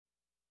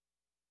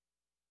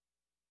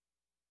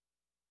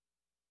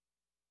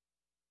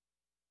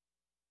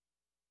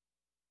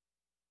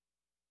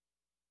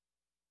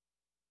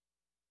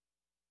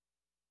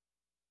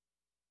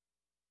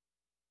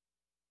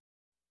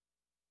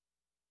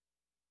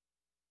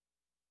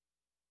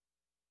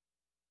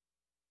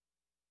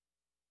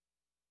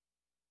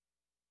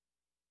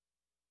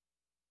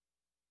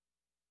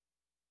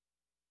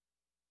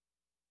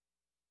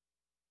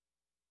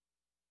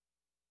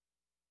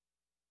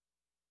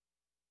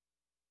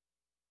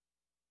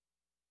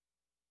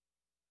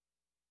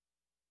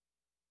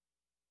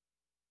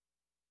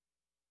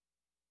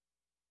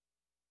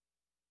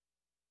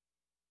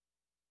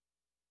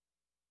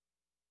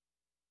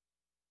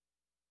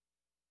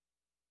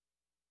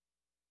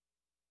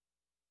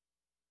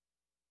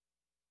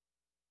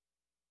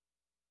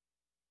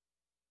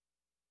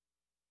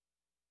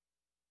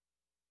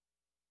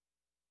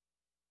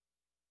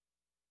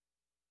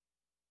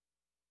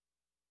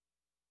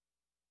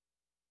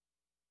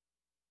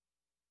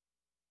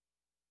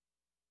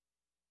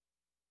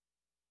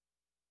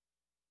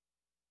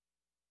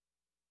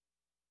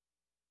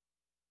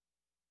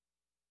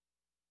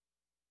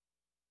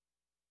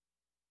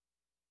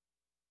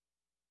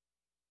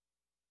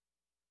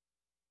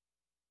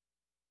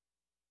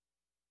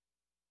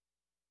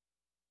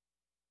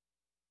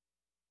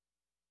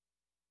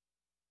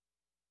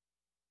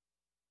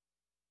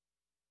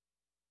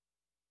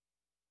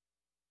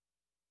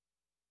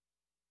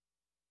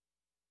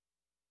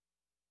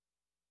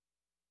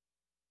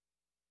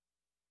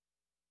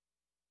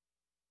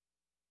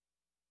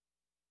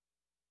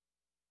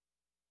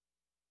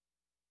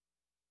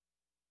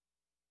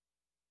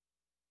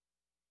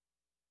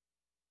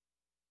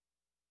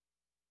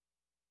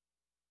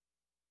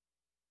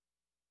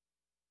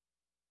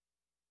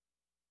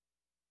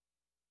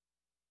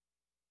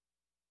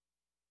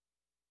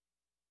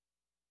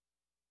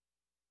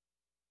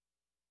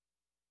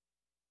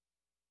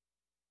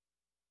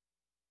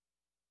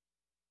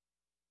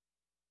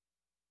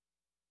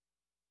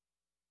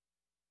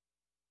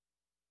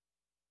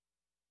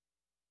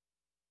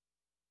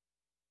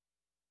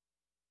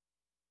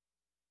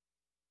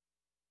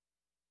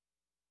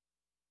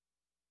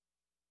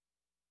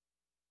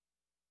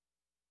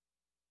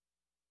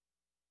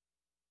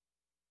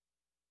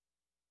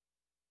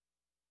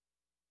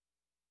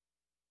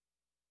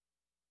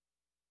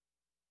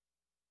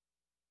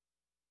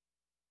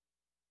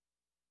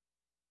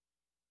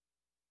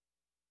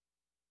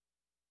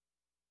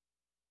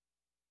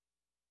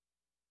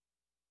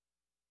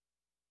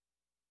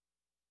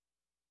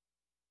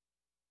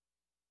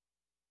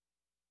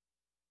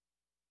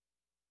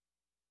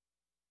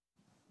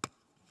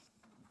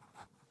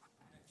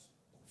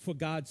For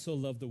God so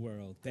loved the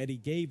world that he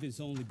gave his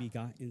only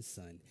begotten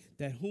Son,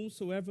 that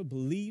whomsoever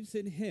believes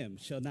in him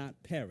shall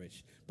not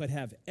perish, but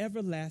have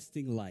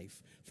everlasting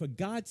life. For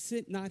God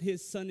sent not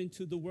his Son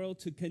into the world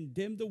to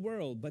condemn the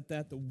world, but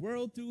that the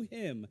world through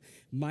him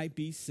might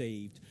be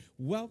saved.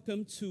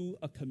 Welcome to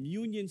a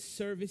communion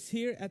service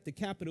here at the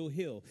Capitol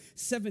Hill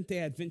Seventh-day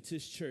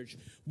Adventist Church.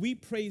 We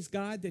praise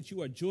God that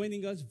you are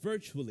joining us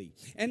virtually.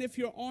 And if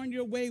you're on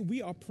your way,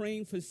 we are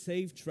praying for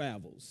safe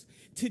travels.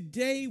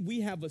 Today,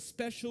 we have a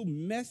special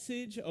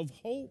message of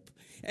hope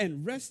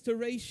and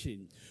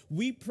restoration.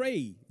 We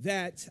pray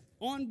that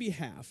on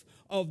behalf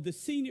of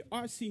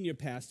our senior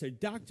pastor,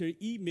 Dr.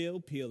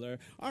 Emil,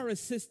 our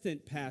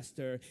assistant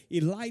pastor,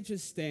 Elijah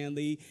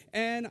Stanley,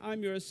 and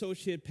I'm your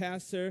associate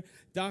pastor,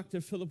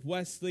 Dr. Philip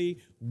Wesley,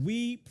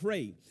 we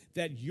pray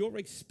that your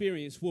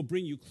experience will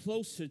bring you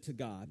closer to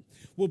God,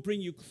 will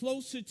bring you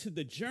closer to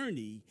the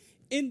journey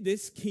in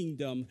this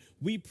kingdom.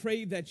 We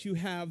pray that you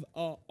have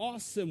an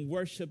awesome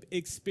worship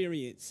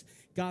experience.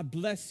 God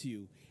bless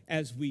you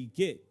as we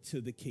get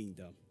to the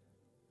kingdom.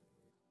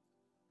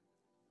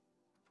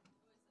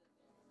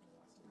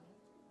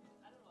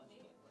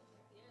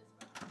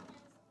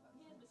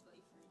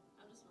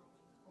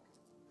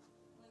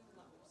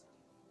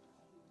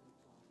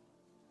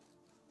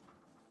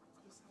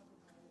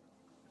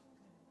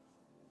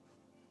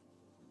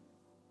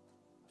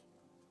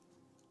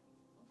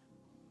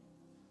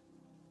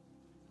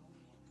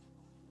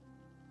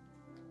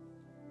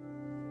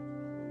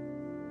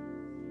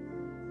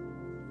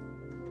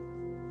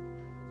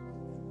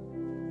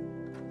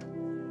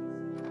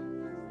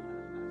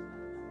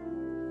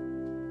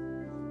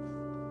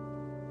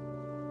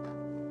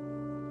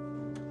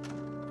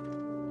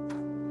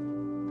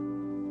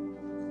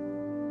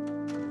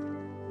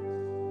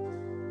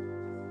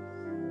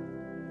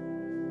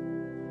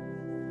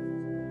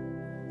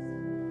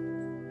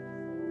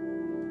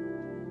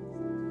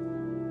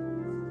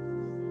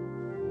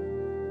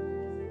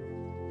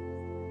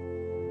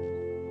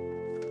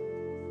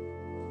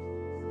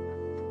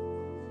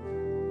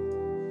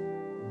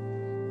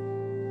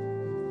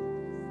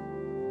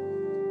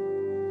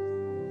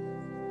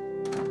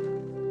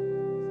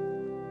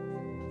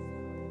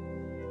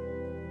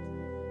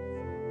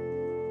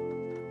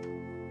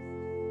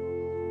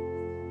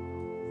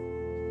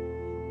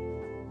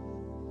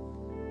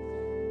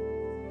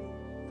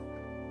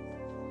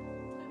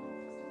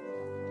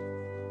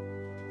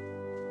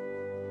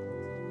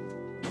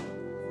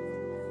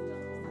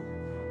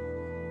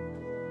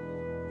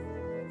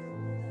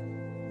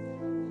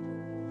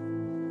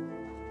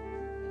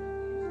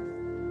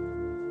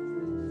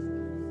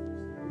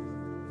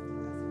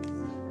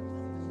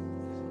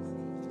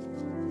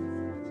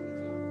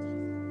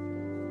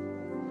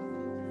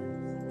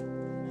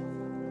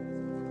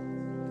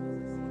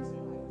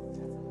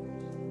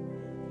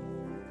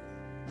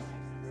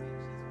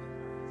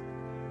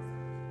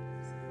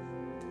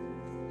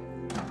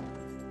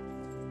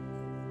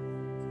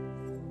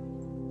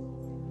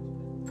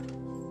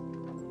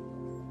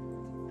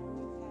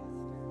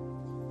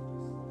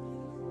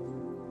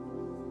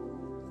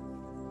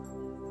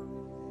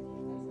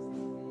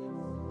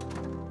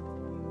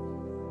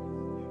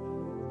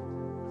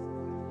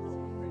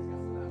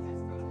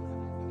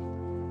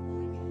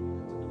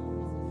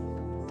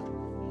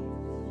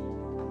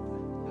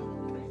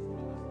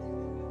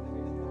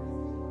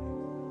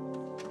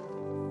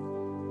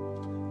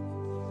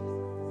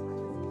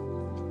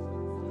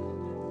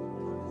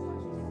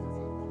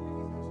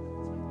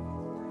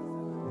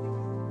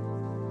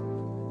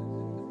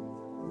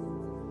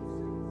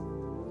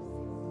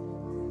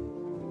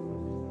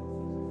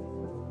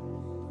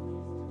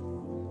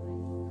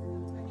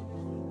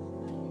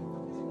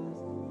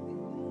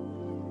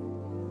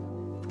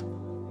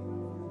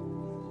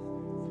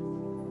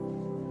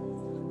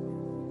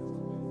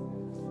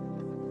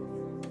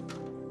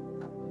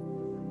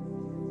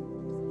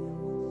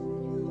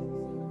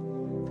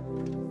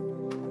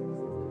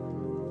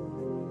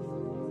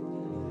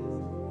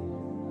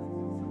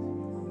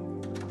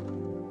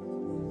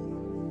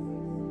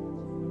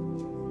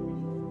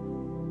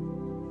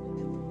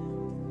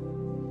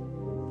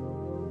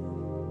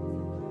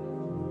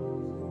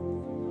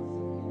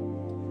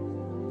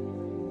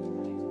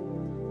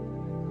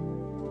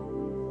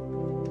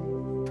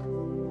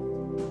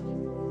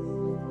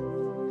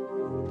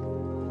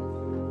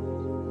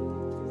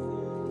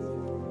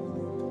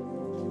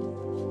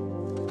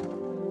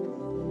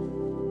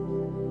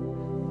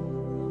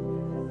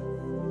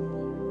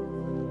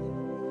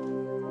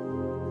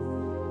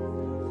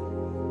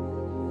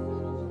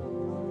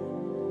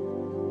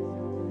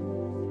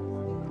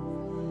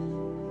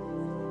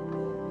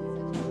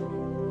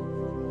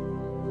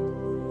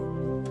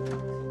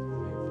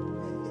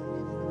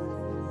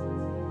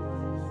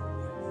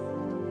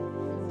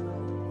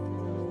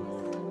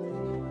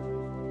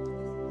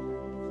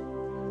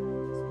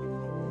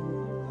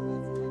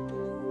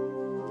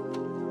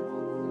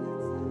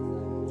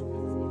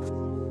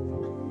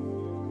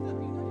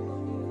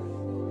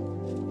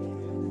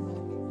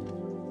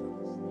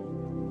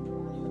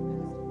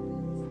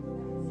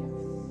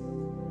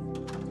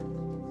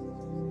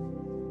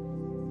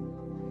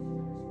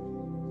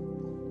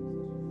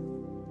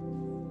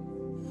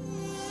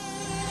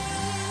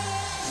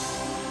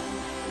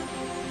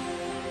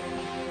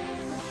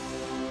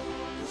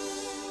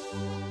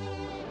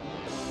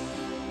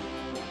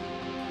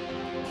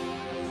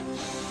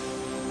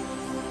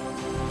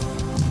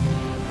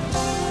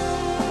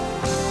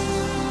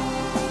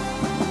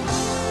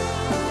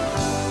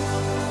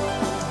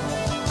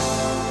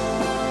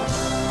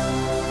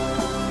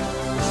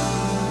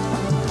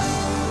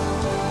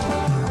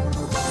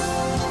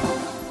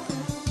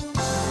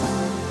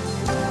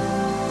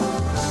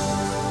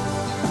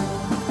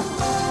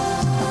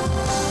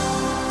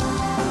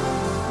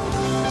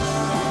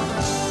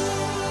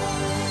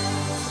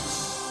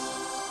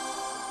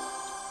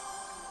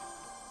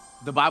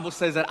 The Bible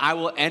says that I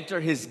will enter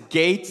his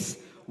gates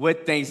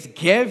with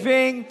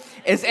thanksgiving.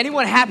 Is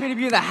anyone happy to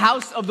be in the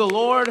house of the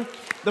Lord?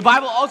 The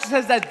Bible also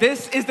says that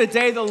this is the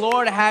day the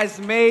Lord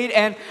has made,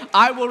 and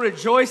I will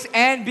rejoice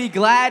and be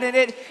glad in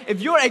it.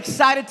 If you're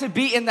excited to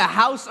be in the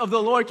house of the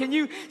Lord, can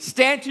you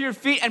stand to your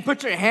feet and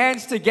put your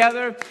hands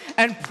together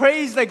and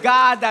praise the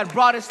God that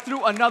brought us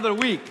through another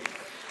week?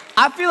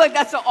 I feel like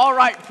that's an all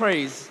right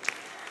praise.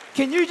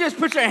 Can you just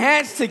put your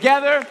hands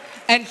together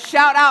and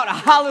shout out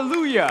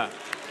hallelujah?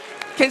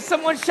 Can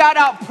someone shout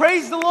out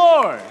praise the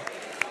Lord?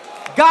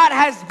 God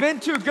has been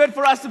too good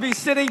for us to be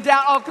sitting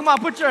down. Oh, come on,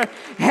 put your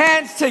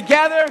hands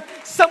together.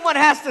 Someone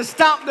has to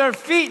stomp their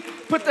feet,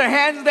 put their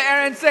hands in the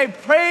air and say,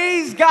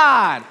 praise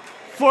God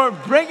for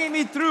bringing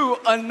me through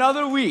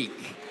another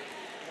week.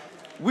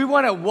 We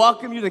want to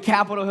welcome you to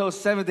Capitol Hill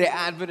Seventh-day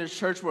Adventist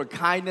Church, where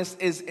kindness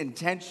is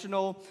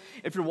intentional.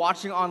 If you're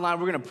watching online,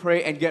 we're going to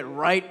pray and get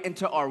right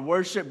into our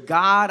worship.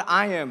 God,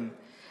 I am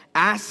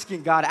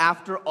asking, God,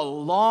 after a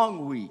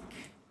long week,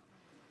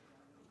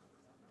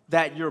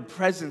 that your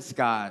presence,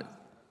 God,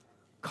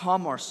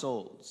 calm our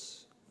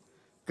souls.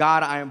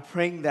 God, I am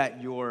praying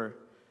that your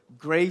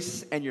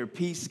grace and your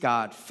peace,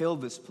 God, fill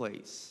this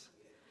place.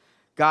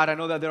 God, I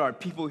know that there are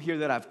people here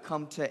that have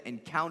come to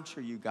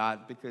encounter you,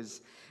 God, because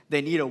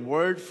they need a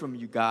word from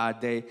you, God.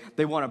 They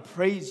want to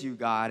praise you,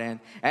 God, and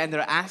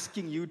they're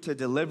asking you to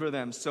deliver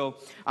them. So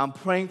I'm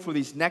praying for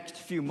these next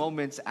few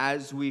moments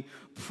as we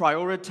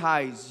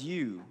prioritize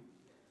you,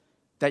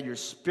 that your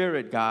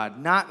Spirit,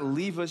 God, not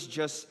leave us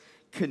just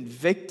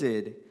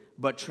convicted,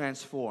 but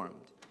transformed.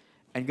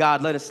 And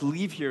God, let us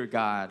leave here,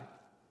 God,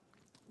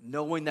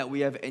 knowing that we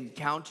have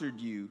encountered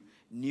you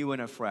new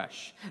and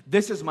afresh.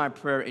 This is my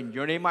prayer. In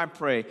your name I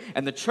pray.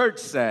 And the church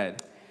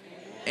said,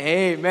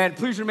 Amen.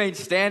 Please remain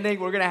standing.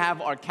 We're going to have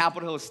our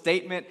Capitol Hill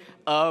statement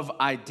of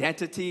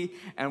identity,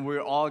 and we're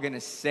all going to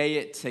say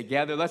it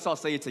together. Let's all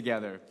say it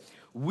together.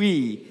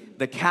 We,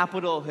 the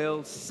Capitol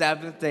Hill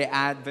Seventh-day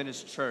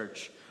Adventist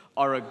Church,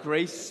 are a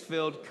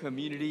grace-filled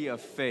community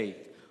of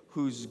faith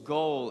whose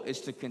goal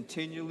is to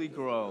continually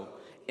grow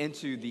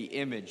into the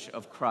image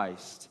of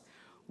Christ.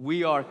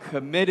 We are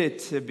committed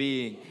to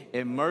being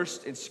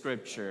immersed in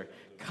Scripture,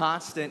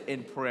 constant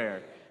in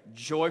prayer,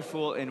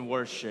 joyful in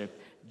worship,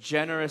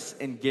 generous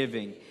in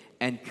giving,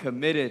 and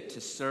committed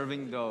to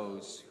serving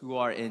those who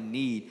are in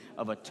need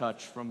of a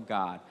touch from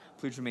God.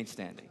 Please remain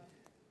standing.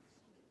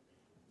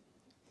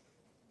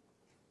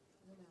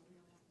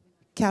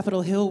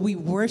 Capitol Hill, we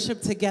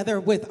worship together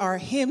with our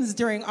hymns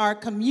during our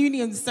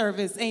communion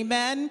service.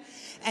 Amen.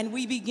 And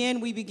we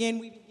begin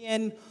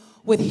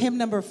with hymn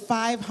number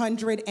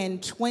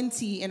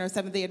 520 in our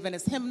Seventh-day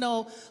Adventist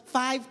hymnal,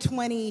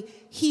 520,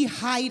 He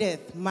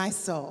Hideth My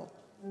Soul.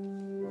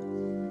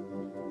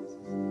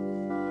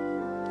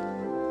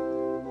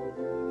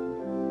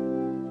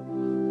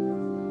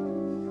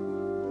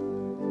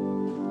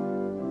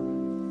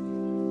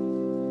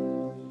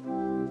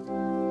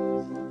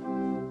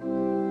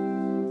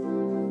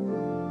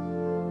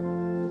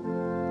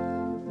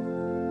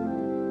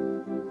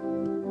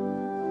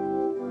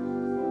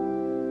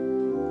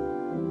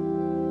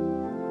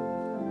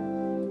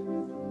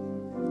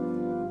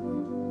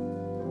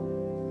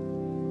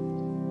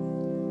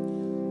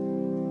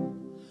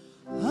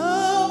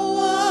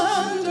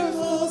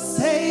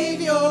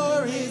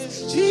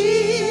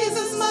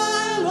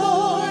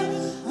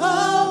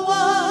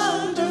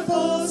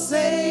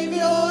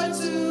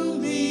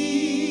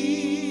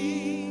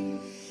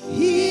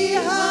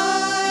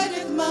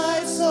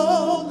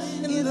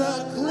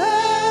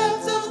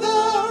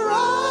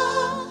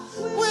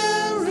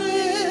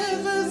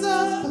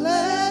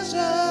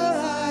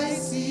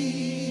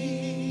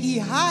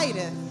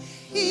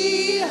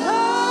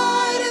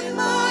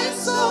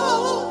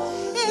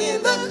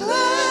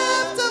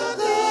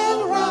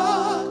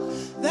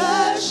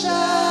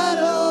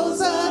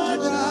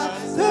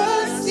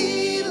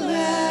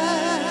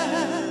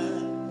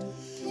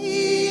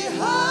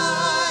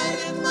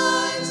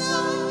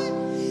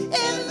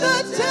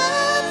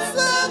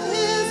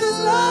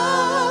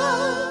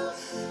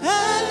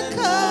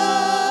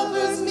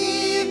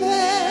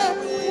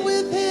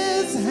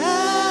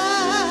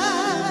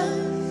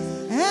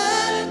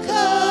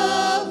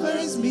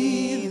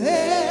 Me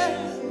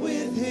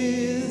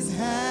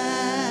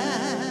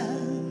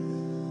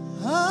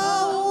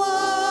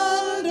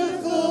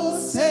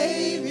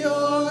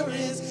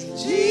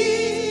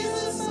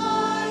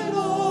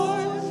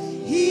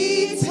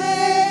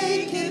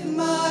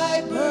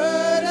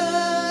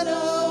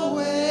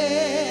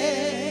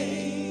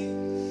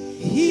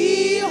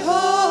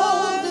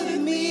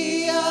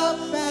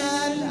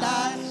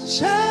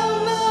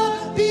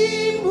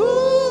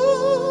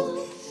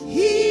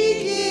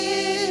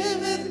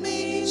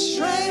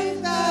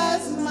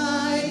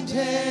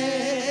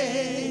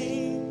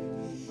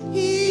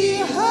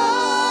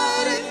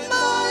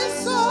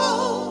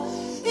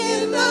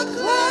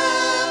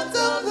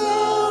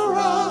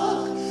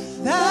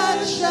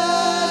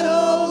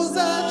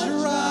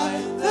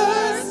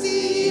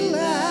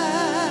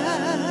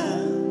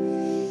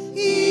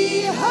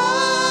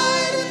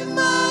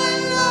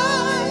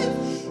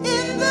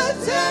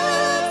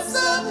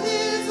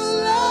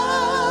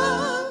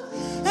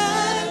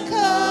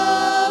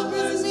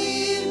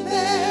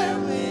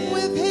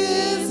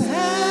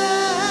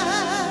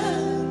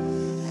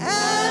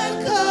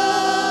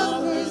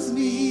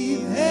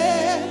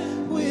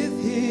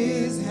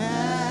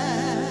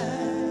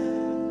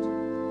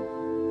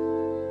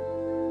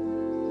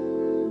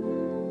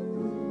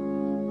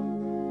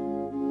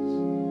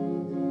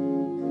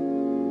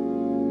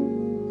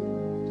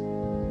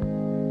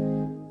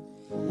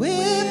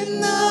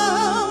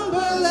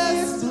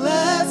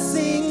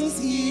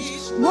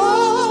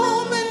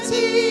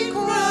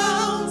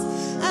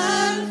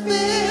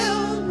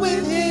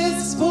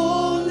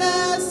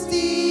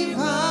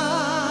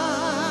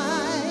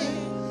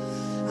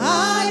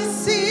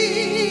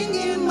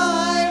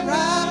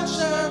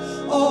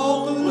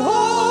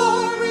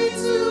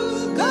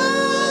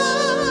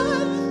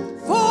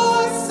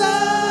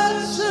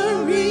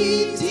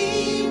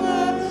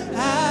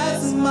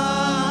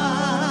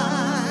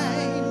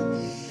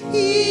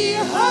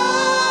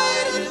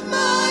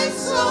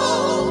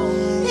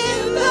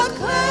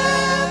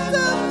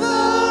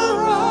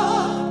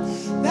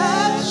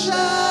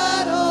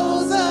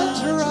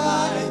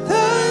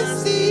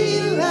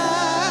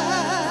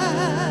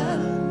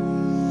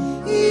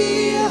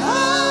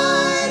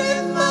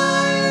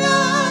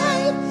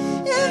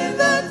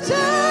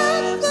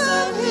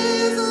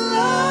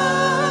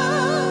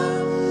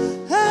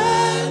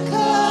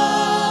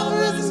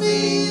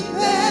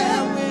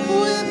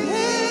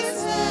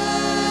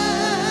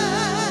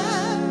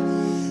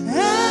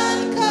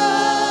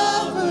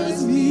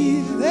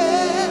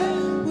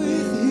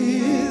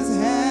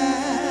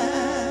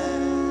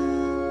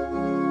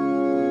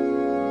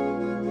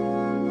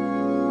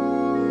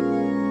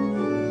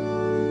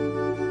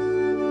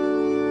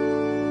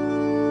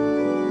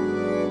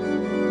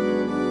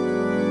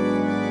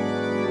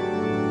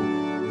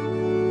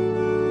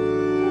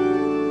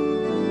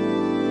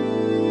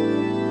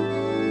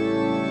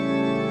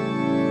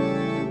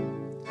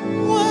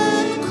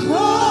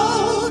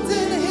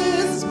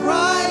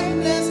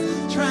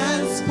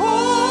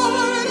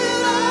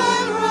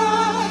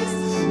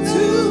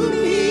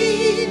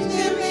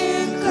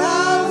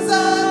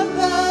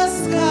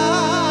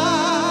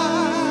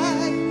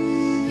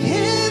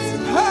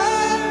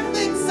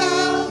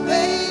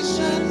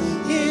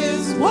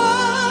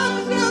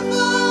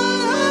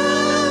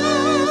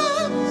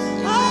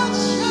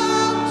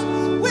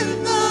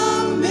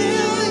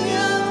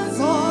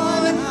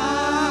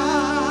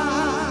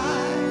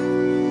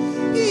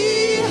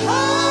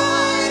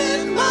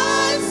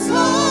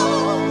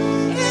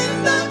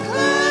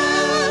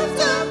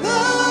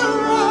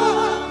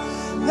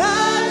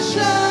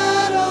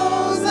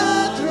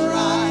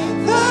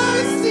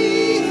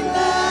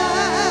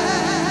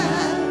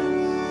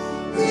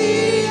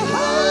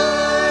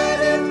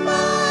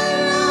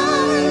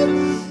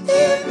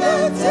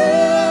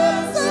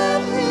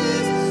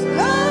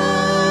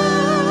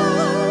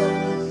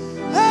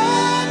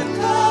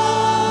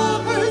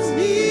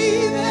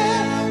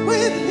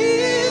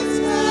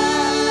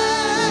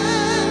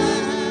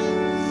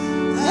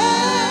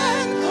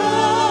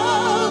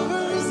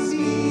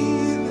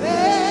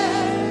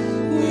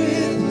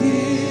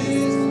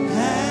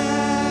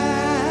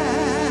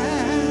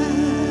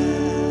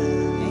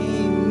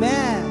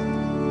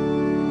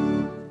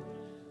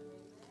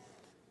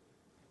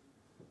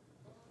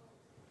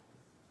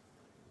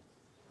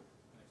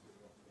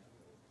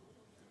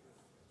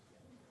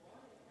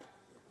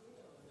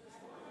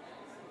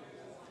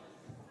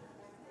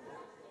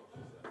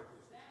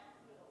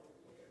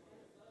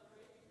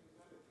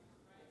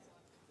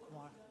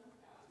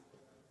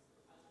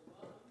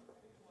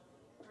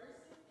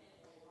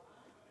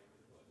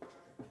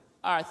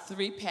our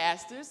three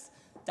pastors,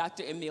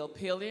 Dr. Emil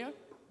Pillier,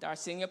 our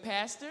senior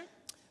pastor,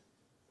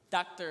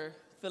 Dr.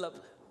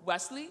 Philip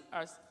Wesley,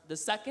 the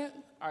second,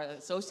 our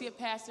associate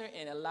pastor,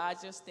 and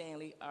Elijah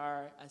Stanley,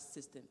 our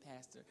assistant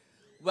pastor.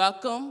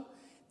 Welcome.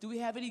 Do we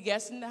have any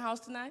guests in the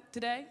house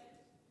today?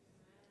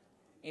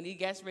 Any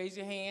guests? Raise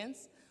your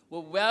hands.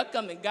 Well,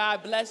 welcome, and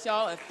God bless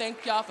y'all, and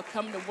thank y'all for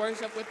coming to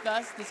worship with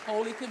us this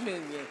Holy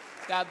Communion.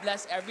 God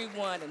bless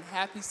everyone, and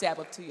happy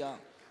Sabbath to y'all.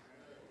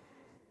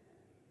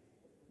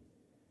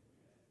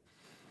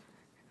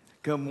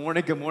 Good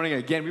morning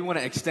again. We want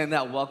to extend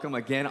that welcome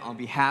again on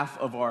behalf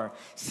of our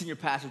senior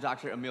pastor,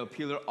 Dr. Emil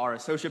Peeler, our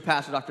associate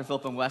pastor, Dr.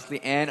 Philip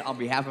Wesley, and on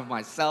behalf of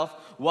myself.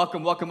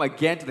 Welcome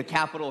again to the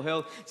Capitol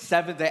Hill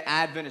Seventh-day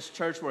Adventist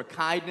Church, where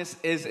kindness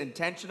is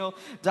intentional.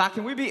 Doc,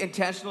 can we be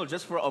intentional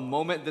just for a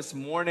moment this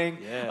morning?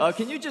 Yes.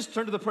 Can you just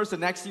turn to the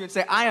person next to you and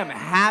say, I am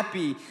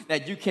happy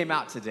that you came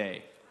out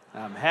today?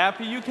 I'm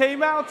happy you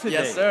came out today.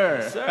 Yes, sir.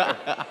 Yes, sir.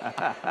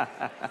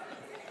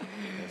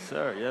 Yes,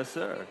 sir. Yes,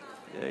 sir.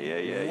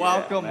 Yeah.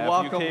 Welcome.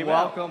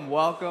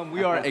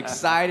 We are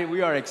excited.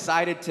 We are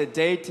excited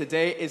today.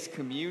 Today is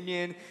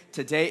communion.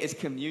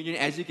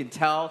 As you can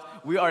tell,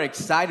 we are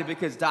excited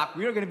because, Doc,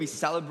 we are going to be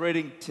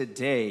celebrating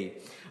today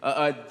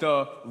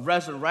the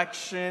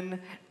resurrection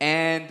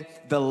and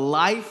the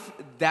life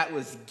that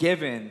was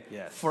given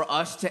for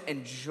us to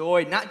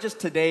enjoy, not just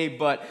today,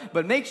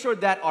 but make sure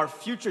that our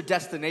future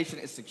destination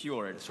is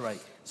secured. That's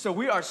right. So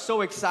we are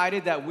so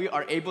excited that we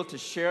are able to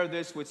share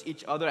this with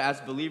each other as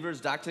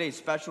believers. Doc, today is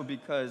special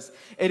because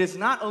it is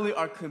not only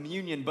our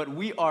communion, but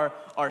we are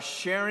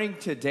sharing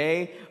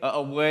today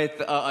with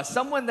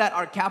someone that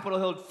our Capitol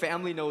Hill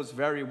family knows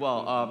very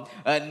well.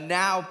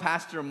 Now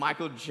Pastor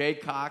Michael J.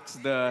 Cox,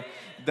 the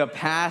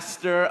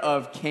pastor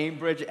of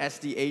Cambridge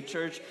SDA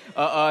Church.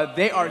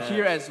 They are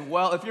here as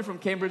well. If you're from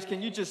Cambridge,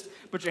 can you just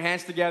put your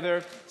hands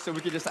together so we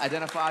can just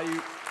identify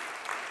you?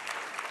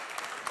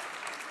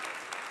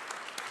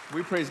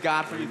 We praise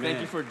God for you.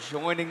 Thank you for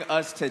joining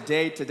us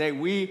today. Today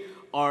we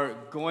are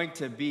going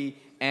to be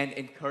an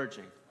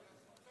encouraging.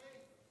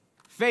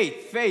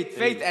 Faith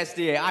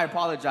SDA. I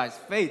apologize.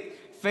 Faith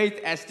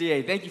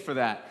SDA. Thank you for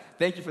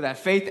that.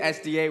 Faith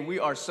SDA. We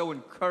are so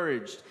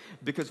encouraged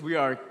because we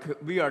are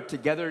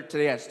together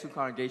today as two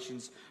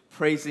congregations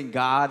praising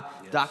God.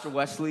 Yes. Dr.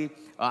 Wesley,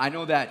 I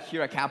know that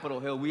here at Capitol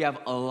Hill we have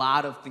a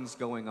lot of things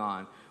going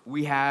on.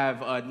 We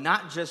have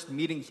not just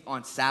meetings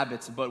on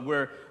Sabbaths, but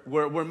we're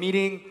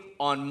meeting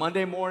on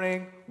Monday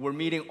morning. We're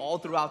meeting all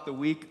throughout the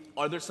week.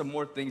 Are there some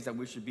more things that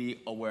we should be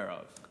aware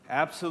of?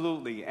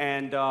 Absolutely.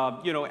 And,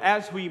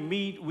 as we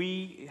meet,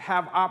 we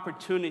have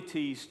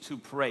opportunities to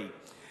pray.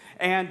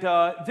 And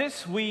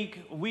this week,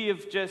 we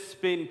have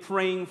just been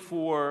praying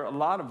for a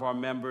lot of our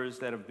members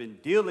that have been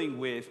dealing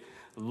with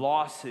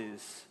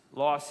losses.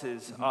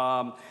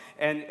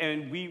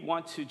 And we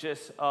want to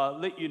just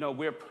let you know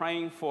we're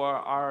praying for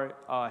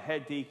our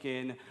head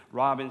deacon,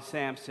 Robin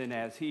Sampson,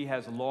 as he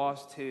has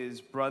lost his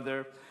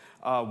brother,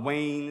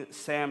 Wayne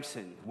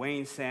Sampson.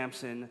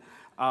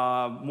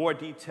 More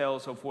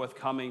details are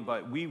forthcoming,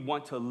 but we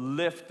want to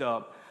lift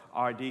up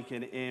our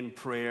deacon in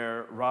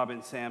prayer,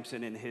 Robin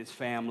Sampson and his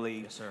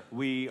family. Yes, sir.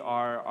 We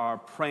are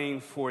praying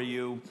for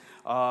you.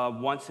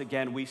 Once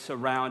again, we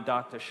surround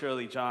Dr.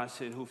 Shirley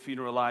Johnson, who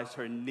funeralized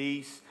her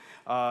niece,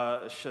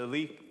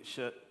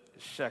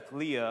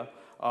 Sheklia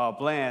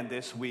Bland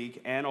this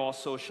week, and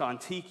also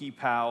Shantiki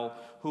Powell,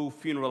 who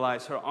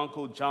funeralized her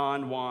uncle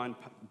John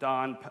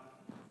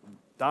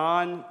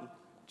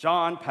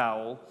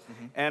Powell,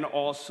 and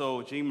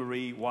also Jean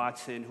Marie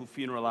Watson, who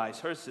funeralized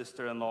her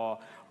sister-in-law,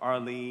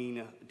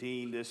 Arlene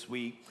Dean, this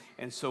week.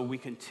 And so we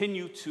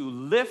continue to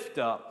lift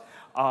up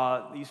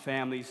these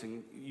families,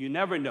 and you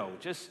never know,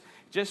 just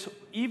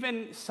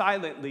even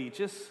silently,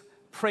 just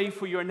pray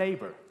for your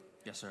neighbor.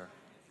 Yes, sir.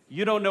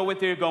 You don't know what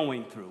they're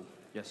going through.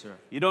 Yes, sir.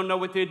 You don't know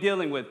what they're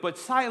dealing with, but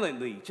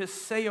silently,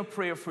 just say a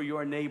prayer for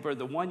your neighbor,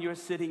 the one you're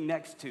sitting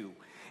next to,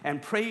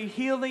 and pray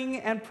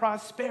healing and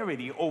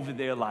prosperity over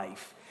their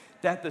life,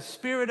 that the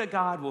Spirit of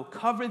God will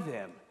cover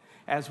them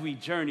as we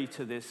journey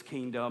to this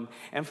kingdom.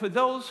 And for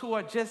those who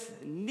are just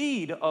in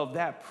need of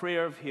that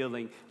prayer of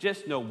healing,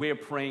 just know we're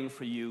praying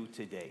for you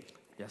today.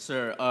 Yes,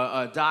 sir.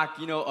 Doc,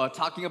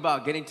 talking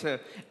about getting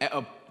to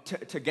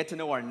get to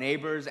know our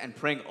neighbors and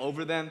praying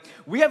over them,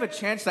 we have a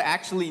chance to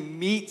actually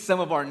meet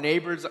some of our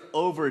neighbors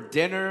over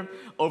dinner,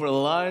 over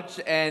lunch,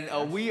 and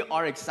we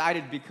are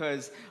excited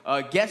because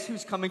guess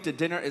who's coming to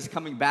dinner is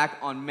coming back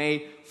on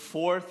May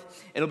 4th.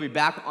 It'll be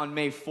back on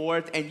May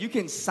 4th, and you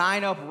can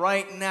sign up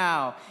right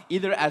now,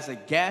 either as a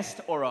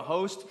guest or a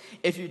host.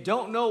 If you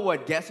don't know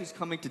what Guess Who's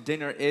Coming to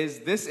Dinner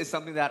is, this is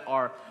something that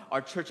our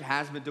church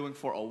has been doing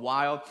for a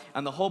while,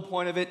 and the whole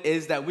point of it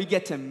is that we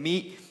get to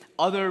meet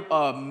other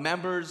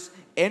members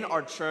in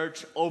our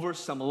church over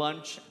some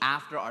lunch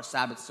after our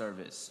Sabbath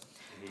service.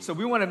 So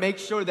we want to make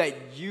sure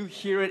that you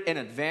hear it in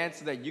advance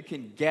so that you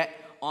can get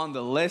on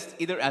the list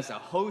either as a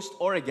host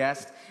or a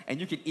guest, and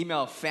you can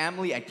email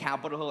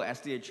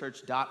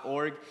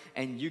family@capitolhillsdachurch.org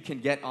and you can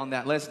get on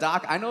that list.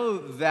 Doc, I know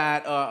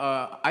that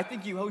I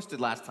think you hosted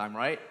last time,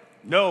 right?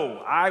 No,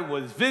 I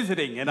was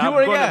visiting, and You I'm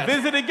were a going to guest.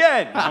 visit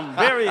again. I'm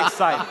very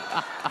excited.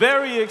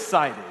 Very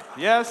excited.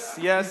 Yes,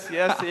 yes,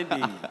 yes,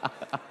 indeed.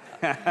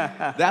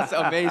 That's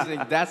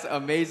amazing. That's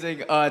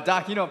amazing.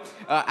 Doc,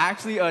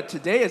 actually,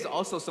 today is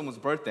also someone's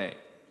birthday.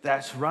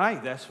 That's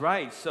right, that's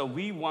right. So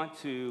we want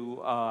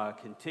to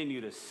continue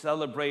to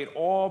celebrate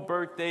all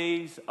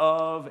birthdays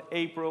of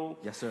April.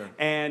 Yes, sir.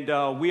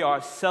 And we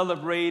are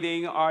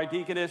celebrating our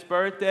deaconess'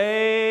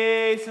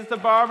 birthday, Sister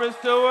Barbara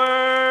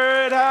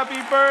Stewart.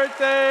 Happy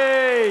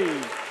birthday!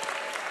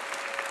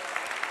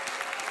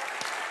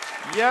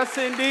 Yes,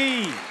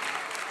 indeed.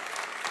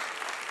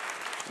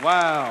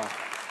 Wow.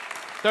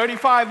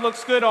 35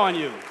 looks good on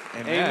you.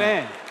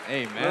 Amen.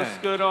 Amen. Looks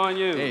good on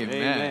you. Amen.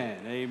 Amen.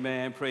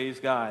 Amen. Praise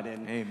God.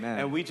 And, Amen.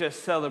 And we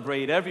just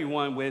celebrate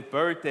everyone with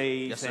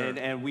birthdays. Yes, sir.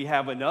 And we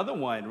have another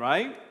one,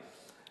 right?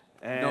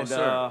 And, No,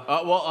 sir.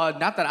 Well,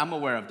 not that I'm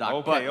aware of,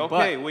 Doc.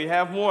 Okay, we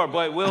have more,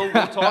 but we'll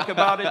talk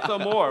about it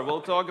some more.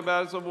 We'll talk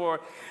about it some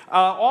more.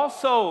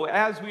 Also,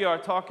 as we are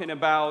talking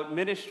about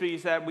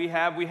ministries that we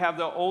have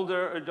the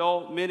older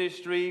adult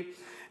ministry,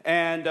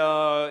 and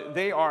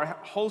they are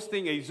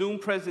hosting a Zoom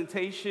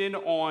presentation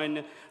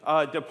on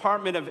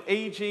Department of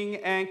Aging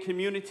and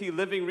Community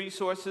Living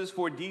Resources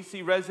for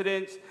DC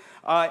residents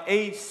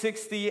age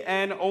 60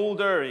 and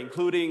older,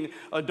 including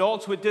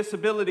adults with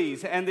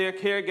disabilities and their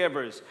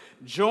caregivers.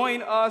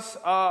 Join us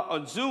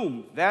on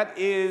Zoom. That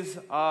is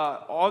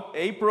on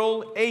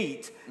April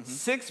 8th,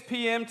 6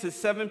 p.m. to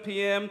 7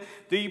 p.m.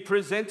 The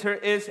presenter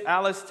is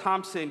Alice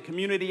Thompson,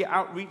 Community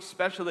Outreach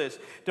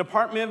Specialist,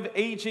 Department of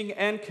Aging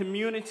and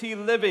Community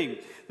Living.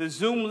 The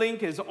Zoom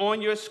link is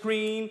on your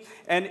screen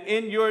and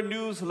in your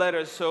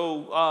newsletter.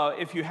 So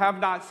if you have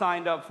not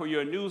signed up for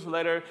your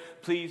newsletter,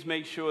 please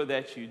make sure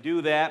that you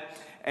do that.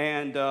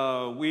 And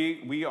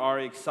we are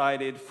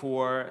excited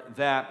for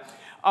that.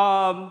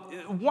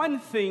 One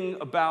thing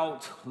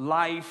about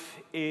life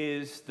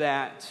is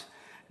that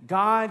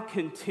God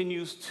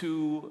continues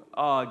to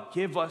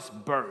give us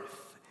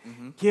birth,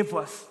 give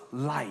us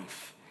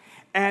life.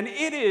 And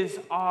it is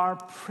our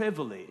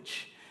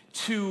privilege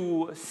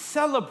to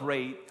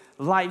celebrate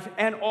life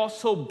and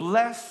also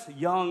bless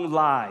young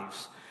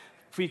lives,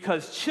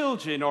 because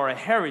children are a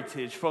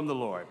heritage from the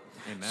Lord.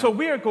 Amen. So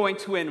we are going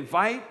to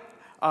invite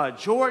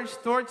George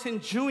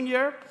Thornton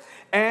Jr.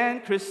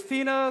 and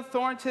Christina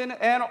Thornton,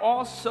 and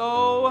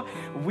also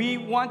we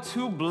want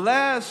to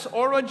bless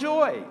Ora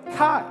Joy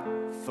Kai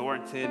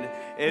Thornton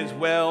as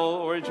well.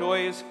 Ora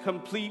Joy is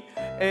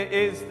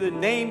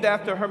named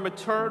after her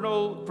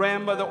maternal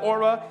grandmother.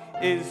 Ora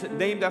is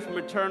named after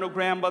maternal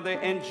grandmother,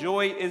 and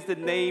Joy is the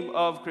name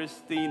of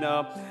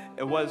Christina.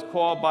 It was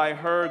called by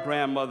her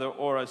grandmother,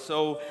 Ora.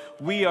 So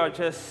we are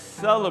just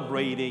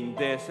celebrating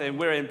this, and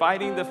we're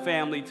inviting the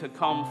family to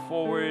come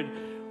forward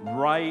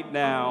right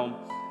now.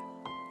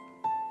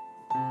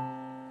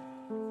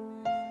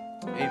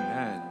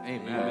 Amen.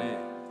 Amen. Amen.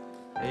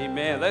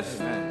 Amen.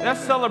 Let's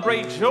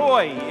celebrate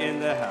joy in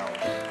the house.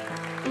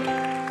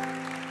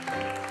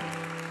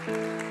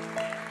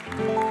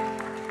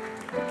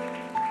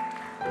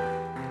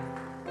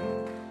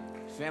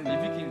 Family,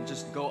 if you can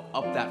just go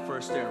up that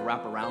first stair and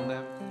wrap around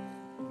them.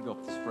 You can go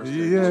up this first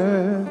stair.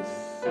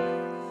 Yes,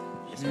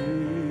 Yes.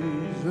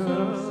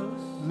 Jesus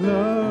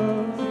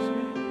loves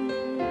me.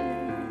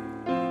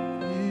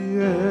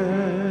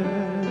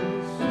 Yes,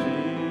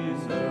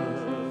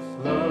 Jesus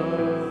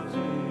loves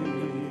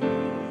me.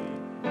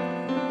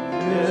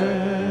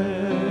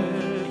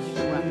 Yes,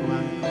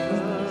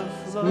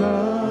 Jesus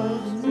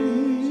loves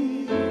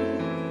me.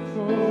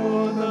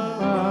 For the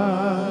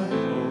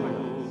Bible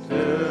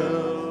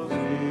tells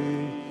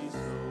me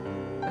so.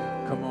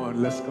 Come on,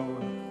 let's go.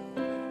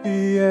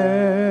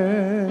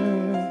 Yes,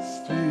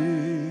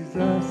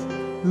 Jesus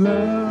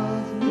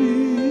loves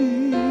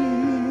me.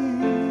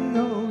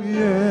 Oh,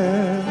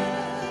 yes,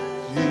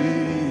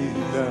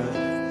 Jesus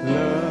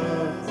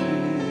loves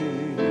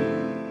me.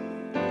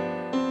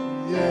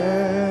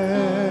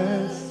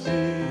 Yes,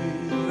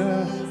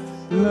 Jesus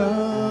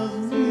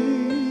loves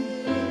me.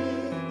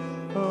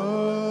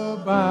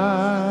 The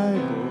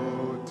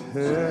Bible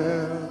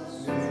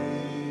tells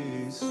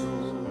me so.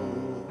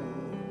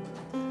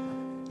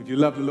 If you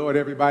love the Lord,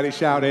 everybody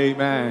shout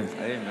amen.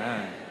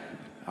 Amen.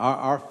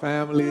 Our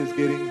family is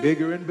getting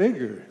bigger and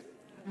bigger.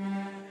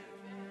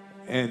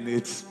 And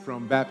it's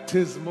from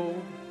baptismal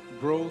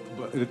growth,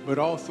 but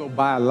also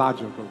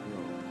biological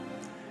growth.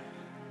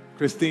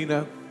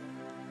 Christina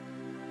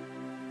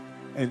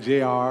and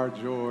J.R.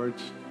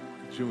 George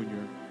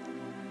Jr.,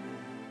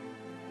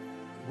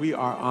 we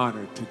are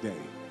honored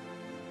today,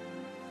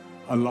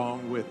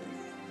 along with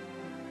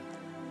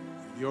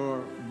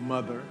your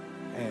mother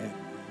and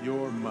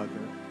your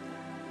mother,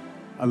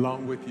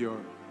 along with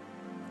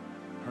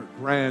her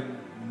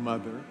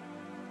grandmother,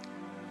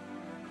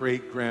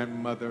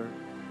 great-grandmother.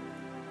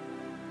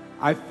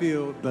 I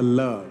feel the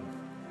love.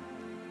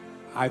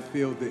 I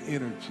feel the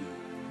energy.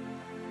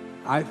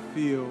 I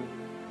feel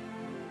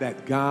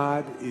that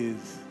God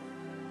is,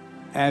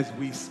 as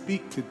we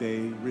speak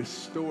today,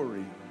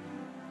 restoring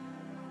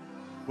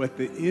what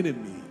the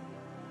enemy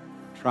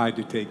tried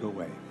to take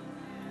away.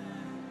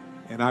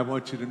 And I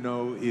want you to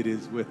know it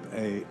is with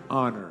an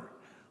honor.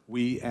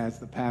 We, as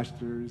the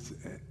pastors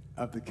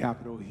of the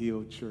Capitol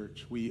Hill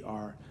Church, we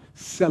are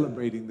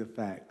celebrating the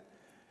fact,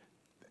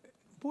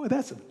 boy,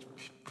 that's a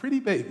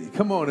pretty baby.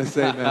 Come on and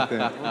say amen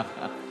there.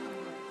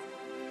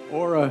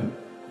 Aura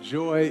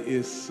Joy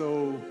is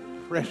so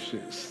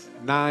precious,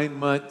 9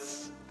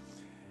 months,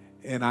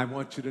 and I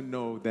want you to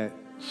know that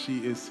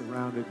she is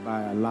surrounded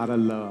by a lot of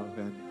love,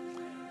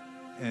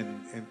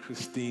 and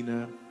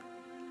Christina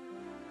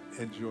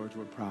and George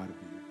were proud of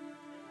you.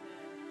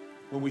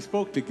 When we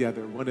spoke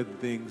together, one of the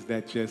things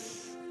that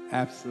just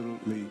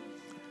absolutely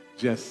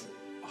just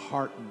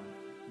heartened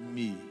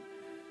me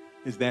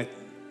is that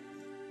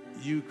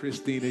you,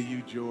 Christina,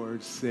 you,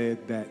 George,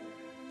 said that,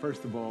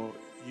 first of all,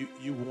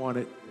 you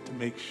wanted to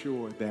make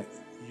sure that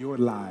your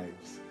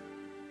lives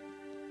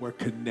were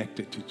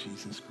connected to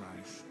Jesus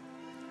Christ.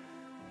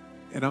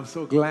 And I'm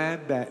so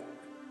glad that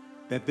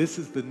this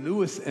is the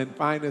newest and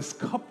finest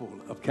couple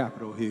of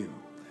Capitol Hill.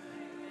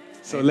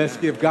 So Amen. Let's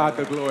give God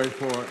the glory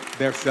for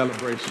their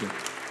celebration.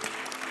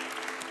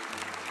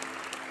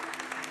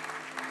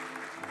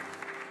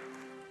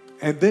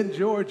 And then,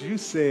 George, you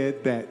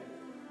said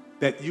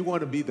that you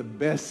want to be the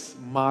best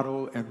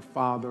model and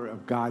father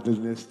of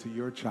godliness to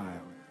your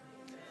child.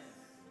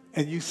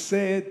 And you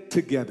said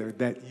together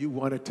that you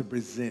wanted to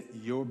present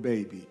your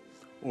baby,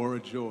 Aura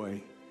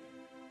Joy,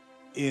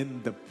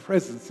 in the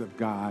presence of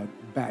God,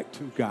 back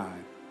to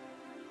God,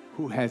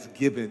 who has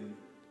given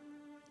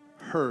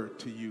her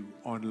to you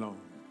on loan.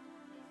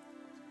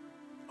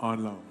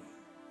 On loan.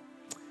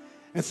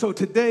 And so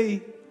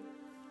today,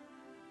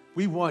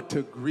 we want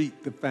to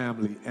greet the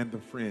family and the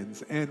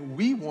friends, and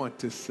we want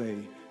to say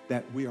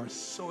that we are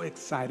so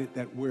excited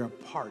that we're a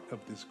part of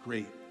this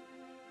great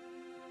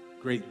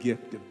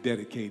gift of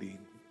dedicating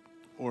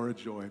Aura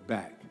Joy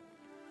back.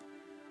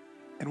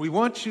 And we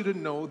want you to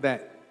know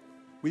that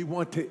we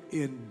want to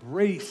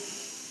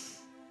embrace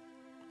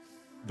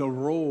the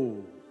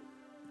role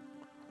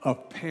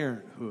of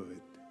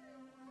parenthood,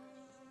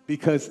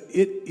 because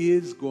it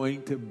is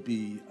going to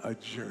be a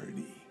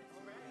journey.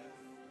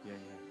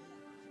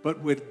 But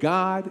with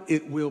God,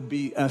 it will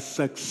be a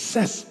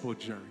successful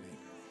journey.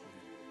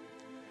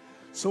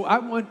 So I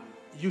want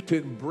you to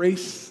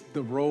embrace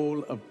the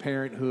role of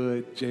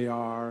parenthood,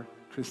 JR,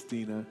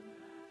 Christina.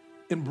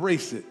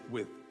 Embrace it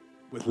with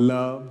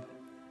love,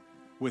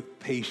 with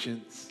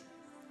patience,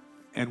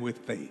 and with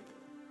faith.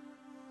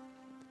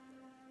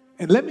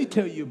 And let me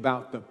tell you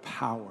about the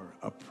power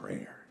of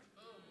prayer.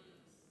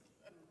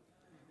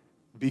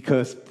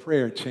 Because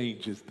prayer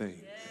changes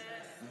things.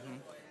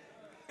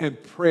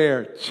 And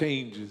prayer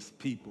changes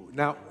people.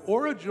 Now,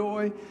 Aura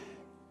Joy,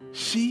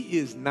 she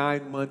is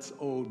 9 months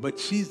old, but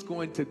she's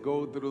going to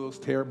go through those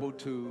terrible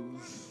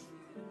twos.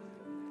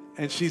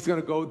 And she's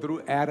going to go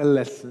through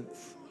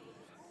adolescence.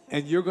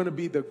 And you're going to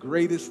be the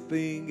greatest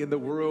thing in the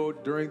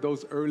world during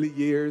those early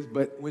years.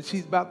 But when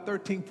she's about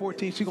 13,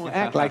 14, she's going to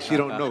act like she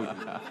don't know you.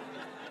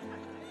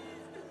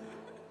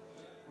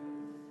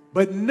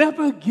 But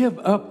never give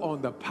up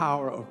on the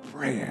power of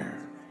prayer.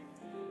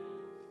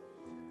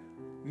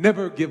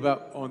 Never give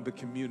up on the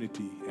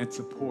community and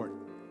support,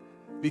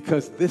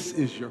 because this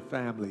is your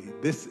family.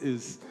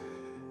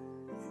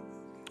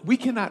 We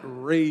cannot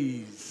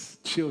raise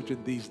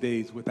children these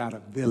days without a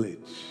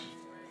village.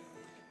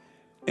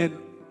 And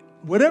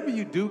whatever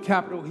you do,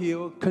 Capitol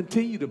Hill,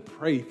 continue to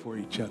pray for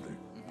each other,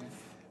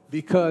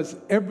 because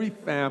every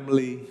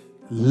family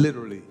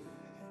literally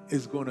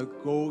is going to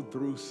go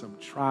through some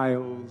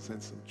trials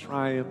and some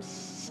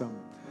triumphs,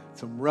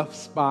 some rough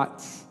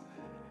spots.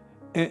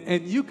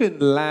 And you can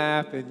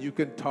laugh and you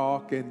can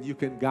talk and you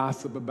can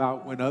gossip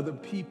about when other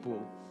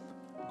people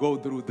go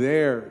through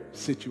their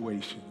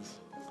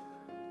situations.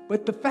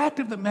 But the fact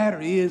of the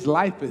matter is,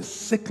 life is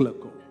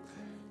cyclical.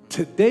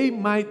 Today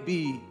might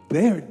be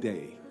their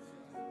day,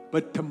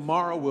 but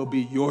tomorrow will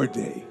be your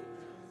day.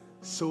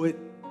 So it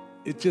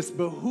just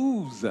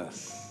behooves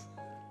us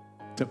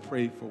to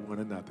pray for one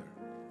another.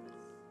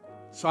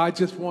 So I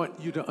just want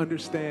you to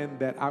understand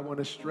that I want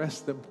to stress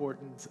the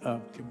importance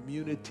of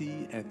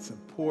community and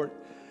support.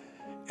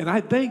 And I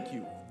thank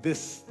you,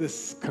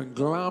 this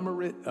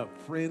conglomerate of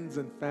friends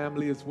and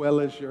family, as well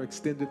as your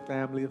extended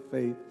family of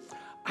faith.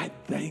 I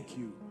thank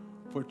you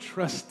for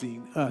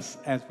trusting us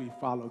as we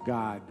follow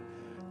God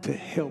to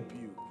help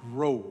you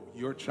grow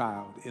your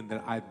child in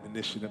the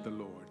admonition of the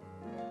Lord.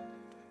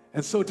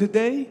 And so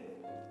today,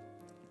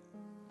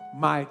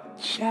 my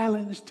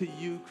challenge to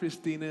you,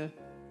 Christina,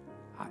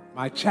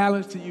 my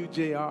challenge to you,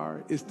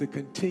 JR, is to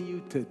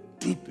continue to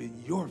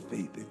deepen your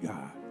faith in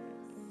God.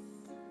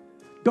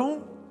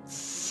 Don't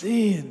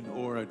send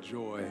Aura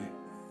Joy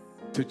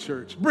to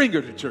church. Bring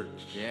her to church.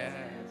 Yes.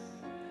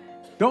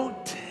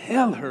 Don't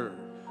tell her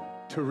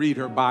to read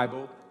her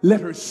Bible.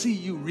 Let her see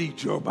you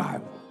read your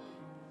Bible.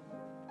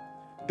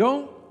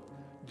 Don't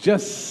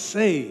just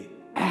say,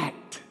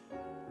 act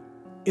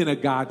in a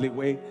godly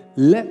way.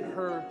 Let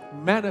her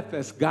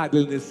manifest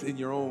godliness in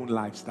your own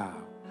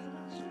lifestyle.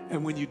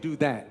 And when you do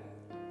that,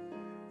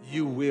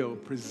 you will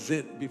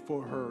present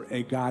before her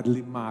a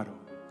godly model.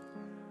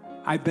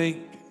 I thank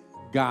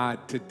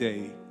God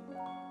today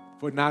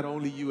for not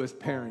only you as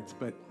parents,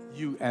 but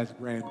you as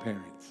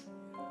grandparents,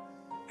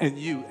 and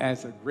you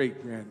as a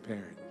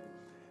great-grandparent,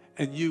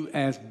 and you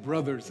as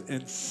brothers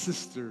and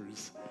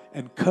sisters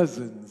and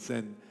cousins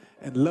and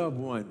loved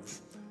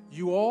ones.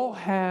 You all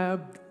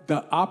have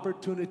the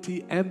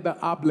opportunity and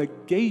the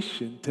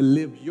obligation to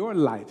live your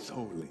lives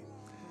holy.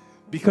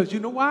 Because you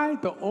know why?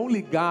 The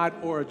only God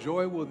Ora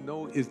Joy will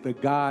know is the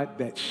God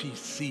that she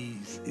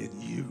sees in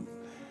you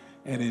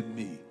and in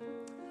me.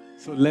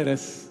 So let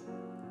us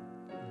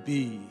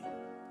be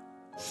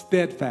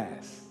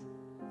steadfast,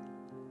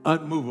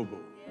 unmovable,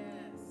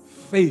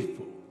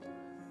 faithful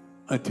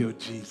until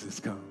Jesus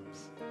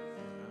comes.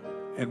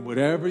 And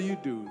whatever you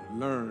do,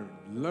 learn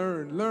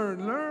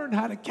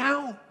how to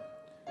count.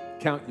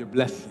 Count your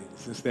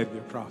blessings instead of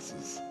your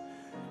crosses.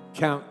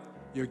 Count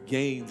your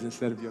gains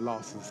instead of your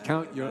losses.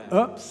 Count your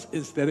ups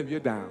instead of your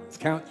downs.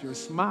 Count your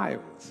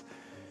smiles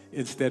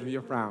instead of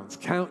your frowns.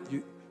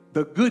 Count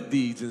the good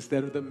deeds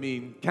instead of the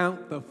mean.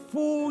 Count the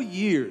full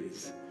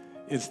years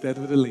instead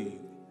of the lean.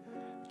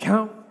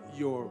 Count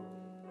your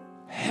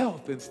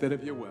health instead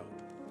of your wealth.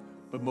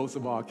 But most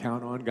of all,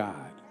 count on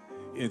God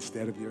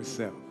instead of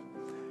yourself.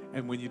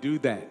 And when you do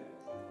that,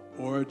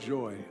 Ora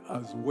Joy,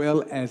 as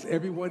well as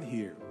everyone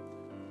here,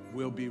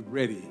 will be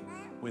ready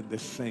when the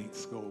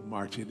saints go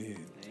marching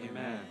in.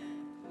 Amen.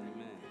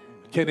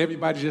 Can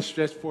everybody just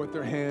stretch forth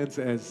their hands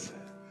as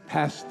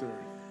Pastor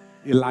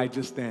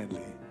Elijah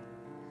Stanley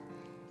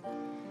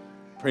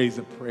prays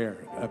a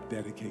prayer of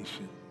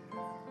dedication?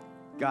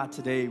 God,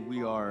 today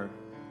we are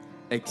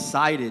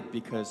excited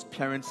because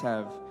parents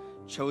have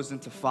chosen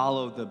to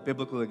follow the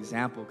biblical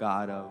example,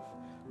 God, of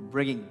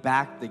bringing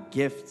back the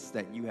gifts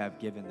that you have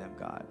given them,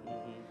 God.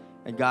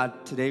 And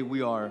God, today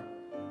we are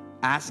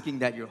asking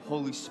that your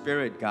Holy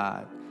Spirit,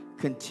 God,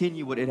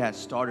 continue what it has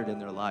started in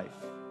their life.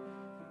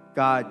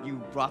 God,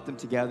 you brought them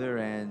together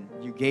and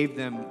you gave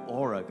them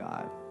Ora,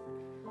 God.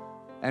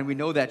 And we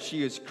know that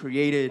she is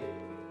created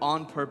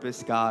on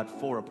purpose, God,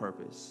 for a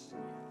purpose.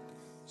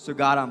 So,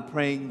 God, I'm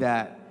praying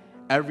that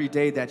every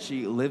day that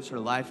she lives her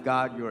life,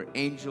 God, your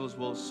angels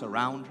will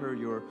surround her.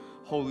 Your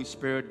Holy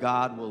Spirit,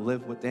 God, will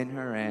live within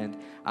her. And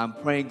I'm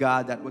praying,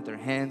 God, that with her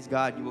hands,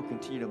 God, you will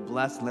continue to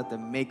bless and let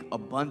them make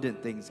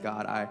abundant things,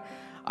 God.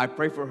 I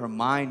pray for her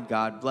mind,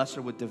 God. Bless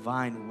her with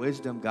divine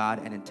wisdom, God,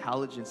 and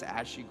intelligence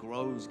as she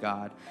grows,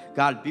 God.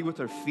 God, be with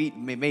her feet.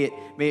 May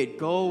it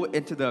go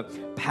into the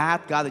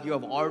path, God, that you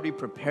have already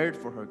prepared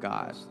for her,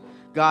 God.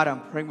 God,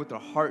 I'm praying with her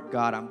heart,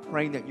 God. I'm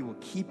praying that you will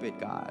keep it,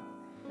 God.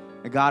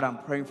 And God, I'm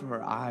praying for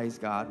her eyes,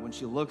 God. When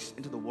she looks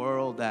into the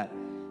world, that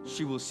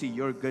she will see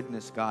your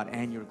goodness, God,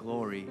 and your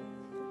glory.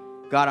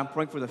 God, I'm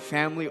praying for the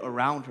family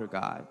around her,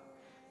 God.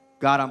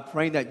 God, I'm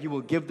praying that you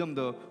will give them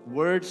the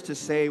words to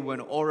say when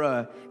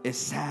Ora is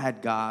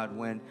sad, God,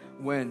 when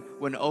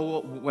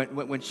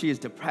she is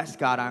depressed,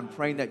 God. I'm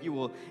praying that you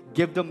will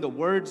give them the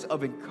words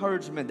of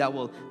encouragement that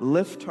will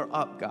lift her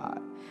up, God.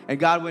 And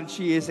God, when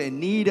she is in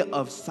need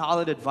of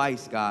solid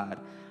advice, God,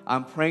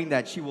 I'm praying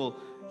that she will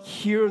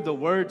hear the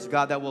words,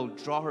 God, that will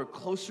draw her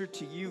closer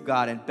to you,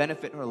 God, and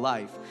benefit her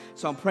life.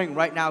 So I'm praying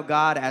right now,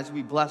 God, as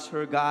we bless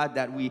her, God,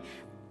 that we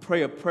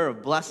pray a prayer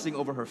of blessing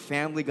over her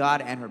family,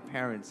 God, and her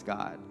parents,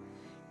 God.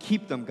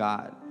 Keep them,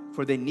 God,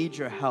 for they need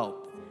your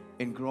help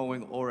in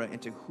growing Ora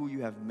into who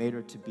you have made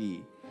her to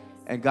be.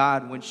 And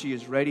God, when she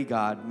is ready,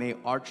 God, may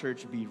our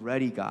church be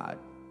ready, God,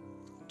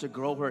 to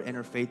grow her in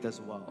her faith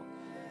as well.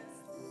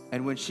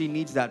 And when she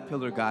needs that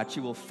pillar, God, she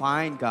will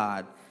find,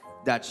 God,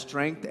 that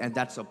strength and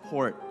that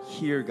support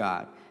here,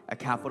 God, at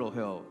Capitol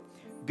Hill.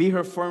 Be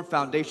her firm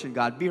foundation,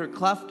 God. Be her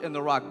cleft in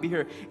the rock. Be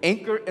her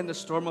anchor in the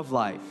storm of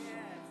life,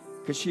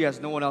 because she has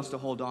no one else to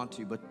hold on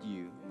to but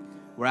you.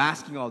 We're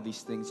asking all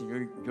these things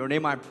in your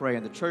name I pray.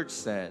 And the church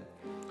said,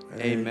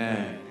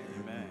 Amen.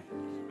 Amen.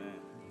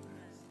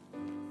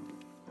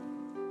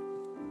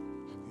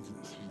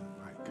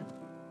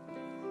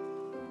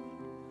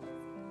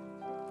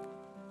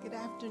 Good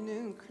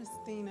afternoon,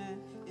 Christina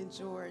and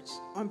George.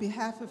 On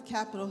behalf of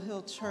Capitol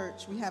Hill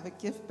Church, we have a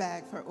gift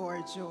bag for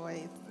Ora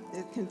Joy.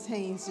 It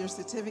contains your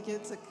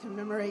certificate to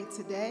commemorate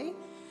today,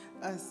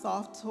 a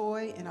soft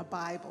toy, and a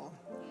Bible.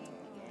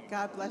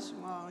 God bless you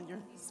all on your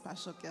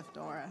special gift,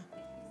 Ora.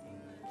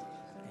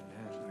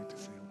 I'd like to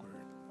say a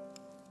word.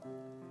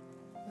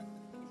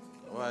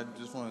 Well, I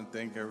just want to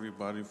thank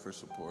everybody for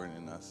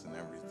supporting us and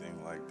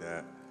everything like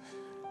that.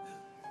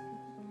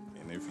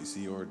 And if you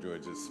see Ora Joy,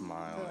 just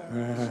smile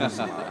and just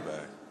smile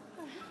back.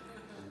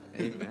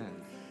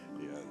 Amen.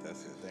 Yeah,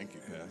 that's it. Thank you,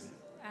 Pastor.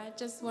 I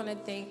just want to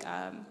thank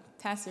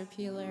Pastor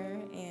Peeler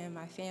and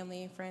my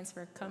family and friends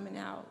for coming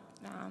out,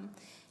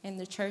 and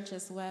the church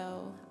as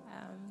well.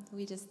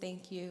 We just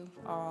thank you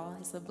all.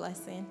 It's a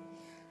blessing.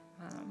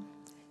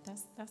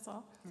 That's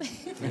all.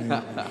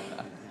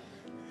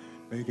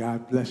 May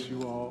God bless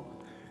you all.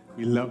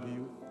 We love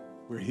you.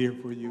 We're here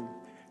for you.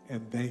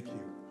 And thank you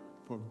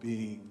for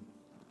being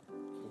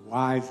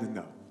wise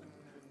enough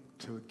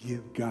to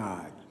give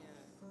God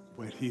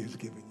what he has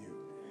given you.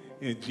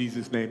 In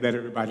Jesus' name, let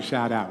everybody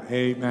shout out,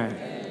 amen.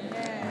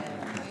 Amen.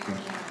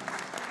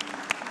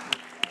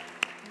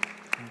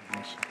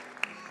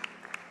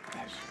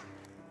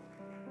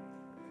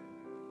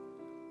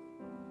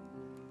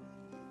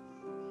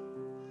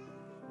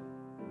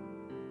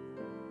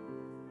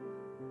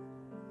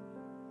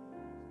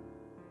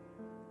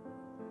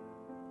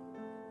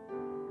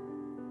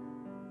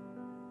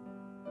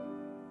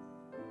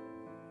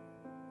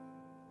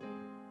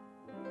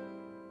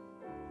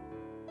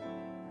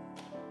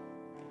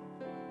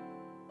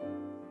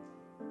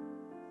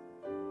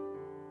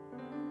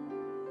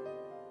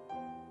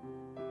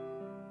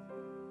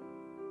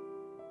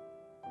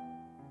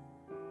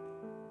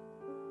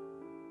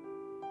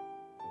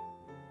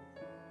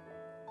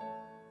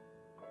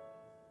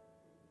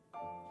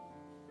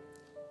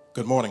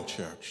 Good morning,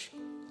 church.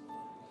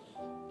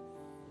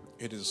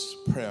 It is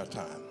prayer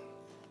time,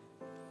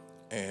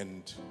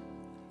 and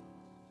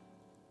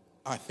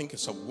I think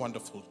it's a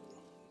wonderful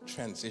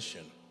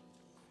transition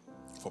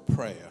for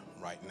prayer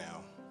right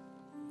now,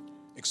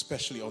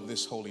 especially on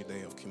this holy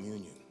day of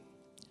communion.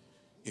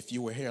 If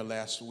you were here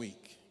last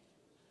week,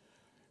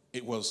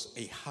 it was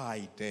a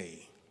high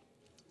day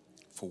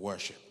for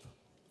worship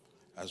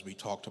as we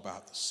talked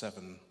about the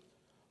 7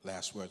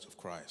 last words of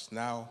Christ.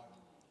 Now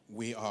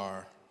we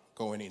are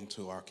going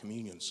into our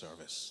communion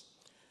service.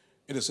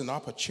 It is an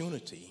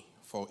opportunity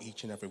for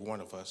each and every one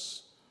of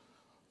us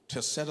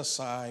to set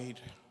aside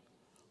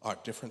our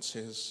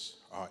differences,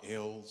 our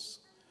ills,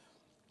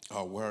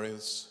 our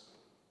worries,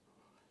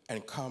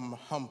 and come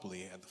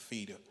humbly at the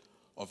feet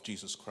of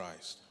Jesus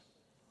Christ,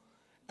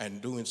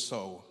 and doing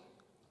so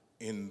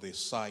in the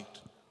sight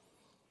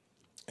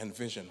and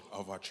vision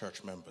of our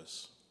church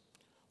members.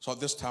 So at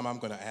this time, I'm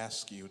going to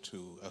ask you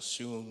to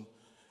assume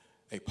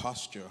a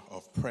posture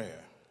of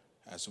prayer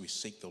as we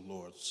seek the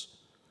Lord's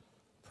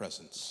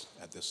presence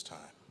at this time.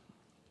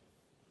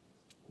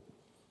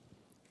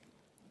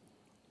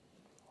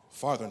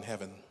 Father in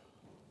heaven,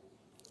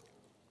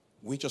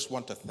 we just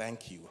want to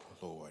thank you,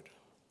 Lord,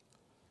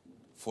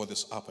 for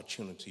this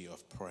opportunity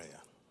of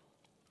prayer.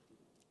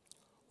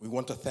 We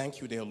want to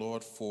thank you, dear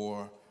Lord,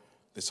 for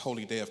this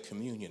holy day of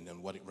communion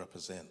and what it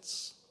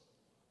represents.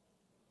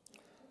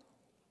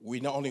 We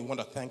not only want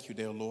to thank you,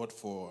 dear Lord,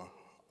 for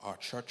our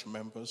church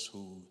members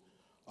who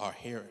are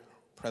here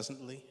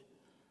presently,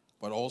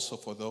 but also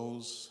for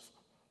those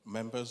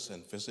members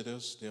and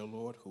visitors, dear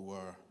Lord, who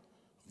are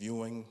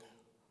viewing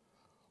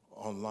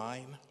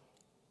online.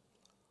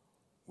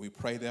 We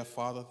pray, dear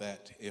Father,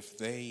 that if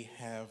they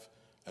have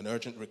an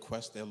urgent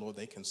request, dear Lord,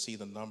 they can see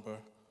the number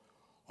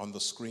on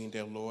the screen,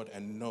 dear Lord,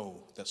 and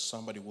know that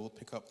somebody will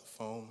pick up the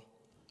phone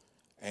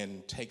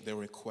and take their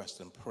request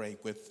and pray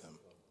with them.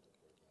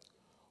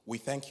 We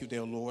thank you,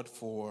 dear Lord,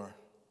 for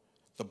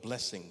the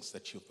blessings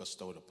that you've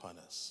bestowed upon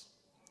us.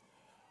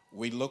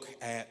 We look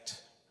at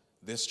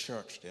this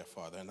church, dear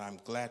Father, and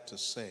I'm glad to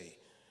say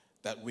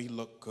that we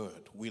look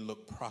good, we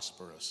look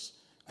prosperous,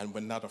 and we're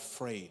not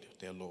afraid,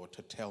 dear Lord,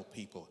 to tell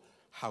people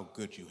how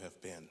good you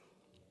have been.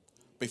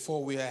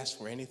 Before we ask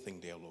for anything,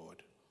 dear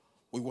Lord,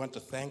 we want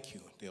to thank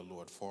you, dear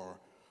Lord, for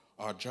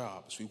our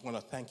jobs. We want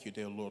to thank you,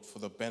 dear Lord, for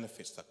the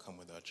benefits that come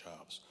with our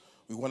jobs.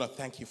 We want to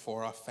thank you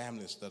for our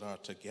families that are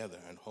together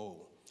and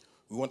whole.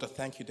 We want to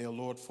thank you, dear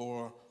Lord,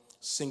 for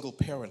single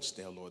parents,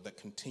 dear Lord, that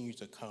continue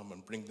to come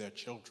and bring their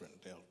children,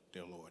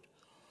 dear Lord.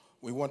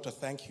 We want to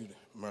thank you,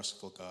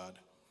 merciful God,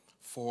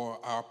 for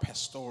our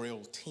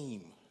pastoral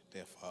team,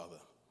 dear Father.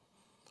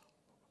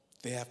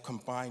 They have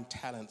combined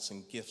talents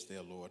and gifts,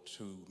 dear Lord,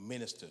 to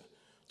minister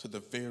to the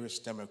various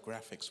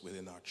demographics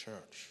within our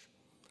church.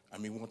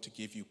 And we want to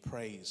give you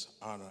praise,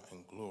 honor,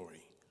 and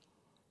glory.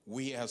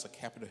 We as a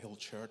Capitol Hill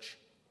Church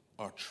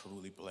are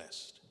truly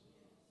blessed.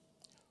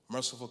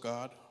 Merciful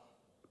God,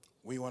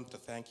 we want to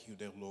thank you,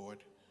 dear Lord,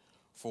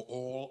 for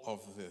all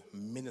of the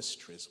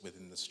ministries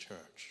within this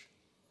church.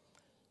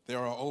 There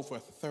are over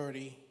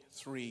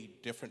 33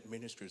 different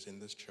ministries in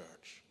this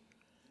church,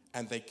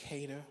 and they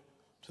cater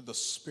to the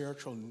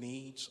spiritual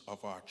needs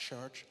of our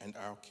church and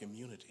our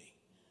community.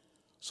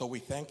 So we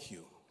thank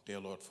you, dear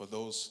Lord, for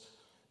those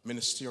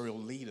ministerial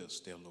leaders,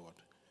 dear Lord,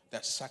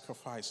 that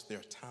sacrifice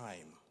their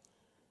time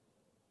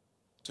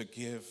to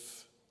give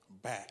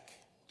back,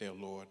 dear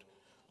Lord,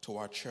 to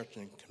our church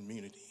and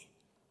community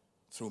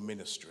through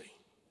ministry.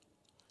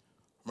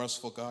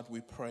 Merciful God, we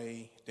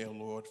pray, dear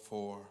Lord,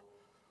 for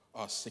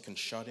our sick and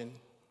shut-in.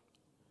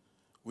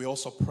 We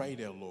also pray,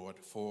 dear Lord,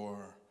 for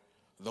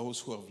those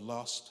who have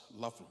lost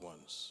loved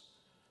ones.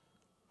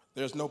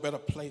 There's no better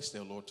place,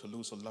 dear Lord, to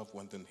lose a loved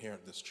one than here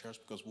at this church,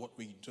 because what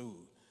we do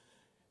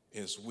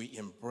is we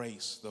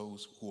embrace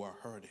those who are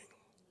hurting.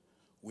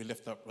 We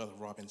lift up Brother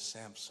Robin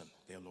Sampson,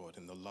 dear Lord,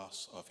 in the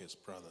loss of his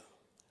brother.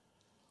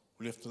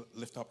 We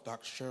lift up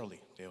Dr.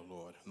 Shirley, dear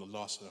Lord, in the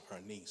loss of her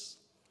niece.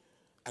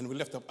 And we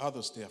lift up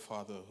others, dear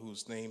Father,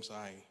 whose names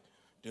I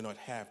do not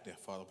have, dear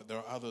Father, but there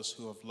are others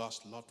who have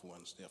lost loved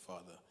ones, dear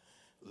Father.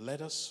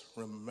 Let us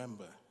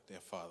remember, dear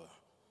Father,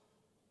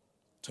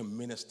 to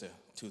minister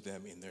to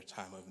them in their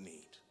time of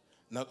need.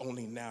 Not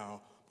only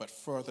now, but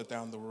further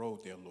down the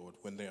road, dear Lord,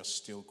 when they are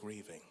still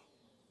grieving.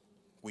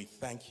 We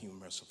thank you,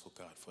 merciful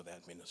God, for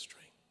that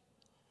ministry.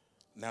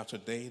 Now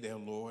today, dear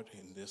Lord,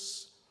 in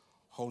this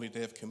holy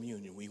day of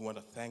communion, we want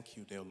to thank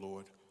you, dear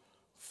Lord,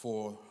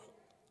 for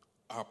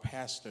our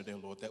pastor, dear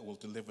Lord, that will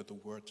deliver the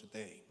word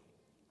today.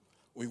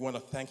 We want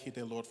to thank you,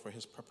 dear Lord, for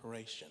his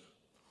preparation.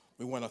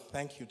 We want to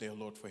thank you, dear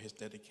Lord, for his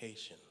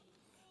dedication.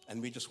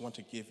 And we just want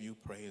to give you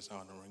praise,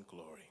 honor, and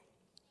glory.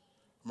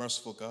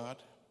 Merciful God,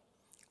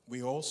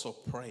 we also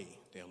pray,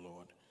 dear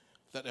Lord,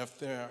 that if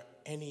there are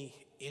any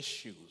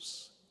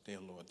issues, dear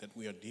Lord, that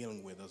we are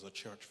dealing with as a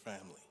church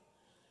family,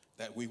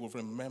 that we will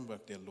remember,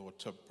 dear Lord,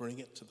 to bring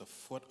it to the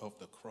foot of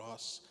the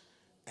cross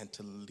and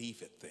to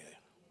leave it there.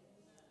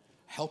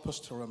 Help us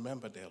to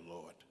remember, dear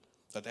Lord,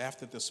 that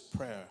after this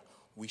prayer,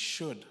 we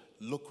should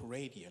look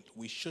radiant.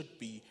 We should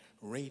be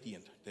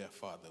radiant, dear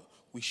Father.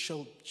 We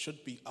should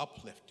be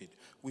uplifted.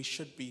 We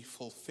should be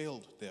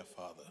fulfilled, dear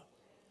Father.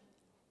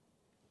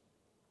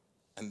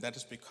 And that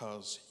is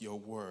because your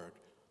word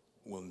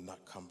will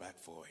not come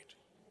back void.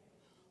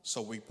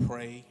 So we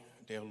pray,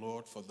 dear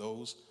Lord, for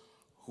those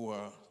who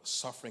are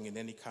suffering in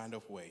any kind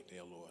of way,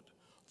 dear Lord.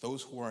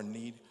 Those who are in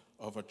need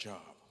of a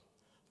job.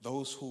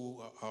 Those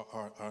who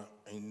are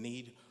in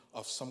need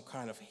of some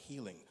kind of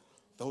healing.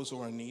 Those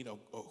who are in need of,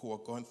 who are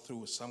going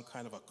through some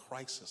kind of a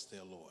crisis,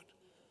 dear Lord.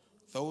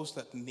 Those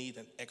that need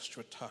an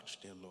extra touch,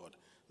 dear Lord.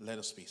 Let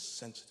us be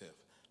sensitive.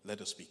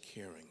 Let us be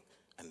caring.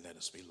 And let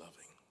us be loving.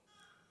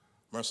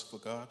 Merciful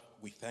God,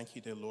 we thank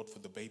you, dear Lord, for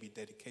the baby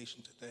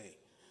dedication today.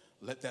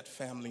 Let that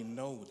family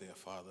know, dear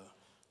Father,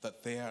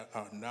 that they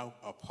are now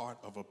a part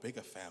of a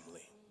bigger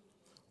family.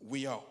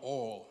 We are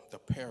all the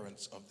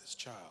parents of this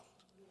child.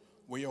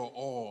 We are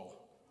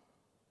all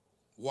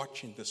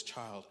watching this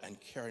child and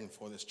caring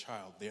for this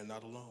child. They're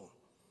not alone.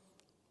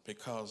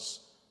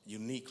 Because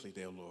uniquely,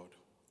 dear Lord,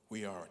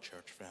 we are a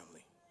church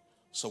family.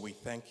 So we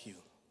thank you.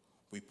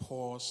 We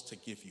pause to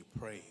give you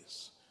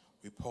praise.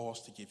 We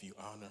pause to give you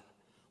honor.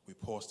 We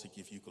pause to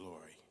give you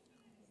glory.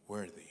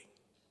 Worthy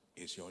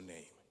is your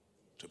name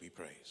to be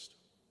praised.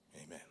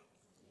 Amen.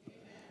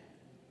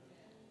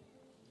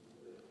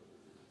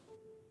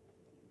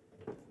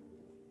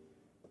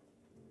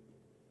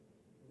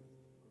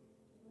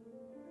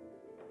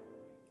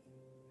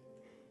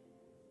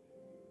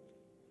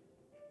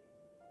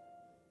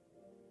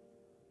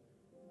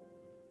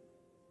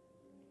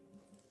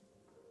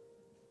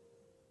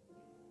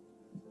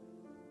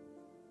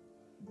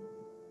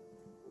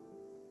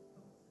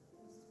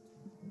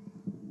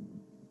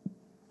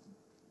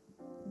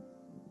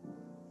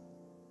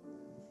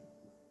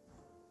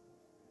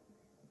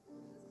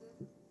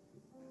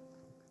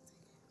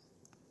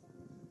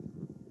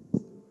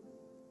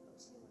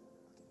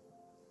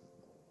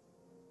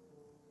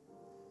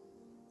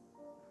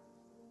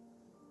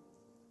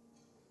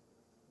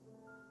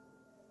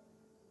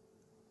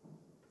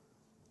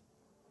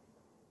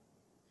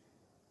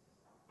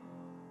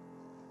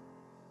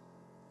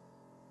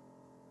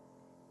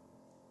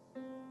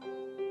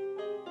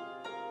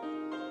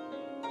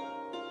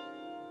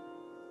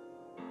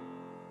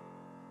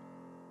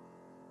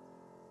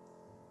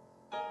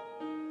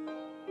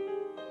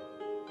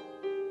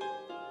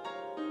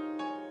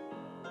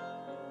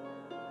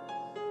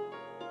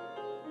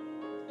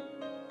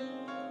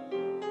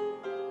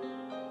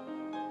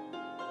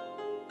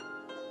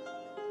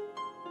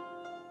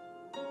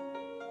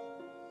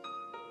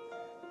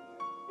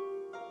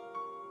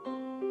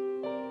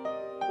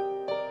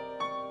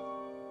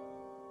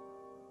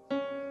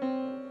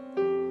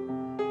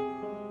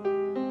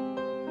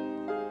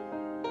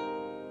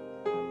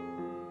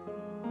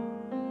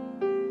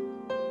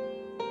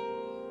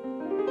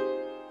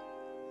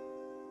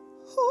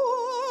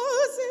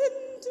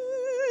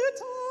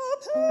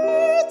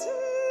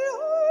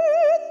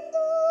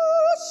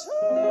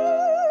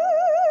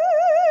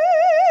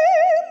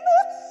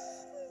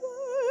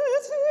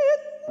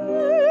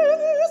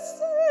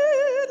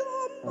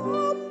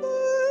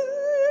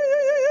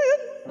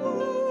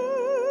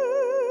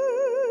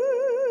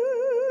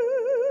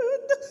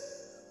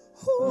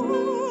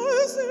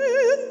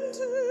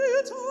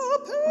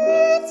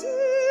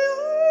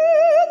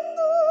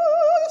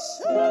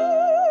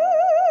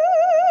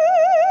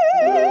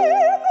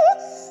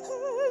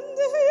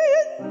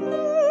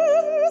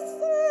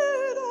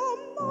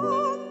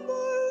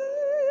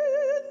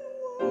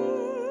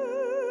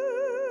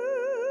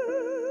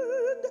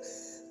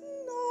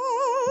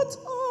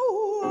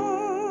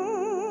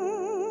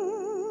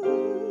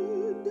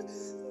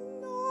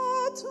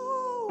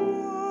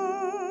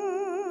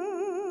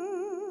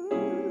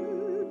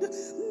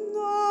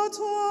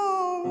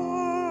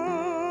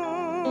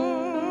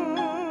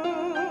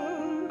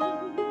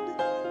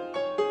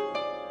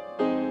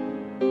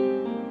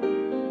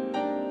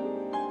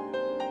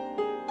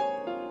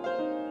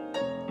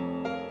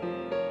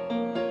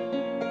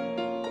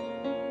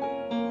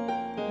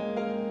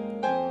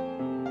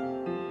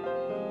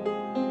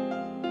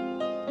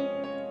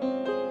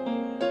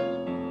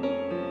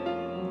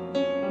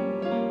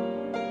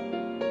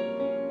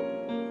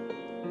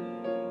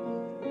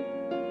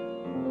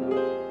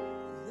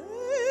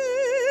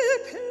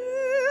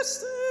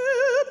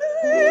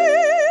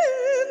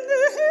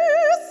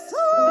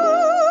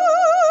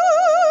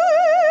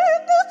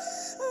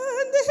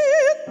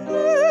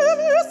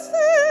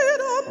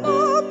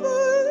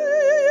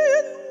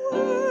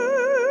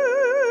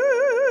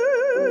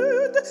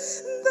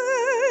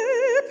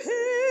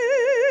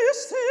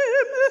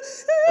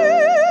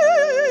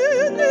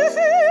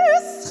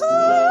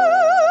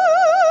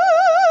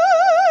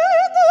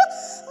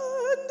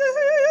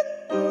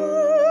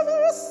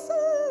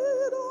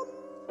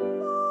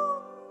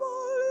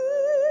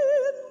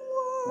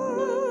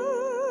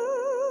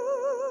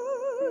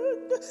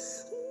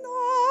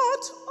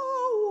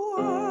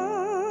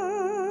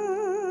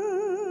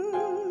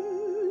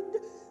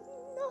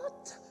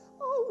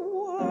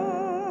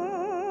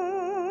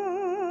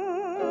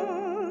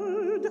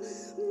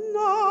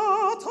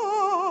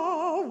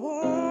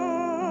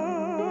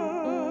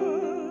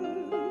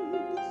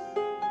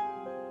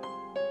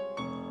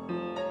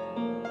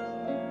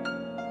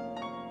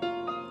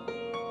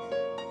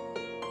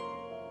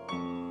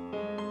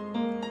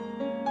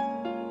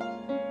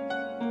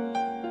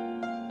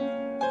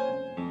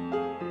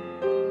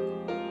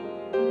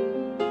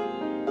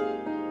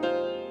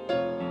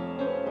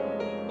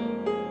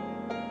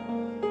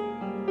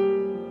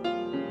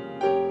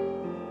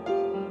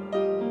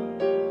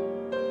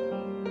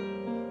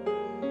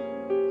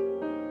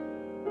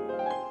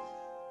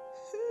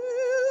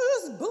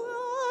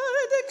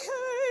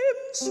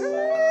 His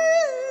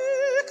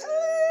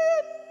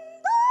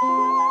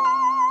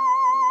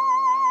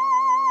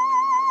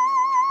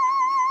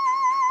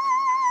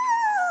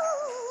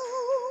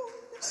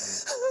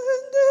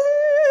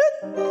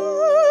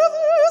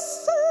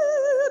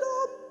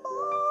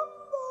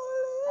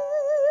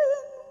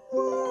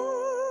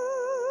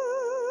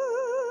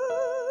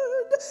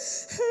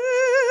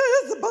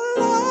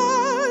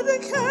blood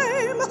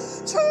came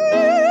trickling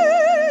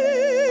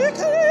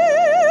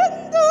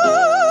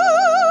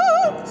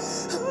down,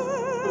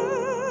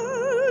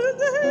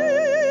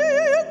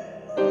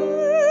 and it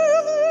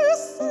never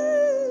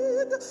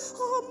said a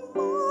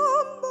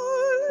mumbling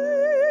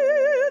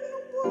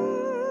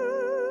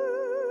word,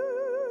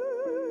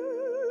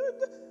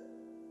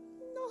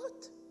 not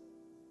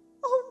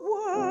a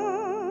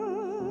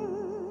word,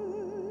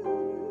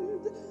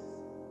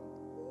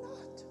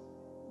 not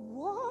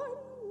one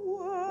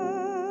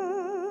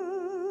word,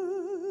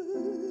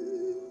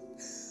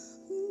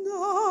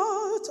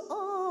 not a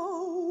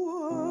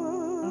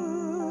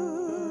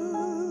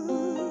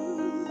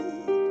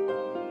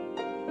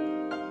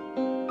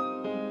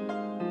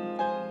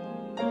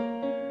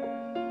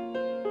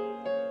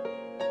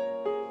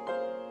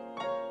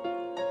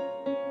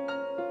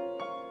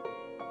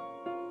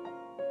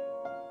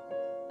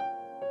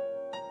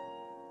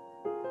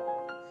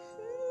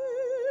He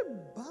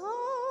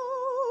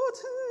bowed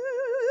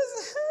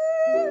his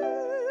head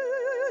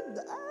and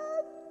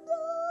died,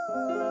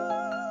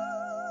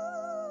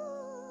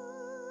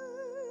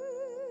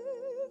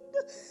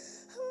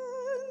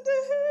 and he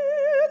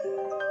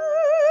never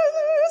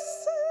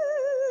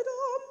said a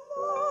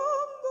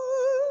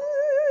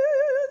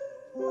mumbling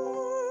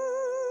word.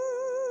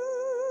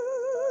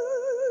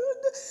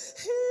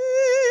 He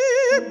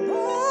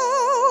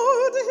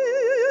bowed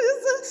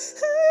his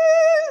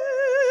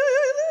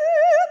head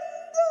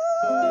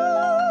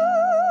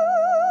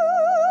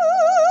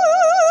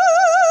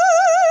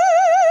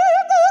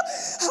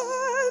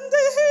and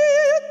he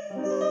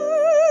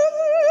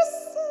never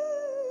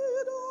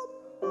said a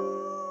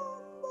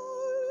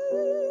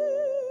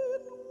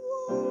mumbling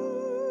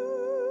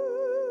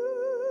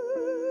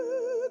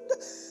word,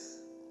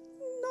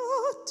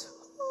 not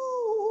a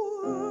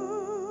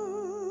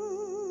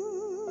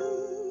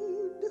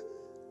word,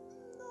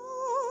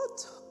 not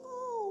a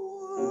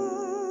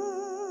word,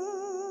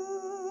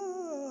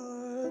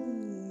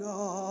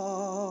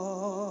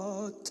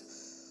 not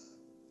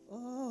a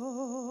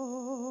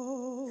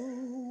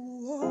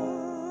word.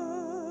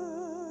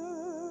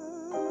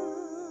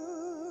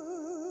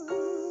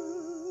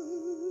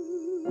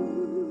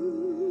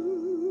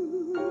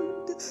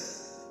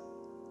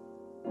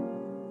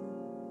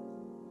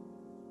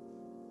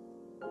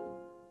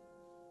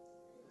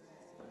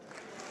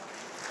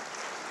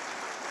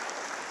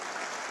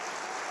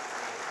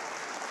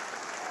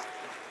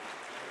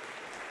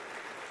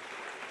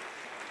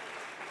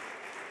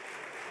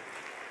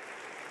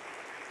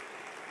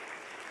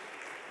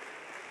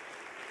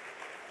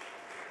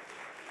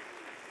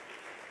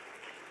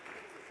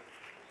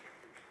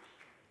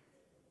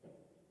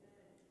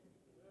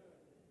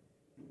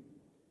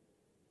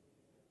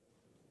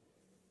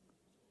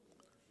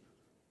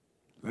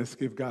 Let's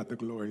give God the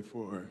glory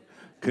for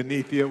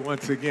Kenethia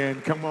once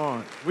again. Come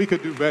on. We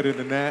could do better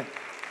than that.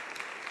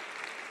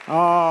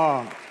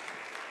 Oh.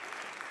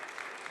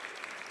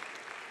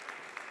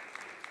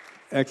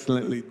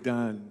 Excellently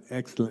done,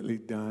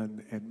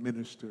 and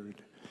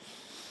ministered,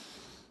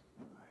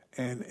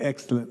 and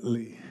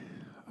excellently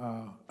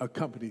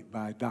accompanied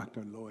by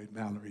Dr. Lloyd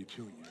Mallory,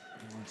 Jr.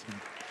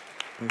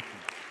 Thank you.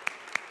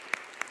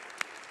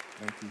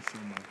 Thank you so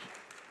much.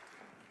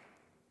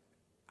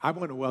 I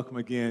want to welcome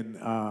again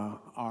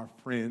our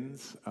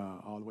friends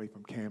all the way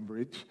from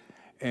Cambridge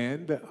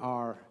and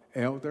our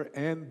elder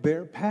and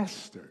their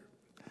pastor,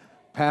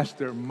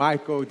 Pastor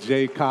Michael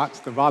J. Cox,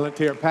 the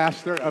volunteer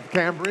pastor of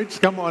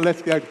Cambridge. Come on,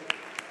 let's get.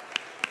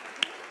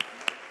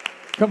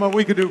 Come on,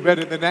 we could do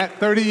better than that.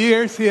 30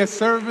 years he has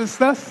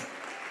serviced us.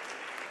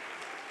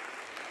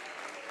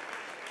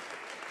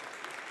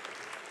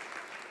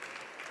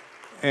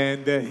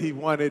 And he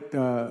wanted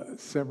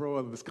several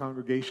of his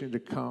congregation to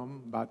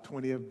come, about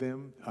 20 of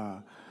them,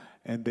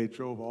 and they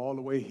drove all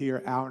the way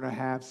here, hour and a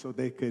half, so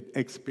they could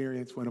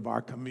experience one of our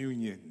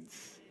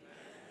communions.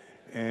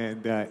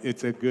 And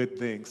it's a good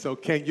thing. So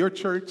can your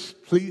church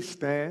please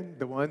stand,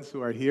 the ones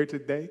who are here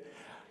today?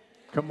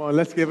 Come on,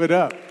 let's give it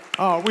up.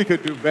 Oh, we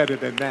could do better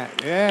than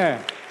that.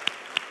 Yeah.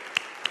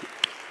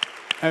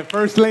 And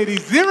First Lady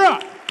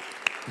Zira.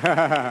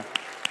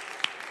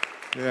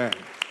 Yeah.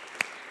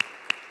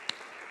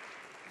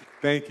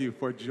 Thank you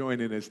for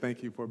joining us.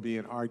 Thank you for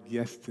being our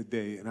guest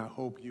today. And I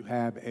hope you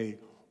have a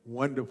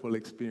wonderful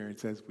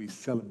experience as we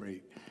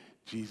celebrate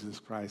Jesus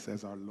Christ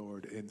as our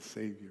Lord and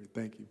Savior.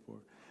 Thank you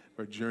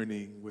for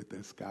journeying with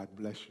us. God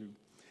bless you.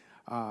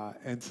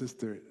 And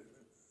Sister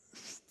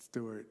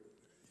Stewart,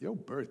 your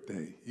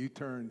birthday, you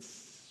turned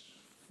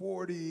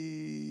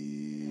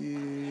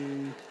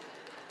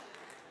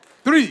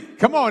 43.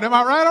 Come on, am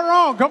I right or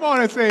wrong? Come on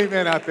and say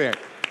amen out there.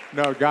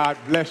 No, God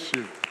bless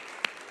you.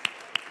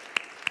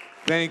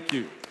 Thank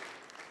you.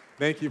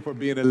 Thank you for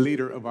being a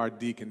leader of our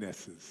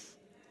deaconesses.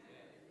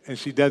 And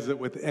she does it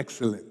with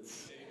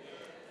excellence.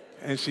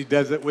 And she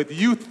does it with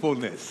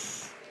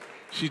youthfulness.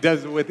 She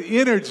does it with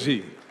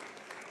energy.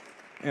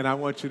 And I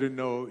want you to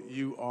know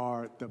you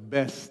are the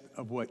best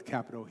of what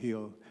Capitol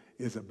Hill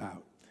is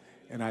about.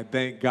 And I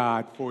thank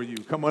God for you.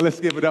 Come on, let's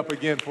give it up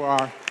again for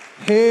our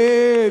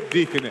head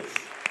deaconess.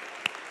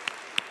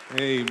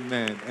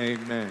 Amen,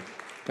 amen.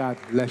 God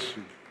bless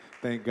you.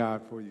 Thank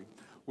God for you.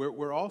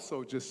 We're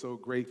also just so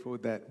grateful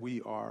that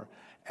we are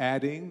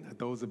adding,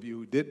 those of you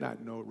who did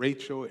not know,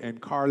 Rachel and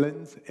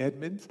Carlin's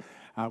Edmonds.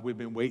 We've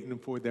been waiting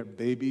for their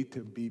baby to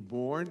be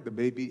born. The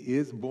baby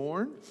is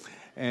born.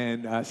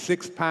 And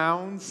 6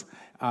 pounds,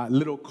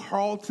 little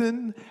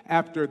Carlton,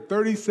 after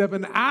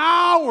 37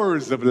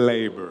 hours of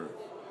labor.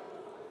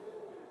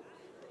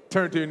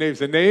 Turn to your neighbor and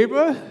say,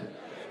 neighbor,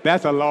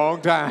 that's a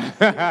long time.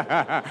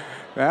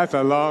 That's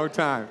a long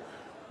time.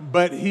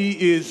 But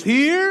he is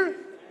here,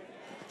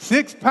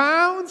 6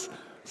 pounds.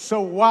 So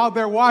while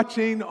they're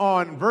watching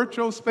on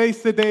virtual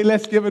space today,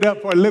 let's give it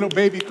up for little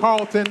baby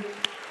Carlton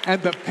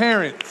and the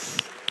parents.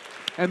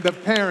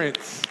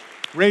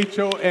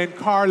 Rachel and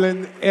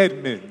Carlin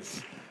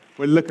Edmonds.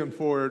 We're looking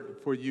forward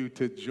for you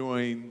to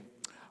join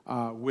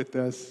with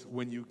us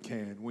when you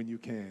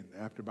can.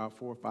 After about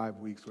 4 or 5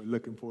 weeks, we're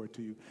looking forward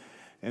to you.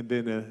 And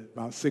then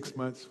about 6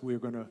 months, we're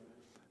going to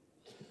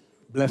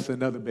bless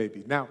another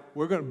baby. Now,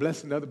 we're going to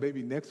bless another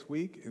baby next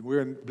week, and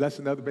we're going to bless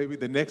another baby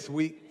the next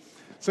week.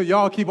 So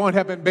y'all keep on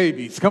having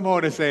babies. Come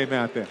on and say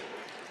amen out there.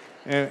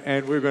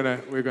 And we're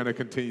gonna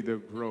continue to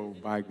grow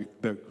by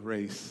the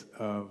grace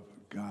of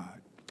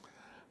God.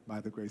 By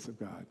the grace of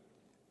God.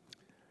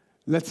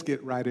 Let's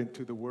get right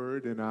into the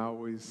word. And I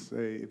always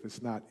say, if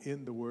it's not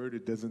in the word,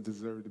 it doesn't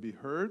deserve to be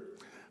heard.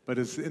 But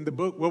it's in the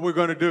book. What we're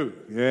going to do?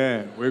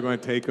 Yeah, we're going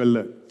to take a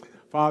look.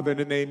 Father, in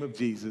the name of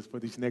Jesus,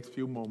 for these next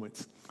few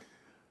moments,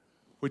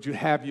 would you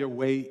have your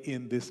way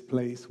in this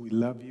place? We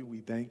love you. We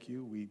thank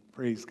you. We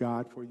praise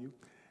God for you.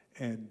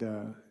 And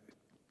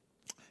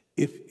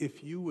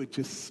if you would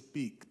just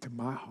speak to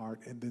my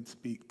heart and then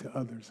speak to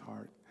others'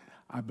 heart,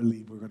 I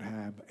believe we're going to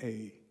have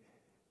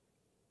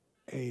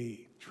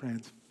a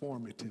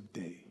transformative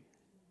day.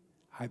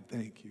 I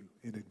thank you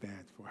in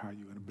advance for how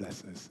you're going to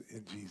bless us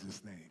in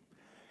Jesus' name.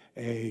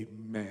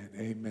 Amen.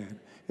 Amen.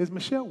 Is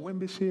Michelle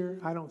Wimbish here?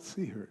 I don't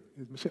see her.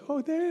 Is Michelle?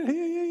 Oh, there.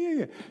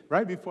 Yeah.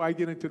 Right before I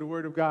get into the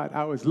Word of God,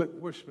 I was look.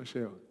 Where's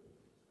Michelle?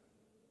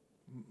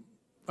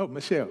 Oh,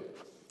 Michelle,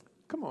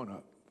 come on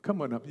up. Come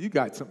on up. You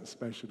got something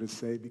special to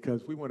say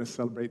because we want to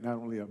celebrate not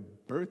only a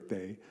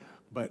birthday,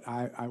 but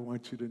I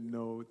want you to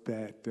know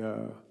that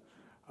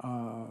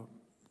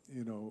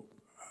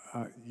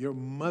your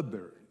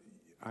mother.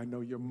 I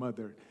know your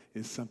mother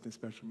is something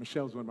special.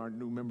 Michelle's one of our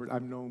new members.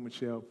 I've known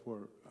Michelle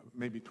for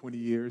maybe 20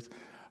 years,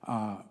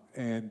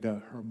 and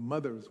her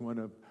mother is one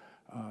of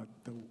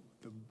the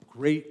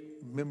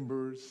great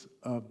members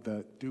of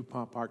the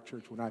DuPont Park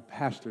Church when I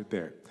pastored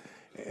there.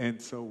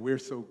 And so we're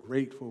so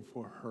grateful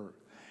for her.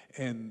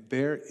 And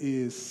there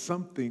is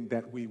something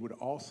that we would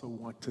also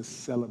want to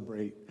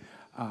celebrate.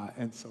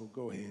 And so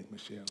go ahead,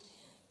 Michelle.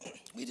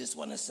 We just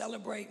want to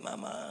celebrate my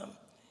mom,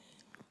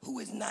 who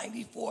is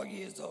 94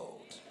 years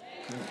old.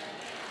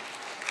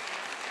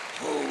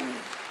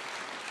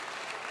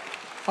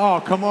 Oh,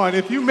 come on.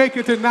 If you make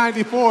it to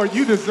 94,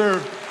 you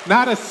deserve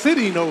not a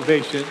sitting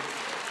ovation,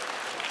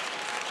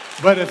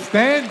 but a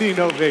standing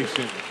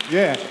ovation.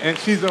 Yeah, and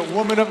she's a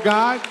woman of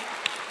God.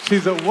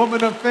 She's a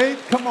woman of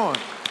faith. Come on.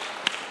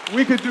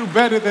 We could do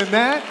better than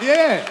that.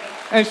 Yeah,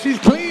 and she's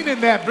clean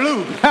in that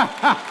blue.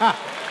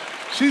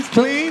 She's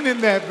clean in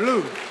that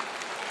blue.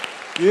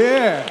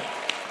 Yeah.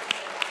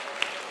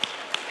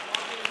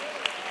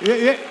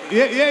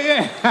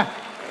 Yeah.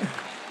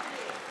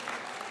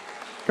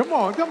 Come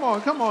on,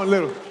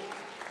 little.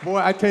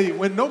 Boy, I tell you,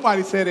 when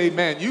nobody said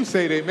amen, you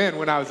said amen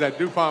when I was at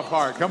DuPont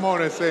Park. Come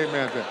on and say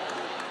amen.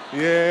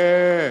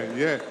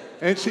 Yeah.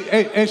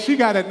 And she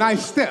got a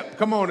nice step.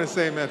 Come on and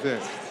say amen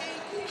there.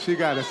 She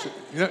got a,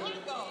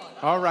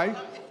 all right.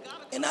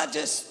 And I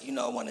just,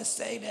 want to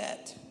say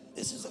that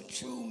this is a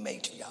true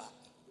matriarch.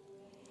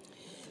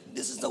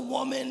 This is a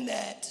woman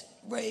that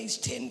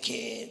raised 10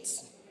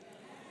 kids.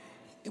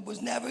 It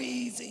was never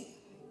easy,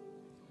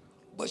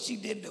 but she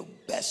did the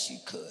best she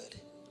could.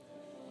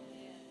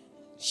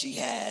 She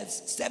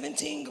has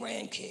 17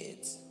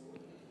 grandkids.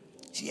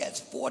 She has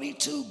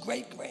 42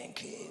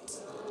 great-grandkids.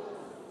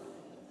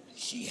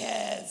 She's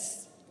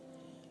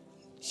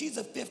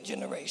a 5th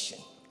generation.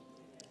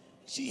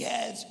 She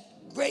has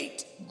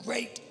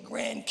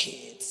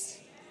great-great-grandkids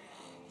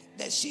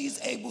that she's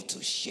able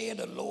to share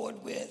the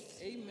Lord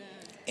with. Amen.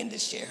 And to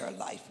share her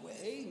life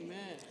with.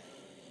 Amen.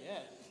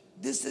 Yes.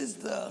 This is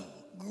the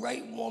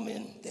great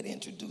woman that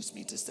introduced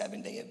me to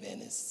Seventh-day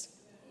Adventists.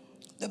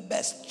 The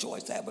best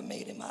choice I ever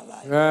made in my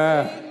life.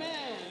 Amen.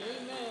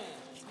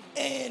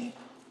 And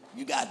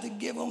you got to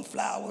give them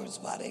flowers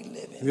while they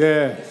living.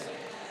 Yes.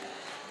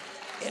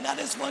 And I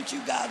just want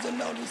you guys to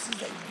know this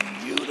is a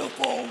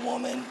beautiful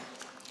woman.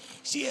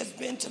 She has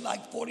been to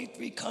like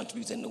 43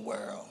 countries in the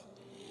world,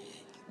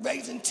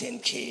 raising 10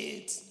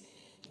 kids,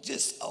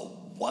 just a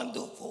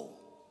wonderful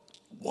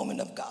woman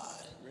of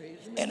God.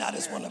 And I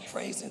just want to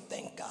praise and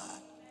thank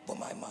God for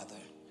my mother.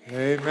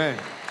 Amen.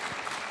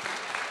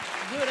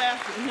 Good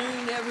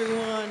afternoon,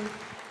 everyone.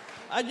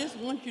 I just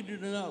want you to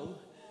know,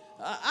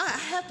 I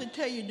have to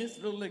tell you this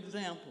little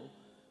example,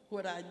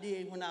 what I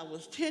did when I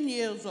was 10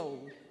 years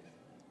old.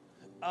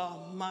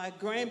 My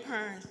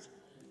grandparents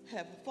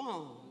have a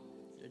farm,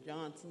 the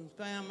Johnson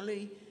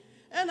family,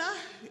 and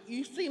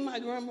you see my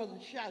grandmother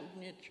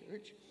shouting at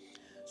church.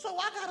 So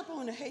I got up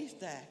on the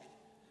haystack,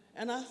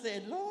 and I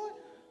said, Lord,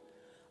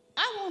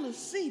 I want to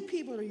see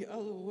people of the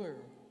other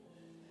world.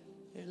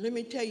 And let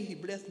me tell you, he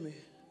blessed me.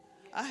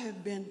 I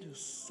have been to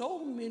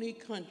so many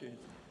countries,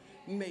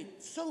 made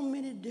so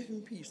many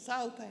different people,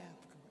 South Africa,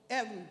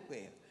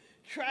 everywhere,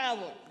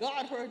 traveled.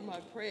 God heard my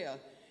prayer.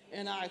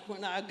 And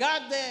when I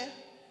got there,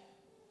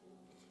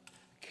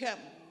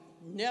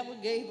 never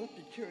gave up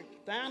the church,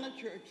 found a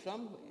church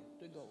somewhere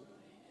to go.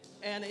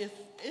 And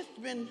it's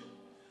been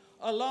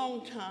a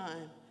long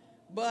time,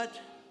 but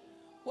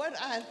what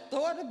I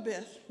thought of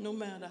best, no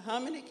matter how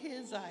many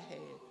kids I had,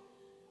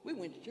 we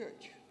went to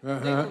church.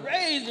 They were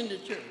raised in the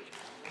church.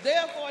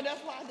 Therefore,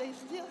 that's why they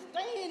still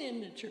staying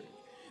in the church,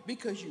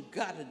 because you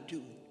got to do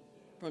it.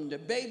 From the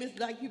babies,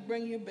 like you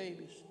bring your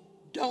babies,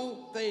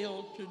 don't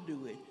fail to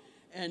do it.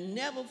 And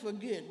never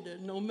forget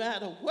that no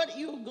matter what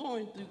you're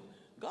going through,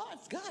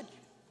 God's got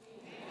you.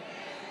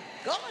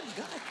 God's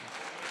got you.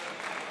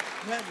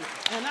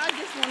 And I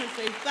just want to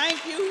say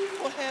thank you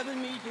for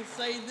having me to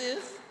say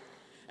this.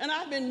 And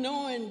I've been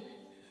knowing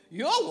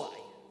your wife,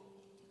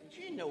 and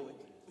she know it.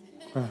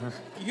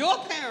 Your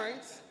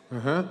parents,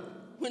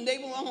 when they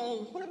were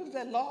on, what was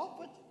that,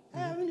 Lawford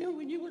Avenue,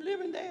 when you were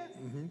living there?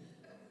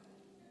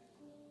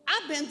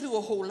 I've been through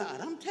a whole lot,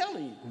 I'm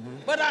telling you.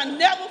 But I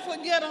never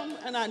forget them,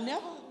 and I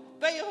never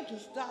fail to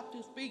stop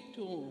to speak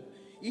to them,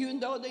 even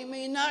though they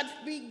may not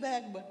speak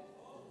back, but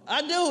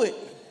I do it.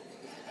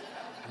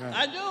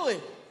 I do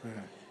it.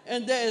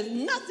 And there's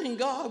nothing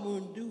God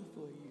won't do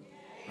for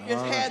you.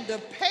 Just had the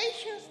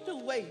patience to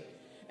wait.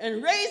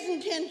 And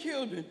raising 10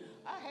 children,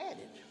 I had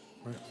it.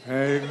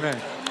 Amen.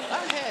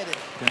 I had it.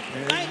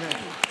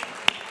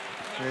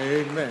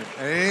 Amen. Amen.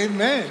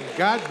 Amen.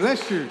 God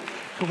bless you.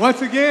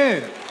 Once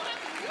again.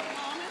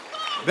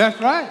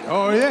 That's right.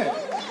 Oh, yeah.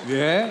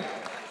 Yeah.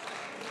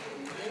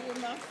 They were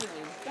my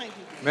friends. Thank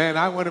you. Man,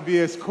 I want to be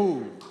as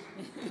cool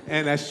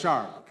and as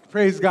sharp.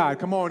 Praise God.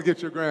 Come on,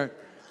 get your grand.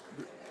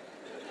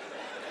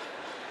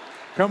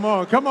 Come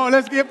on.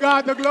 Let's give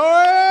God the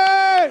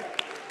glory.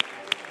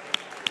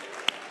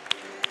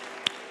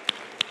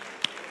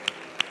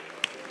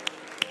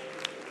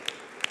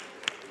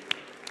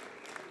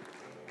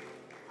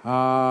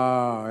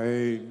 Ah,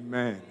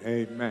 amen,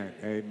 amen,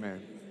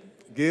 amen.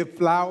 Give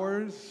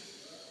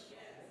flowers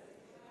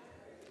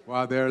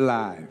while they're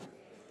alive.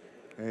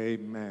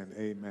 Amen,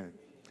 amen.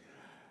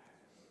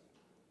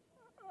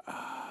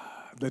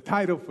 The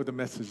title for the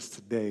message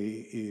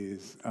today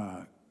is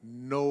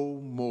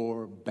No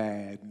More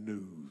Bad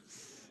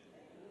News.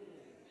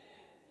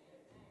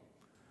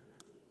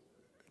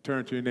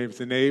 Turn to your neighbor and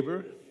say,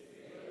 neighbor,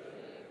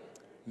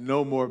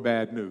 no more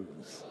bad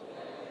news.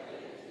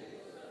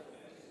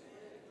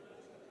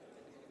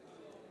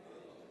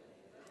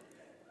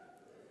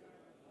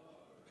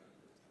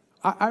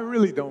 I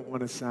really don't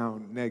want to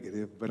sound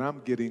negative, but I'm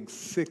getting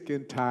sick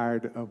and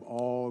tired of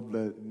all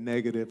the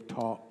negative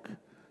talk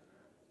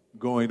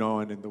going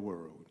on in the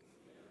world.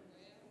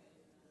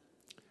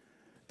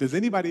 Does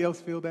anybody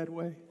else feel that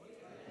way?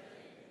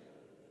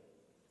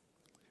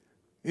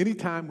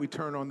 Anytime we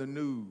turn on the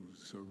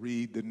news or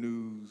read the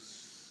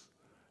news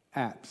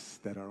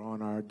apps that are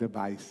on our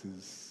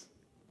devices,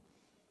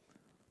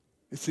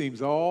 it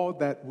seems all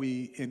that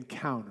we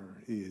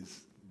encounter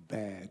is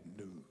bad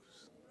news.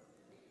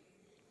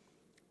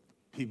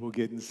 People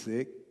getting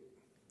sick,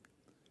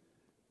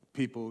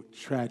 people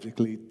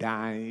tragically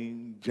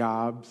dying,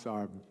 jobs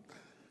are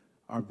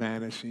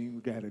vanishing.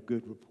 We got a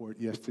good report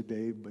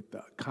yesterday, but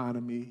the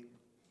economy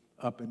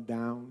up and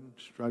down,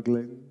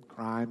 struggling,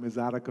 crime is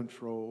out of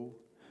control,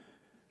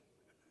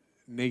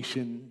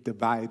 nation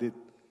divided,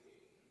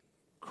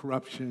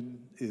 corruption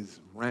is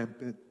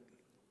rampant.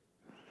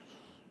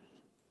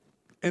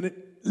 And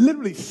it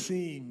literally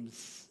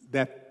seems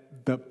that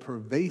the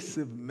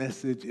pervasive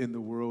message in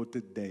the world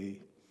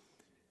today,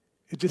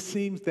 it just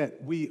seems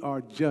that we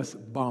are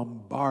just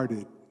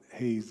bombarded,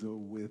 Hazel,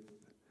 with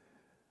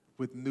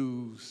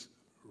news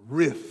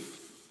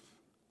riff,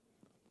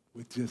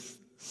 with just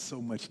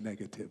so much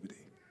negativity.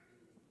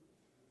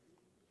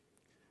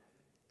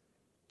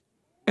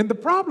 And the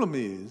problem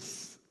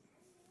is,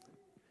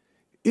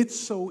 it's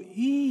so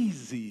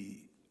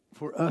easy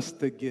for us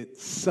to get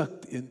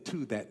sucked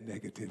into that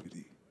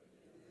negativity.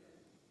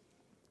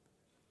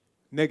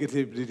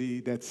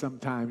 Negativity that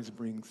sometimes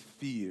brings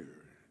fear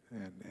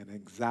and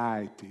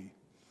anxiety.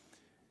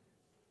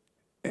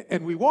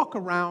 And we walk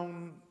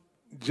around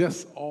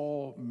just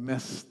all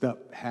messed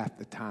up half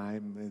the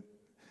time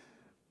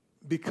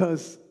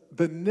because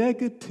the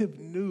negative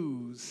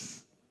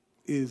news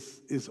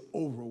is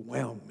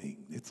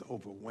overwhelming. It's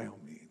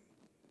overwhelming.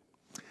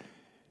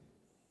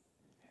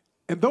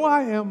 And though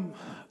I am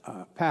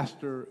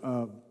pastor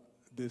of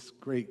this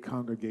great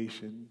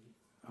congregation,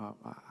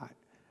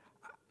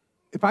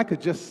 if I could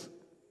just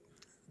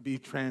be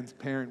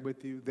transparent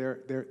with you,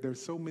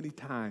 there's so many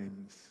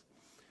times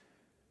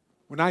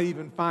when I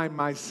even find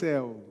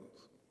myself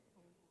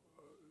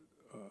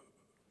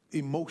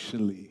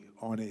emotionally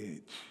on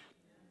edge.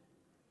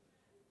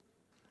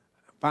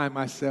 I find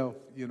myself,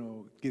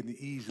 getting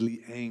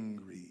easily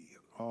angry,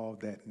 all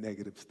that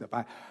negative stuff.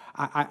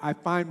 I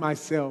find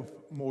myself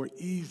more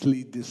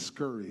easily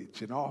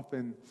discouraged and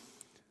often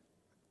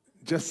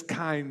just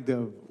kind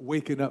of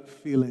waking up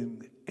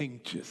feeling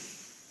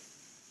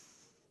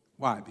anxious.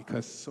 Why?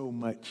 Because so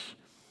much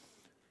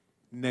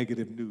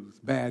negative news,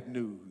 bad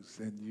news,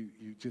 and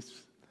you just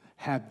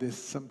have this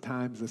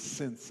sometimes a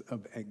sense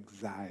of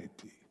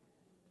anxiety.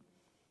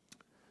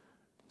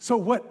 So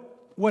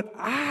what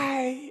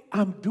I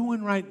am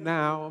doing right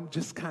now, I'm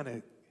just kind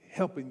of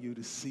helping you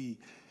to see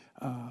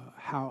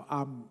how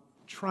I'm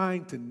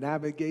trying to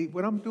navigate.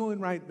 What I'm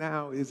doing right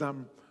now is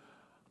I'm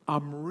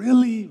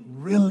really,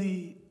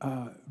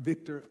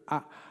 Victor,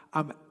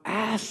 I'm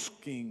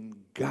asking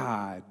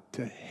God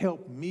to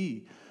help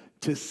me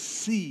to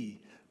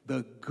see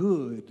the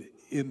good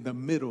in the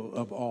middle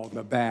of all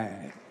the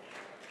bad.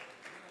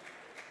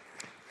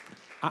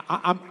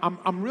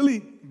 I'm really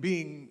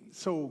being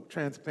so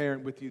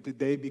transparent with you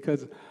today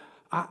because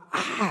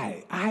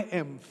I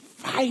am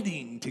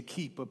fighting to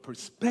keep a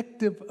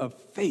perspective of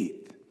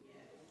faith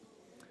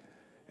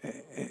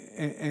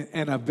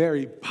and a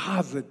very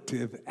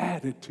positive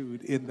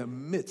attitude in the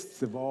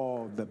midst of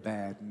all the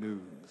bad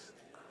news.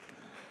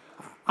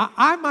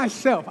 I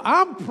myself,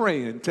 I'm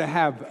praying to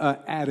have an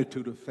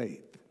attitude of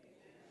faith,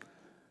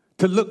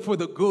 to look for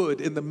the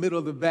good in the middle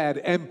of the bad,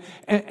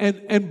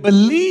 and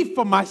believe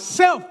for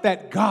myself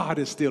that God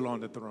is still on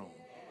the throne,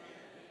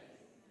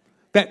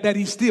 that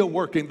he's still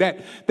working,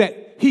 that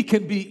he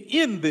can be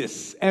in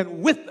this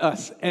and with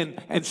us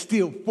and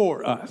still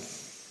for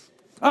us.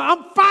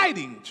 I'm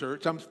fighting,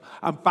 church.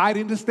 I'm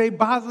fighting to stay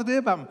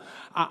positive.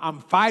 I'm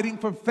fighting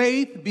for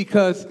faith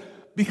because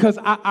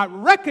I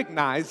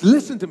recognize,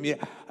 listen to me,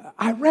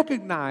 I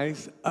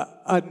recognize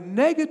a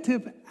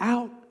negative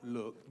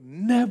outlook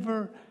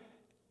never,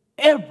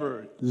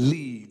 ever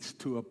leads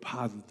to a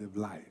positive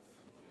life.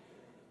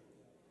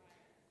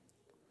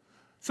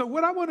 So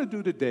what I want to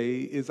do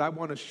today is I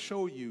want to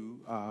show you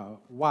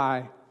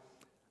why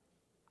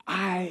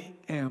I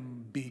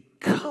am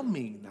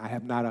becoming, I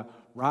have not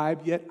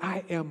arrived yet,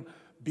 I am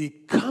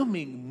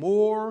becoming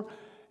more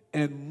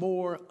and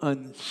more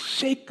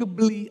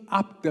unshakably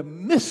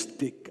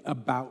optimistic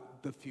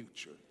about the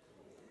future.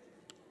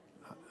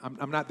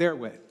 I'm not there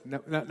yet.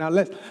 Now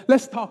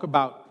let's talk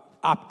about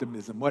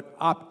optimism, what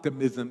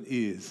optimism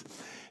is.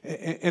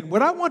 And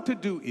what I want to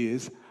do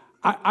is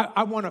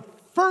I want to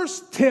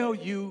first tell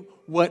you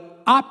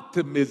what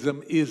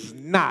optimism is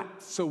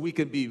not, so we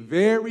can be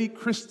very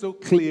crystal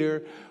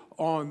clear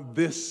on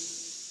this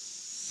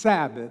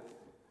Sabbath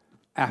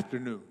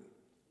afternoon.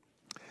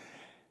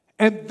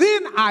 And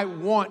then I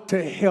want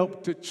to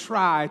help to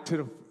try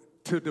to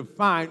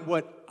define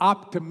what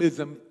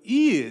optimism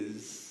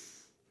is.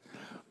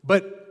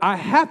 But I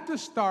have to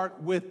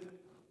start with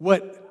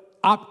what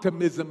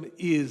optimism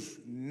is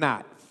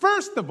not.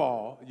 First of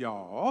all,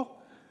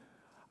 y'all,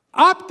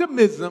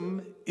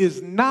 optimism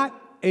is not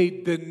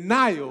a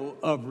denial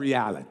of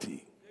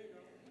reality.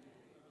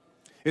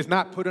 It's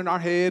not putting our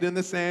head in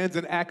the sands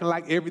and acting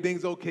like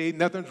everything's okay,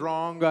 nothing's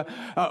wrong.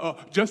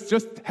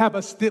 Just have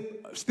a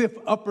stiff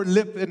upper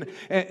lip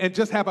and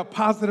just have a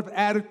positive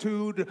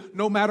attitude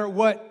no matter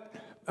what.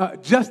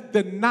 Just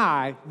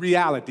deny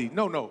reality.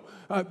 No.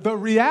 The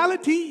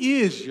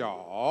reality is,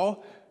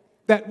 y'all,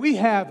 that we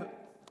have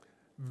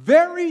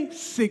very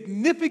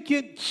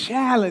significant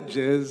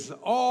challenges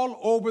all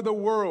over the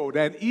world,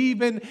 and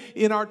even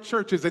in our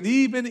churches, and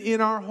even in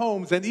our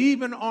homes, and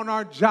even on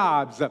our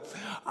jobs.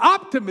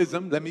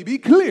 Optimism, let me be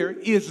clear,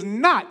 is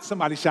not,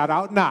 somebody shout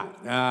out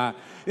not,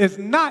 is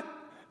not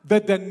the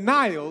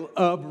denial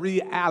of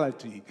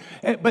reality.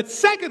 But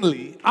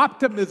secondly,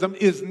 optimism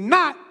is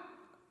not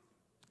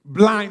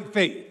blind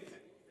faith.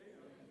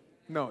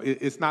 No,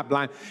 it's not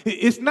blind.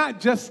 It's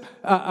not just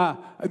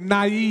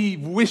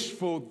naive,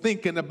 wishful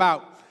thinking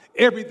about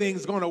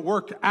everything's going to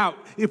work out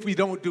if we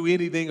don't do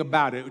anything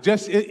about it.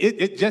 Just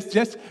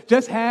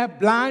have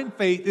blind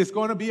faith. It's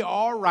going to be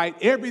all right.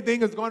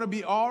 Everything is going to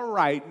be all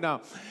right.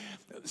 No.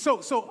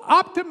 So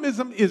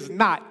optimism is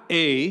not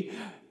a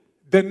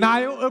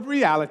denial of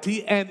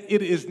reality, and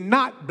it is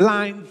not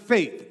blind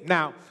faith.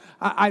 Now,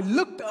 I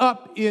looked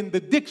up in the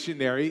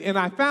dictionary, and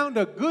I found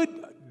a good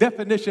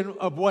definition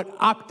of what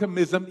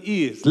optimism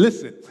is.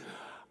 Listen,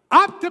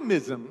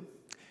 optimism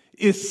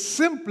is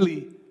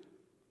simply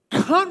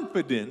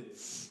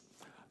confidence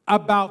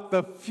about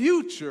the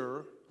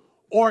future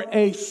or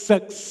a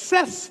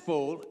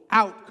successful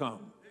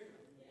outcome.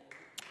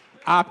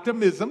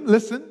 Optimism,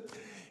 listen,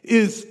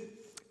 is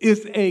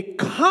a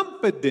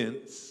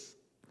confidence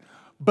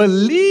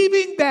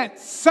believing that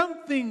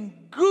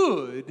something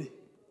good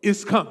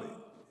is coming.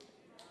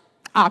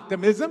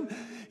 Optimism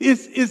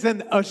is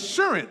an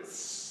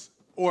assurance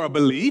or a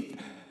belief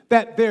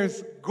that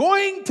there's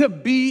going to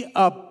be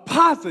a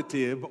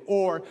positive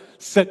or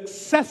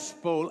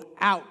successful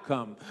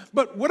outcome.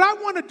 But what I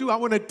want to do, I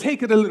want to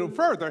take it a little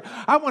further.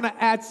 I want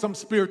to add some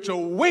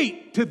spiritual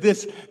weight to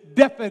this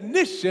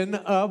definition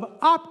of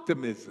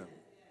optimism.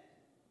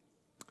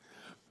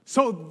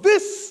 So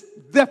this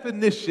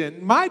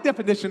definition, my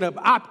definition of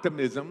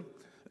optimism,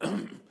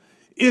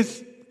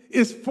 is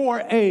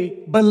for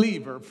a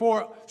believer,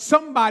 for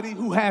somebody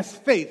who has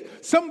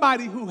faith,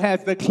 somebody who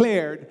has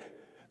declared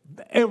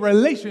a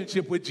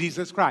relationship with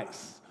Jesus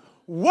Christ.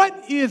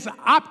 What is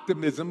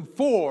optimism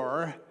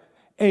for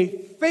a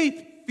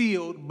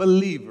faith-filled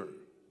believer?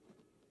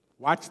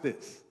 Watch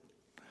this.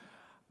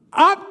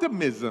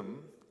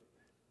 Optimism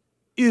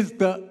is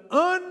the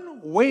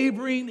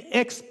unwavering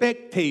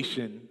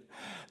expectation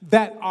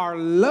that our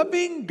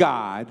loving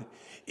God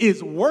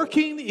is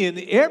working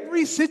in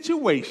every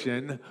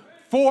situation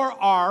for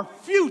our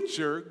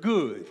future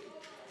good.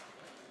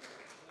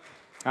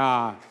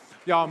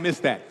 Y'all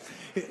missed that.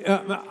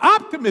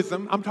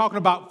 Optimism, I'm talking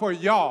about for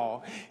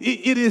y'all,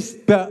 it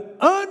is the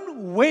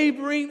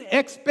unwavering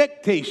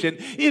expectation.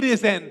 It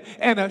is an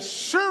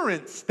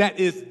assurance that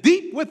is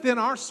deep within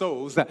our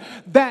souls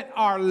that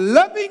our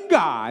loving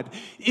God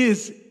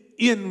is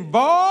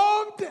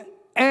involved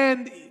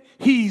and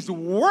He's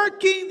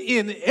working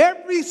in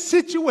every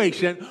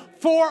situation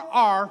for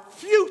our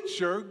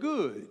future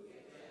good.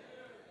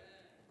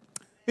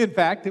 In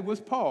fact, it was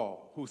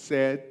Paul who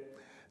said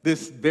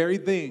this very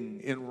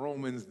thing in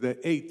Romans, the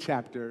 8th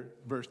chapter,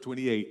 verse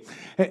 28.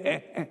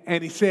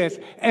 And he says,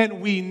 and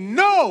we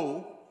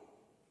know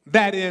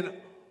that in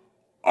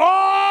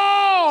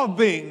all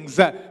things,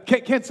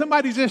 can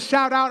somebody just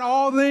shout out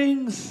all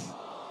things?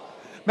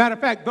 Matter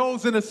of fact,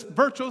 those in a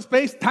virtual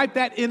space, type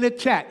that in the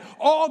chat.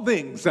 All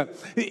things.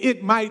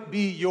 It might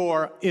be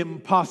your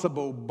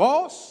impossible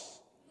boss.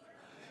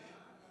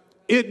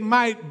 It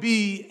might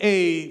be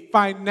a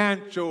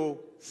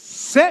financial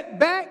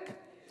setback.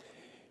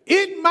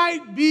 It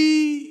might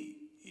be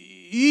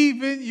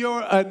even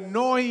your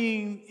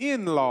annoying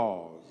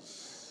in-laws.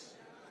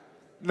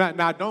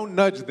 Now, don't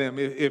nudge them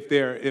if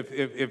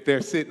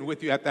they're sitting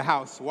with you at the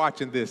house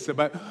watching this.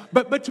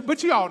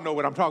 But you all know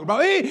what I'm talking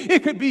about.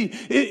 It could be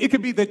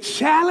the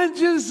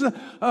challenges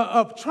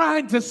of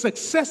trying to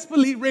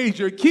successfully raise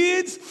your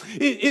kids.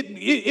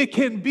 It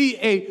can be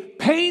a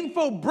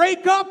painful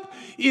breakup.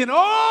 In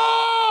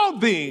all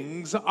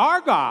things, our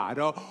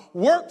God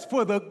works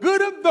for the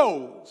good of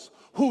those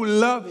who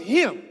love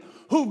Him,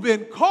 who've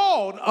been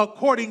called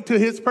according to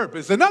His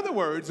purpose. In other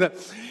words,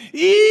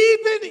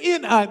 even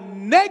in a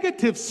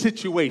negative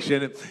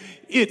situation,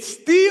 it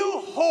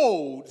still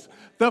holds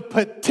the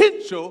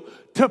potential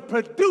to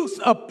produce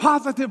a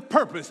positive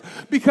purpose,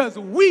 because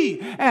we,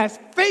 as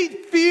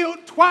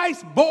faith-filled,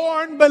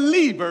 twice-born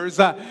believers,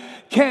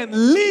 can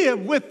live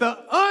with the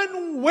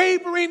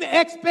unwavering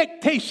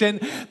expectation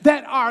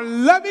that our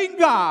loving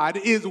God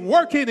is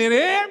working in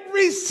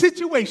every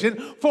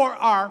situation for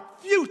our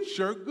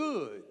future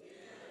good.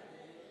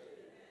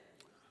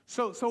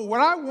 So what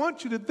I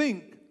want you to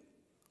think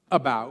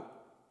about,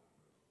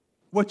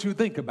 what you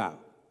think about.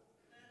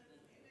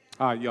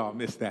 Y'all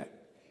missed that.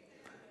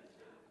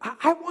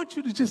 I want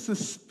you to just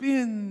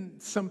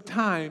spend some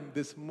time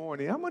this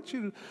morning. I want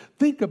you to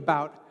think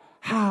about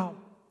how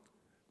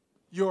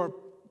you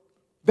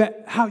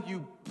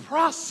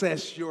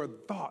process your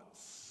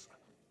thoughts,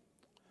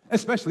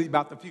 especially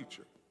about the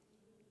future.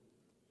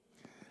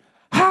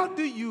 How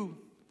do you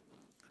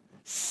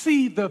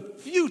see the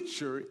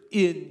future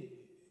in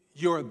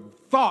your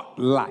thought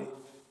life?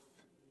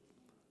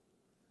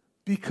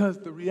 Because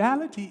the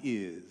reality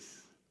is,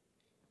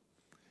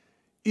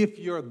 if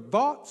your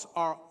thoughts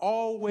are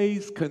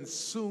always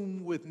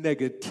consumed with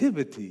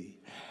negativity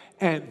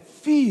and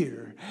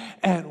fear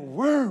and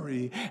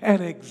worry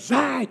and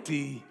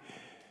anxiety,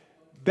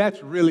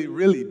 that's really,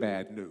 really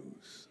bad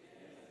news.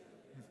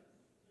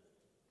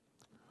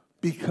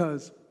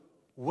 Because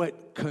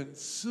what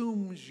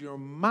consumes your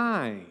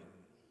mind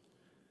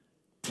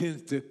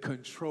tends to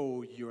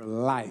control your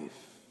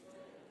life.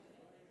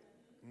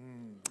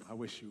 I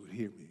wish you would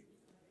hear me.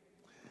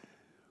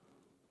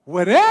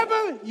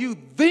 Whatever you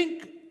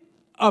think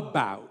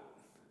about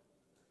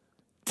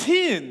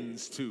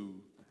tends to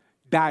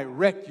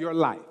direct your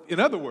life. In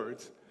other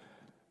words,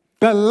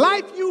 the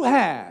life you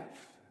have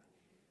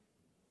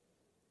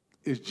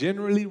is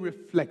generally a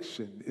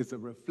reflection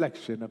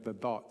of the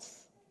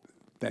thoughts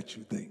that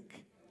you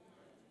think.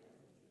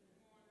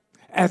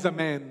 As a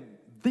man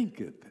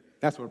thinketh,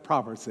 that's what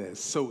Proverbs says,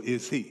 so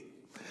is he.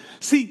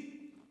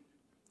 See,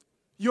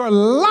 your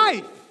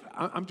life,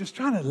 I'm just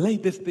trying to lay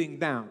this thing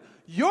down.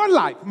 Your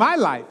life, my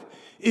life,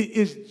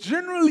 is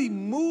generally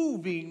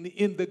moving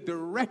in the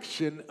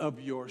direction of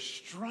your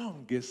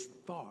strongest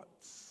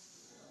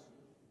thoughts.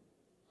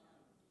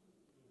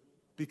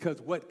 Because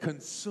what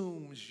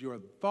consumes your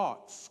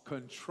thoughts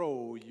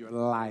control your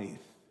life.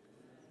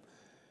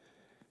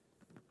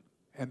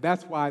 And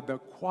that's why the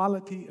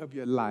quality of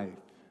your life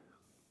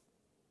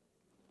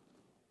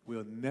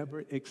will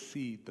never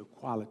exceed the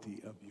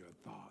quality of your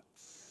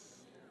thoughts.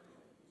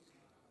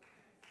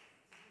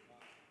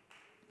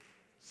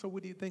 So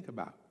what do you think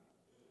about?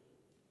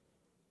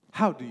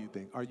 How do you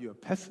think? Are you a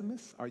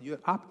pessimist? Are you an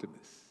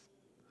optimist?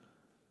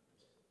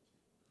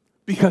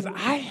 Because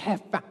I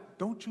have found,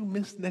 don't you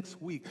miss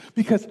next week,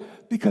 because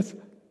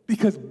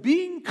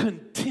being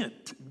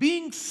content,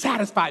 being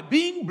satisfied,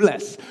 being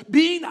blessed,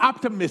 being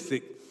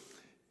optimistic,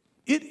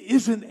 it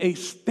isn't a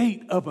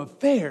state of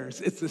affairs,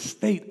 it's a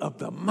state of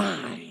the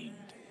mind.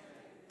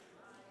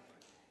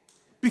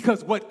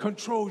 Because what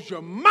controls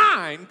your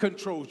mind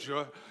controls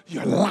your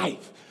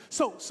life.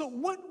 So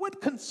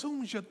what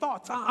consumes your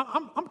thoughts?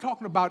 I'm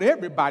talking about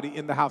everybody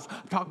in the house.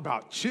 I'm talking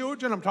about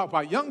children. I'm talking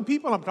about young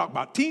people. I'm talking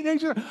about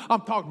teenagers.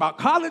 I'm talking about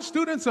college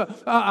students.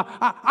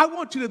 I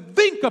want you to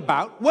think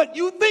about what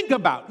you think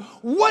about.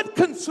 What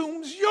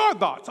consumes your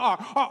thoughts?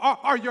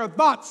 Are your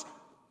thoughts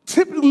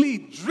typically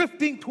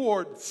drifting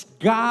towards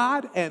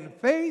God and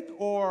faith,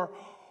 or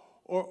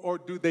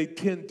do they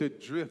tend to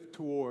drift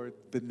toward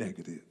the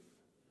negative?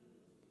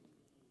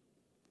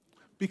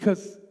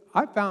 Because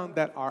I found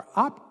that our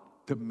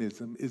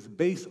optimism is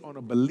based on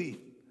a belief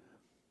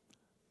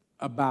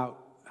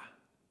about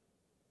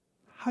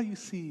how you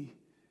see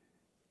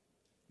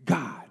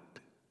God.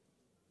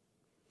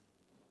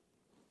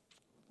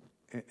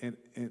 And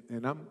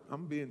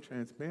I'm being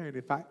transparent.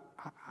 If I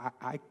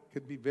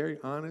could be very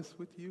honest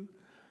with you,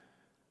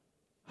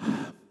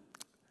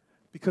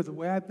 because the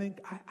way I think,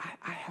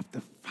 I have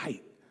to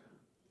fight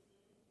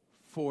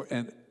for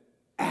an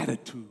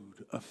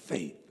attitude of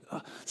faith.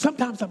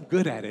 Sometimes I'm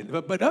good at it,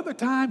 but other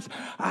times,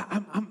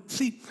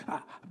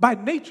 by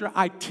nature,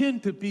 I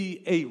tend to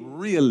be a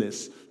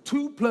realist.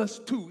 2 plus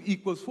 2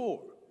 equals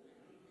 4.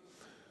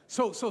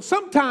 So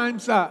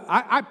sometimes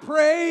I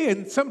pray,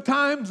 and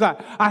sometimes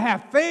I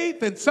have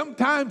faith, and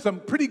sometimes I'm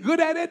pretty good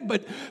at it,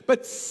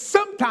 but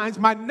sometimes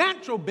my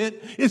natural bent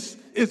is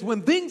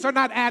when things are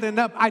not adding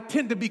up, I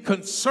tend to be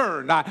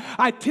concerned.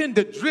 I tend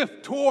to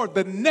drift toward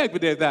the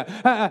negative.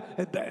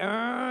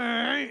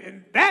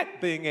 That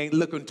thing ain't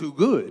looking too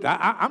good.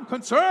 I'm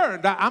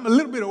concerned. I'm a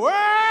little bit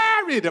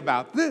worried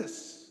about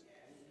this.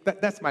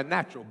 That's my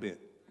natural bent.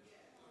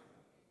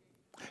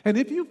 And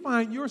if you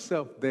find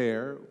yourself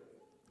there,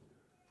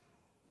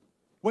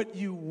 what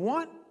you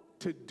want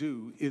to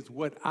do is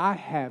what I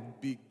have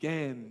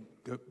began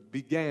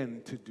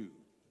to do.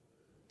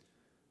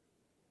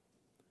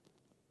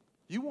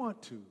 You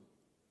want to,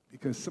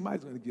 because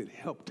somebody's going to get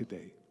help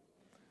today.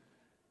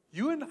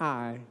 You and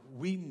I,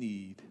 we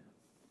need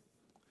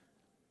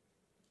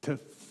to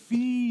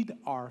feed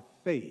our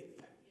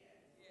faith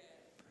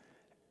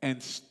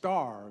and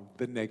starve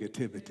the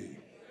negativity.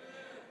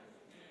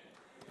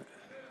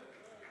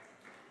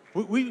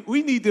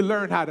 We need to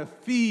learn how to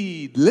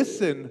feed,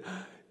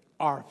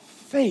 our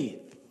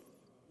faith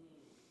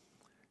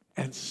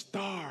and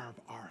starve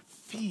our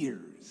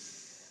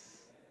fears.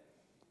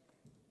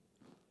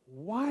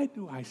 Why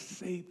do I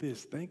say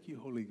this? Thank you,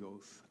 Holy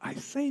Ghost. I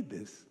say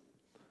this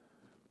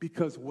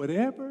because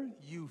whatever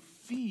you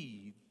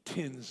feed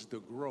tends to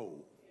grow.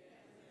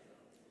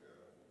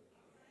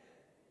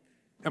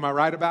 Am I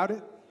right about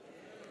it?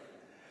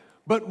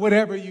 But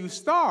whatever you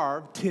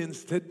starve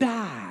tends to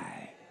die.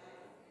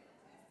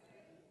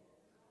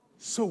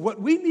 So what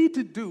we need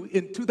to do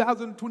in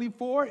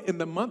 2024, in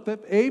the month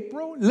of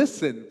April,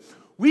 listen,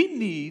 we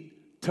need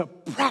to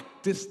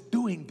practice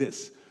doing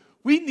this.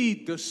 We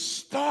need to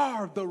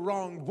starve the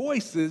wrong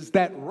voices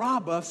that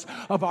rob us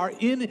of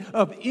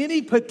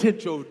any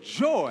potential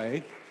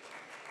joy.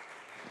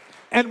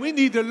 And we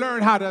need to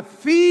learn how to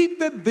feed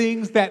the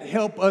things that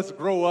help us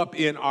grow up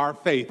in our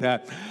faith. Now,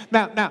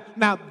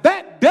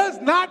 that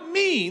does not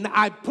mean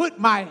I put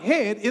my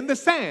head in the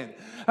sand.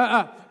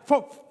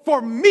 For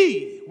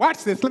me,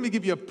 watch this. Let me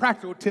give you a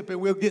practical tip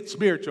and we'll get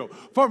spiritual.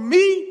 For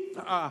me,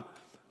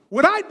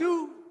 what I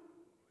do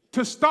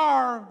to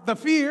starve the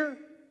fear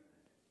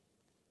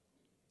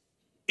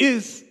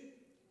is,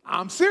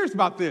 I'm serious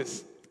about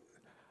this,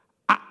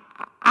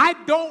 I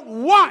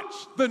don't watch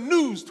the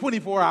news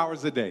 24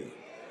 hours a day.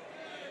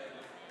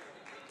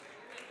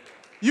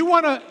 You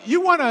wanna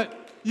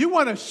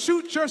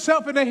shoot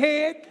yourself in the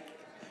head?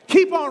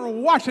 Keep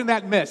on watching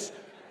that mess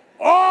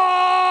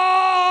all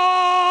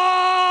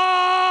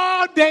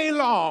day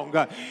long.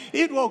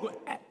 It will.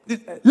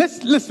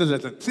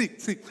 Listen.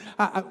 See.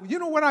 You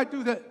know what I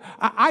do? That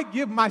I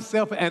give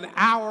myself an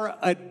hour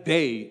a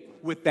day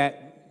with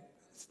that.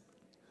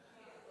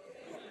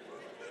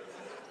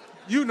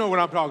 You know what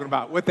I'm talking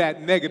about with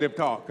that negative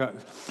talk.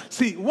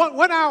 See,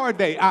 1 hour a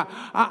day.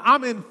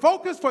 I'm in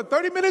focus for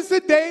 30 minutes a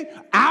day,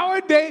 hour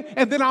a day,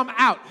 and then I'm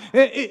out.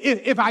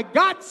 If I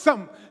got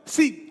some,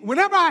 see,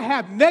 whenever I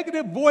have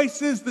negative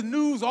voices, the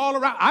news all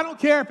around, I don't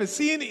care if it's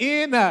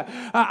CNN,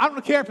 I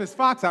don't care if it's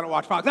Fox, I don't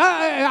watch Fox.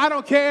 I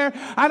don't care.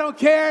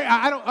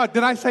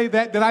 Did I say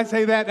that?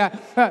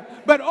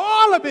 But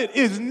all of it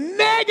is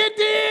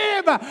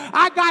negative.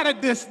 I got to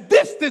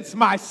distance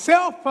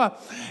myself.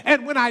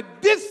 And when I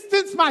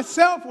distance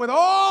myself with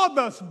all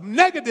the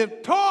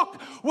negative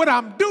talk, what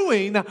I'm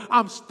doing,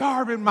 I'm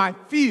starving my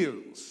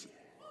feels.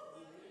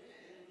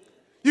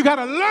 You got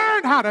to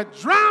learn how to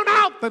drown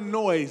out the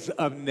noise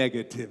of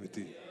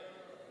negativity.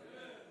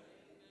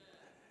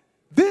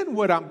 Then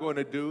what I'm going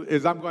to do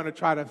is I'm going to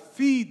try to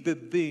feed the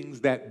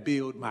things that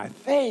build my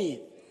faith.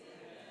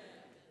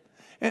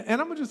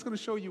 And I'm just going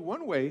to show you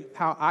one way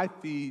how I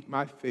feed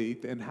my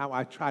faith and how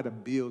I try to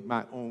build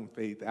my own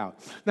faith out.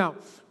 Now,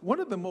 one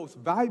of the most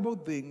valuable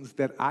things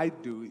that I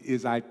do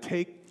is I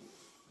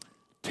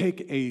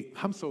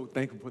I'm so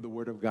thankful for the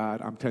Word of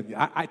God. I'm telling you,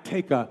 I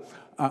take a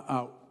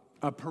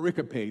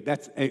pericope,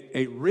 that's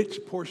a rich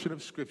portion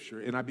of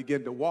Scripture, and I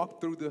begin to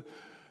walk through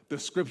the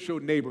scriptural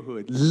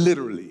neighborhood,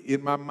 literally,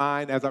 in my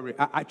mind as I read.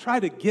 I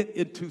try to get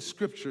into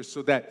Scripture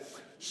so that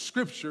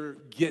Scripture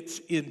gets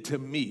into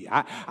me.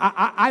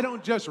 I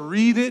don't just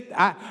read it.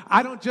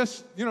 I don't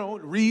just,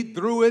 read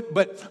through it,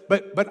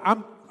 but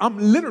I'm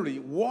literally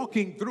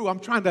walking through. I'm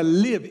trying to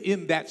live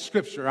in that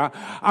Scripture.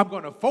 I'm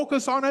going to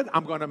focus on it.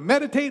 I'm going to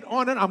meditate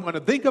on it. I'm going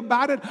to think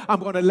about it. I'm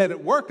going to let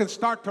it work and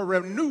start to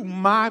renew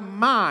my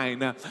mind.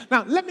 Now,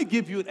 let me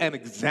give you an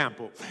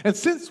example. And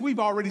since we've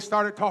already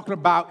started talking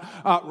about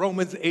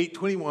Romans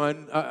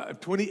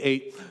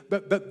 8:28,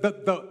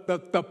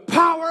 the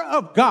power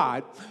of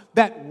God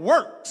that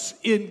works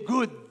in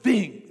good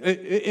things.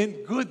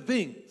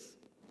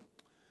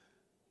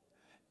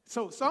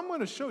 So I'm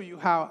going to show you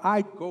how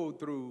I go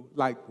through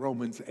like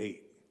Romans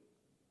 8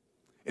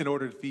 in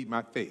order to feed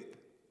my faith.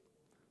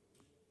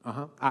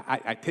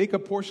 I take a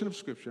portion of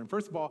Scripture, and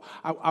first of all,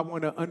 I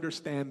want to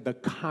understand the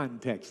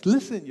context.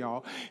 Listen,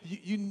 y'all,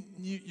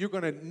 you're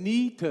going to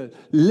need to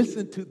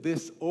listen to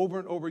this over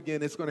and over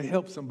again. It's going to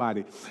help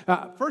somebody.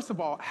 First of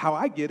all, how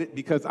I get it,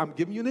 because I'm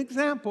giving you an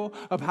example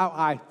of how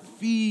I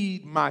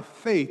feed my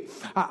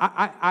faith.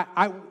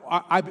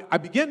 I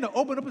begin to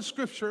open up a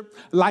Scripture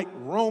like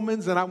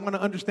Romans, and I want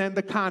to understand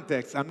the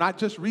context. I'm not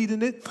just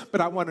reading it,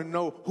 but I want to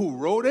know who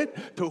wrote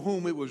it, to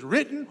whom it was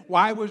written,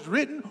 why it was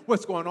written,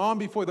 what's going on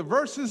before the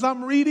verses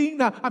I'm reading.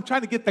 Now, I'm trying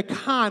to get the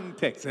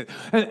context.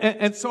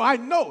 And so I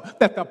know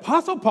that the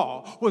Apostle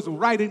Paul was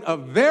writing a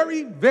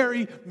very,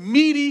 very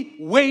meaty,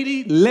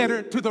 weighty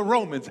letter to the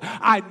Romans.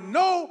 I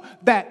know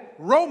that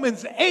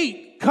Romans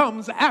 8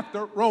 comes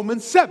after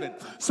Romans 7.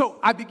 So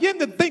I begin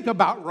to think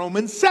about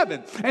Romans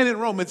 7. And in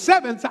Romans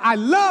 7, I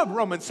love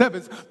Romans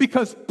 7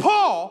 because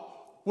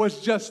Paul was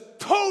just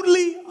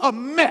totally a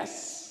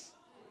mess.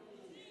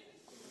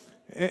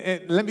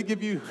 And let me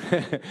give you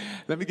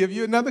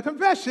another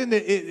confession.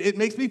 It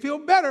makes me feel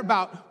better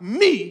about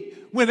me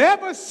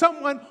whenever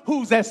someone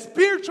who's as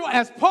spiritual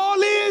as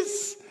Paul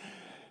is.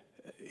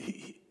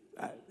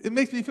 It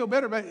makes me feel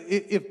better about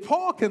if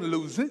Paul can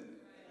lose it.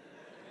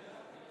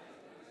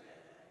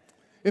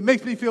 It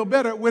makes me feel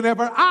better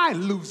whenever I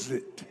lose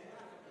it.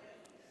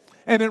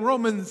 And in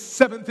Romans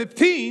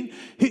 7:15,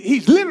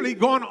 he's literally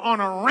going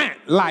on a rant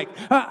like,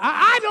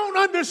 I don't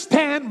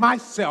understand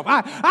myself.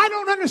 I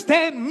don't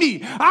understand me.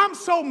 I'm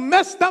so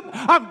messed up.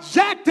 I'm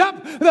jacked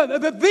up.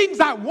 The things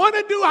I want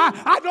to do,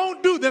 I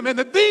don't do them. And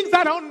the things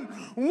I don't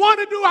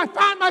want to do, I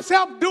find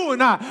myself doing.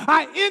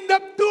 I end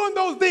up doing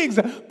those things.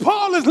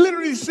 Paul is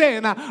literally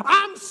saying,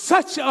 I'm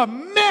such a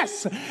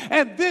mess.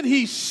 And then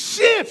he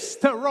shifts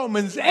to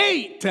Romans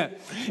 8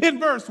 in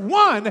verse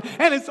 1.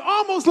 And it's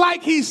almost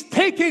like he's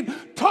talking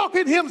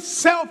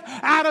himself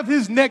out of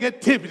his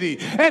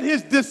negativity and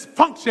his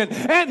dysfunction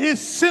and his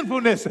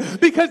sinfulness.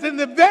 Because in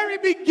the very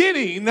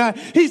beginning,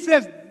 he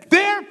says,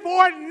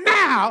 therefore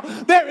now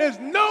there is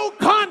no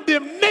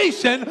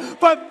condemnation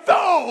for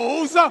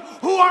those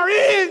who are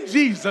in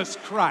Jesus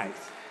Christ.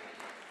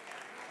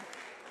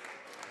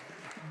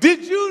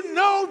 Did you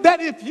know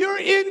that if you're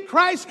in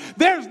Christ,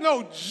 there's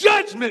no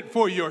judgment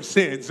for your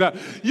sins?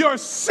 Your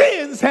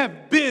sins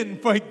have been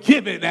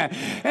forgiven.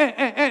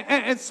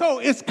 And so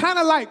it's kind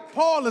of like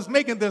Paul is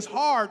making this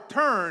hard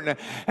turn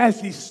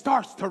as he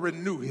starts to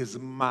renew his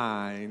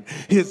mind.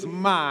 He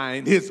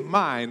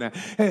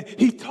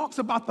talks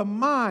about the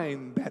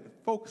mind that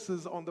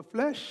focuses on the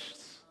flesh,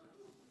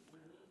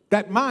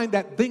 that mind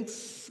that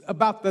thinks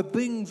about the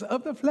things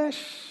of the flesh.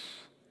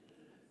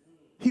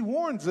 He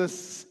warns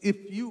us,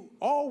 if you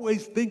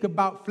always think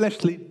about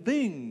fleshly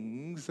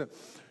things,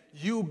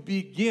 you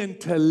begin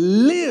to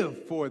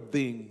live for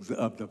things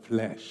of the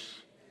flesh.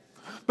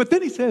 But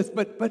then he says,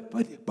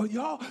 but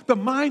y'all, the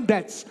mind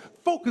that's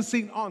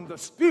focusing on the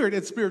spirit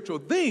and spiritual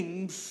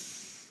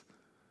things,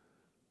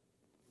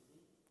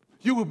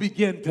 you will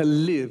begin to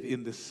live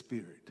in the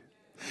spirit.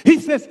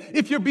 He says,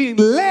 if you're being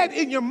led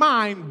in your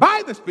mind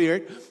by the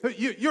Spirit,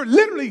 you're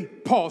literally,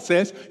 Paul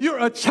says, you're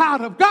a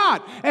child of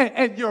God,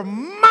 and your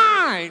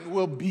mind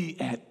will be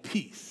at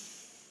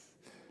peace.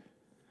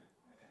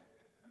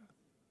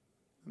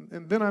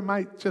 And then I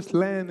might just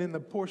land in the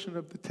portion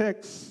of the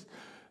text,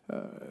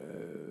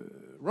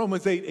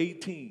 Romans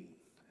 8:18,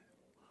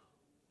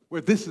 where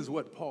this is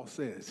what Paul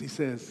says. He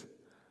says,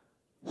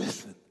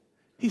 listen,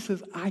 he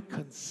says, I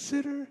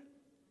consider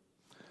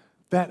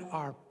that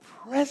our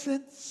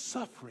present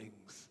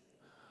sufferings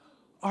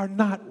are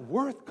not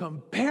worth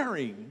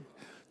comparing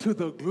to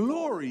the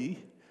glory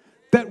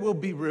that will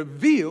be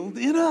revealed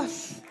in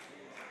us.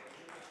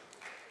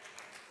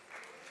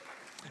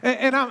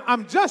 And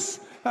I'm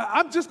just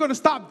I'm just going to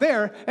stop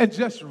there and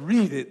just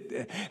read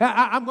it.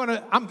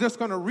 I'm just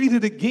going to read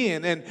it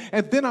again,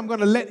 and then I'm going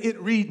to let it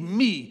read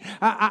me.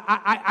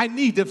 I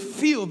need to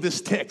feel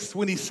this text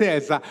when he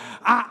says,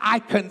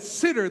 I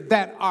consider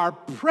that our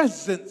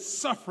present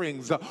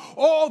sufferings,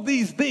 all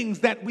these things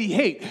that we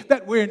hate,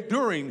 that we're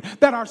enduring,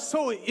 that are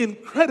so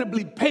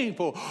incredibly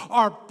painful,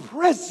 our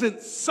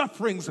present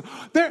sufferings,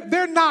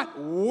 they're not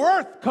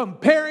worth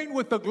comparing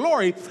with the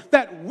glory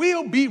that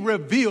will be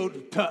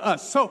revealed to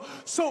us.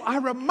 So I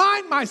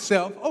remind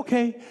myself,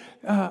 okay,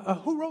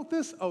 who wrote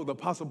this? Oh, the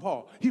Apostle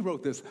Paul. He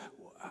wrote this.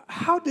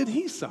 How did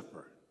he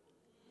suffer?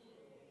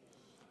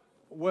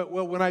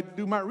 Well, when I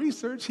do my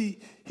research, he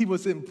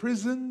was in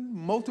prison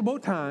multiple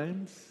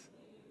times.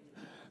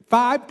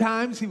 5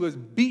 times he was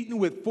beaten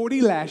with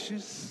 40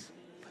 lashes.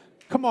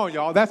 Come on,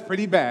 y'all, that's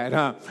pretty bad,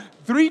 huh?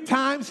 3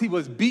 times he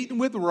was beaten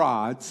with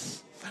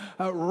rods.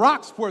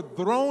 Rocks were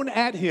thrown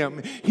at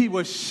him. He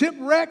was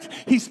shipwrecked.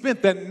 He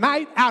spent the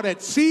night out at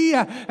sea.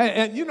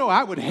 And you know,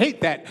 I would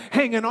hate that,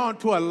 hanging on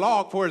to a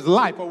log for his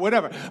life or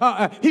whatever.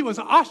 He was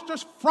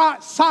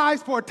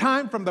ostracized for a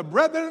time from the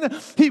brethren.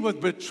 He was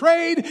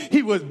betrayed.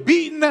 He was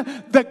beaten.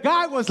 The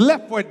guy was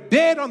left for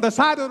dead on the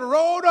side of the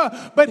road,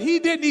 but he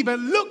didn't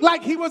even look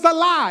like he was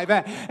alive.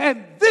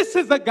 And this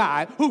is the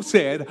guy who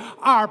said,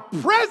 our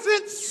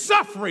present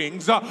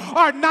sufferings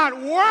are not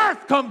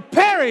worth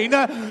comparing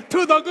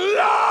to the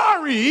glory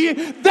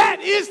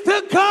that is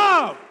to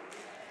come.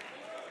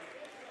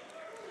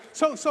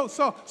 So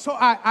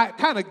I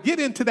kind of get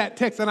into that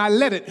text and I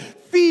let it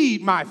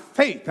feed my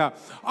faith.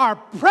 Our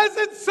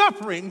present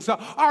sufferings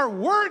are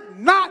worth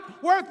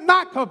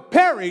not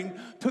comparing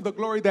to the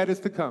glory that is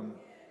to come.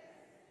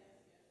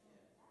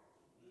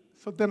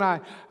 So then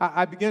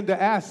I began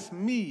to ask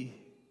me,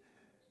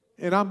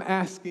 and I'm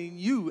asking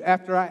you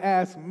after I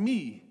ask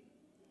me,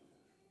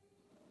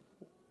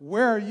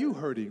 where are you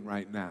hurting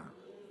right now?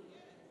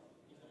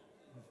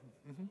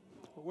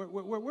 Where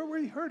are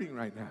you hurting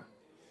right now?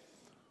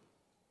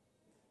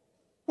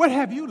 What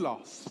have you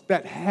lost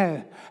that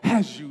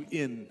has you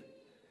in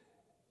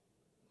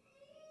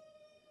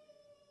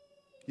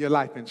your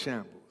life in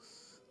shambles?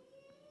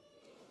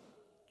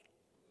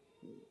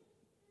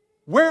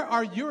 Where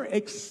are you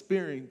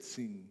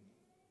experiencing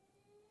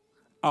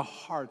a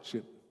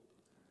hardship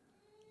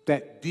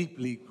that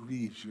deeply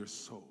grieves your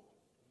soul?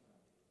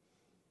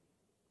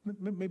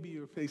 Maybe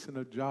you're facing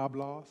a job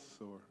loss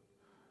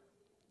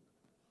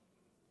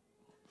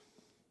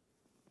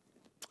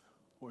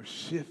or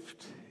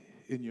shift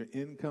in your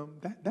income.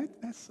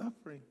 That's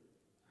suffering.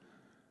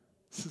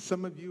 So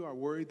some of you are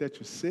worried that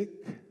you're sick.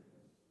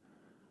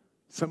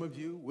 Some of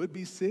you would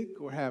be sick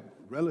or have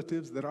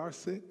relatives that are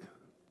sick.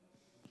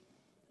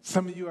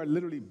 Some of you are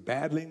literally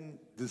battling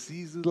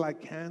diseases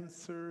like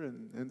cancer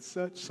and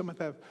such. Some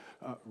have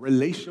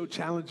relational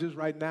challenges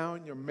right now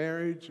in your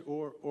marriage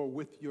or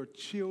with your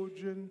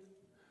children.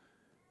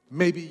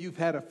 Maybe you've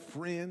had a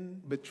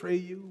friend betray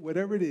you.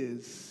 Whatever it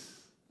is,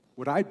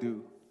 what I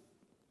do,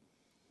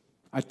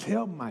 I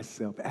tell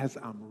myself as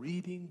I'm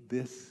reading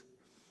this,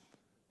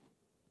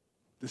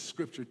 the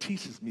scripture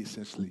teaches me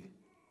essentially.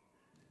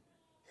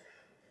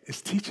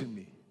 It's teaching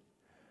me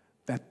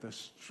that the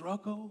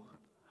struggle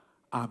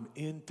I'm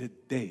in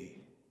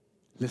today,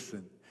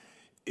 listen,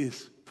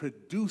 is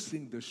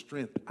producing the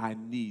strength I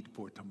need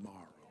for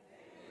tomorrow.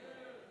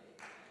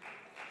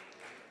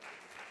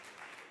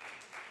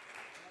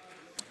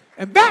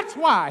 And that's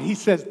why he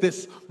says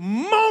this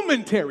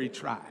momentary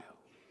trial,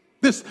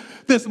 this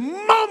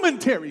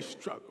momentary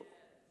struggle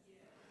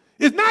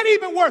is not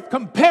even worth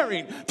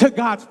comparing to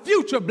God's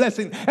future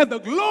blessing and the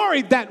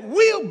glory that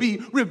will be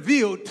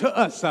revealed to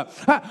us.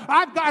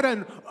 I've got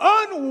an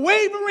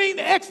unwavering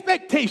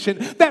expectation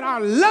that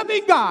our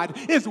loving God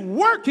is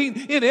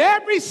working in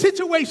every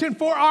situation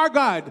for our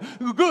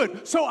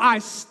good. So I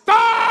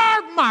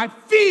starve my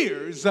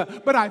fears,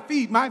 but I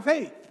feed my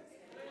faith.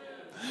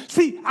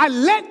 See, I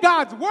let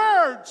God's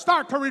word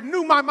start to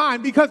renew my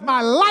mind because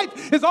my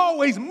life is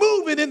always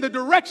moving in the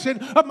direction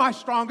of my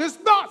strongest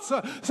thoughts.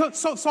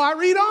 So I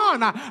read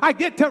on. I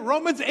get to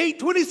Romans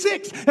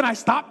 8:26 and I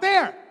stop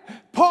there.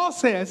 Paul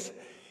says,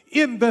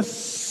 in the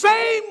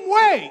same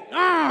way,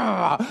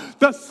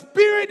 the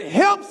Spirit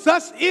helps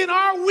us in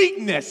our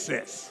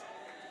weaknesses.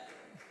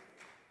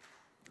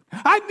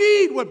 I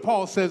need what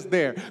Paul says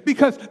there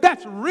because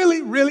that's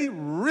really, really,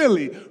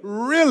 really,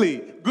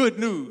 really good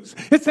news.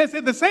 It says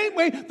in the same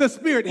way the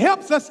Spirit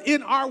helps us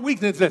in our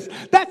weaknesses.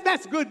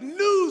 That's good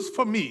news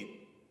for me.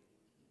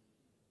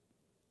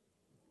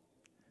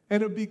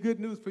 And it'll be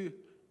good news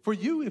for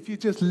you if you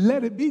just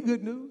let it be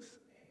good news.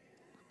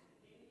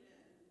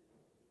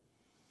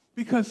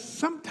 Because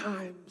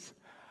sometimes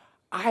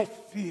I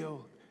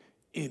feel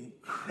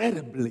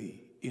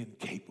incredibly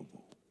incapable.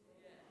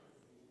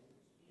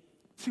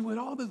 See, with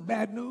all this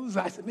bad news,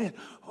 I said, man,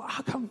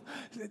 how come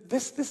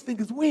this thing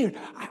is weird?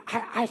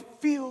 I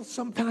feel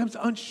sometimes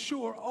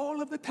unsure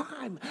all of the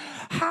time.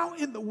 How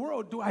in the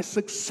world do I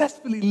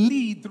successfully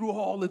lead through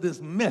all of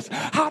this mess?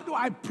 How do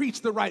I preach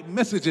the right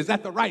messages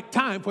at the right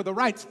time for the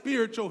right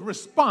spiritual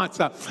response?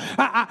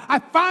 I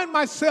find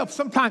myself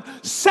sometimes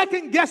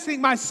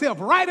second-guessing myself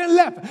right and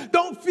left.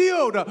 Don't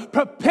feel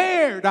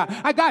prepared.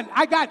 I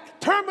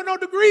got terminal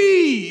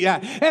degree,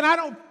 and I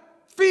don't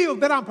feel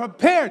that I'm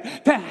prepared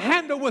to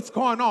handle what's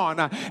going on.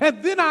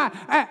 And then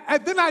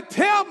I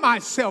tell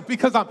myself,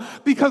 because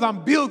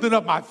I'm building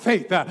up my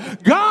faith,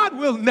 God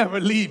will never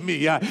leave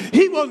me.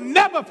 He will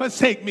never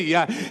forsake me.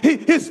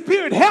 His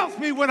Spirit helps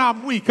me when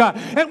I'm weak.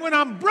 And when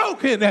I'm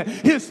broken,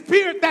 His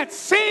Spirit, that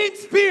same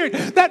Spirit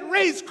that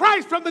raised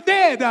Christ from the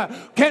dead,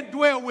 can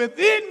dwell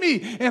within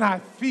me, and I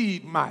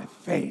feed my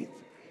faith.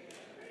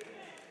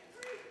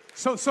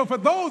 So for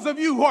those of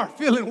you who are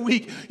feeling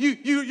weak,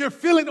 you're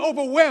feeling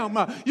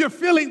overwhelmed, you're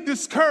feeling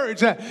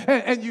discouraged,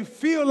 and you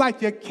feel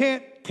like you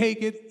can't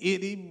take it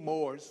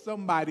anymore.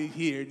 Somebody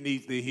here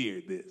needs to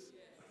hear this.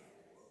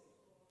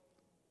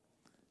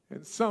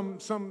 And some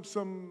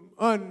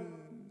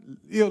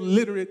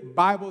illiterate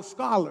Bible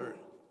scholar,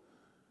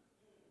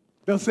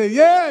 they'll say,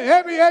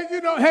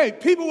 hey,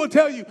 people will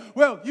tell you,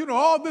 well,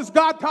 all this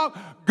God talk,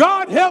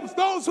 God helps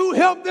those who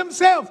help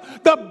themselves.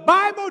 The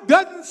Bible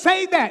doesn't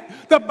say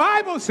that. The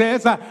Bible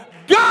says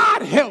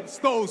God helps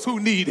those who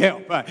need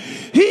help.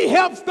 He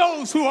helps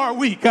those who are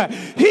weak.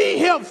 He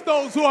helps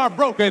those who are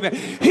broken.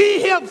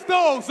 He helps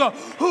those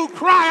who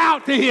cry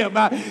out to Him.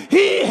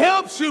 He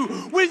helps you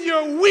when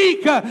you're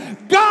weak.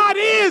 God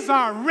is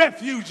our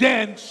refuge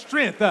and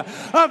strength,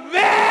 a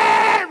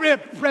very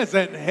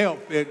present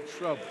help in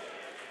trouble.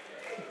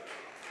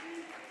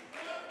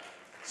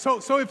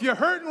 So if you're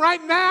hurting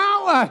right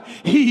now,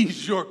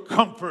 He's your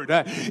comfort.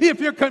 If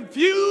you're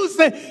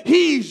confused,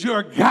 He's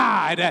your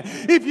guide.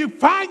 If you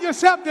find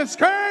yourself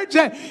discouraged,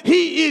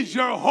 He is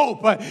your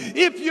hope.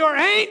 If you're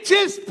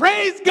anxious,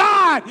 praise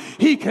God,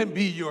 He can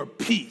be your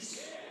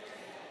peace.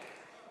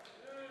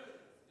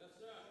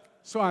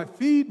 So I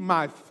feed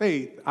my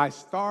faith, I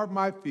starve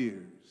my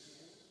fears.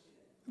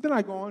 Then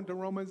I go on to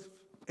Romans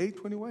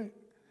 8:28.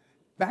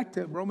 Back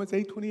to Romans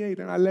 8:28,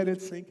 and I let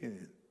it sink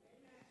in.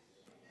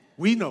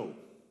 We know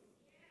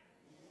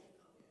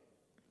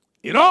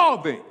in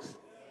all things,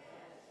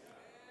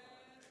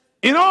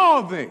 in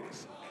all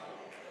things,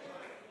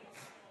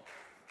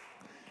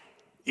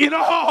 in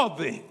all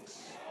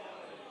things,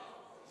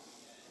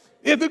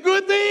 in the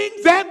good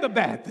things and the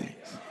bad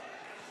things,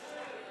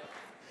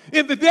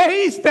 in the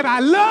days that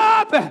I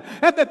love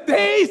and the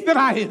days that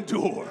I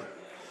endure,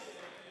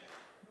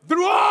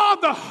 through all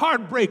the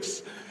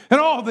heartbreaks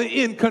and all the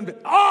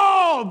inconvenience,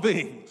 all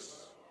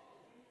things,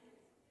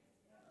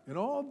 in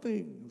all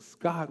things,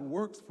 God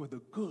works for the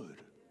good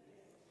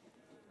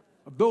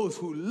of those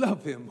who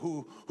love Him,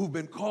 who've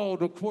been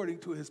called according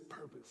to His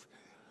purpose.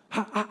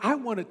 I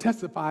want to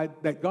testify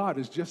that God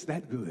is just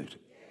that good.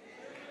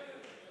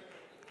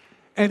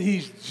 And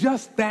He's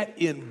just that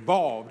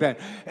involved.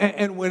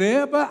 And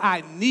whenever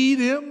I need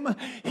Him,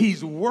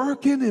 He's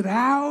working it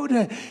out.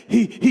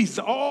 He's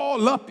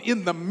all up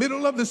in the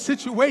middle of the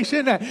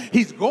situation.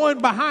 He's going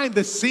behind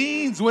the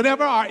scenes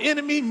whenever our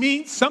enemy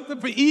means something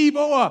for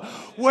evil or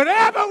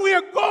whatever we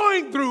are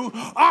going through.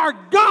 Our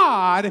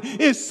God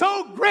is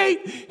so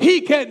great,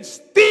 He can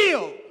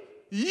still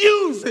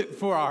use it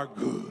for our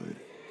good.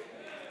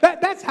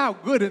 That's how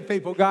good and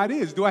faithful God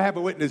is. Do I have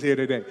a witness here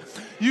today?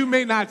 You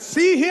may not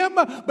see Him,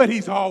 but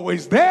He's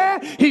always there.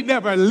 He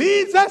never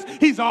leaves us.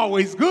 He's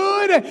always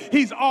good.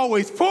 He's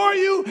always for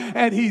you,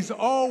 and He's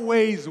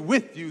always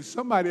with you.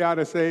 Somebody ought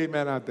to say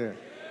amen out there.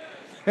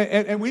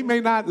 And we may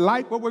not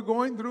like what we're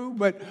going through,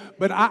 but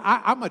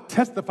I'm going to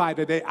testify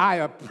today. I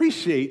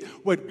appreciate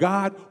what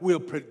God will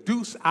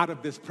produce out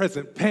of this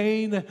present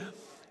pain.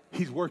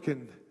 He's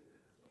working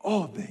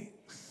all things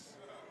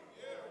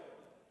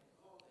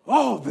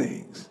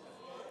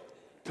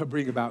to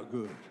bring about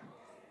good.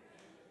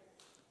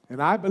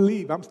 And I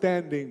believe, I'm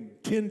standing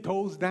 10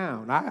 toes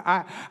down.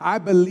 I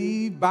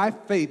believe by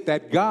faith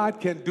that God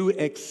can do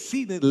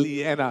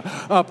exceedingly and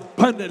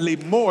abundantly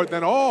more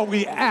than all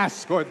we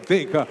ask or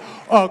think,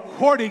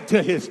 according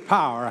to His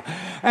power.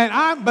 And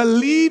I'm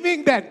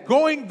believing that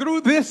going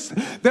through this,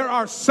 there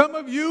are some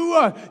of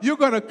you, you're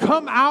going to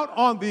come out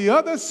on the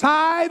other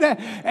side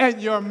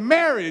and your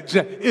marriage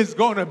is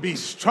going to be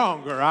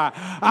stronger.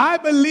 I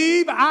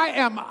believe, I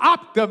am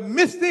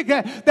optimistic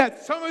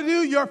that some of you,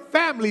 your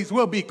families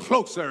will be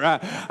closer.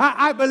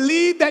 I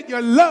believe that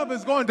your love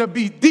is going to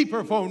be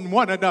deeper from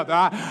one another.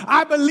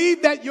 I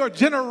believe that your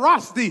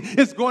generosity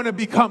is going to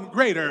become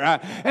greater,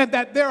 and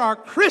that there are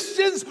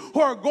Christians who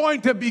are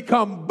going to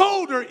become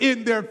bolder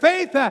in their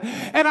faith.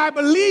 And I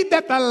believe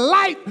that the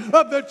light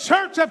of the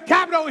church of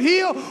Capitol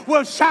Hill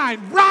will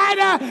shine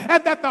brighter,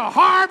 and that the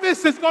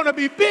harvest is going to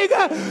be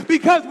bigger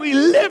because we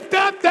lift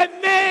up the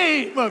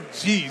name of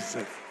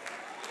Jesus.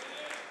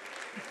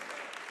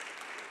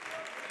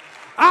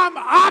 I'm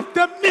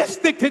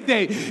optimistic optimistic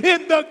today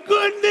in the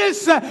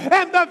goodness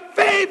and the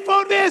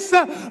faithfulness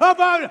of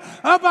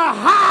a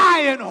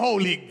high and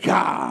holy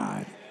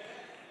God.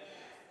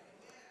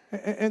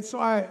 And so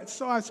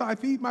I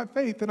feed my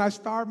faith and I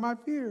starve my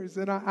fears.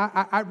 And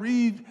I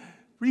read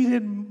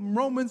in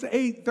Romans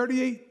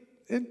 8:38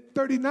 and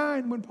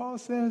 39 when Paul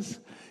says,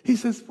 he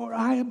says, for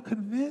I am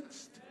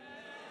convinced.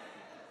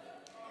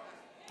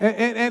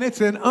 And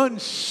it's an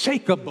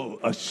unshakable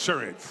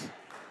assurance.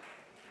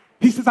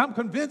 He says, I'm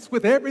convinced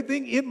with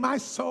everything in my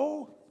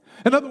soul.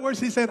 In other words,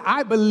 he said,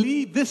 I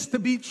believe this to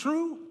be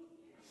true.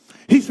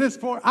 He says,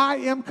 for I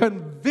am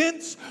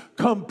convinced,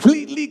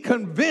 completely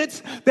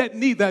convinced, that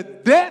neither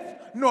death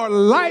nor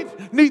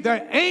life,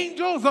 neither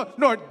angels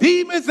nor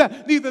demons,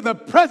 neither the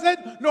present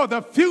nor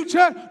the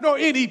future, nor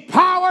any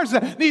powers,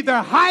 neither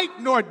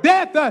height nor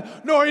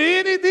depth, nor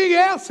anything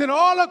else in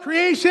all of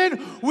creation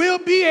will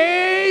be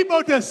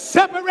able to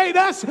separate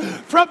us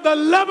from the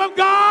love of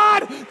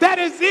God that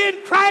is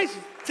in Christ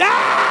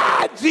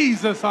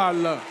Jesus our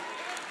Lord.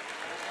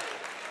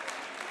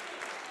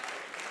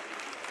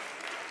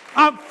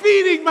 I'm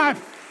feeding my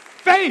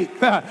faith.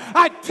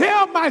 I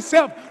tell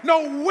myself,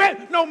 no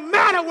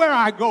matter where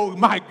I go,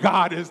 my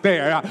God is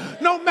there.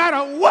 No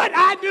matter what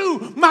I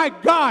do, my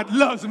God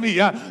loves me.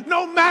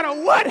 No matter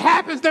what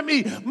happens to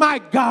me, my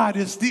God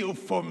is still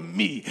for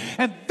me.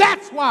 And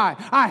that's why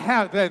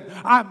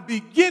I'm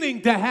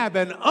beginning to have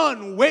an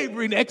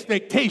unwavering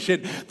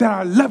expectation that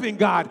our loving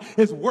God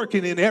is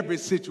working in every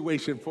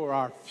situation for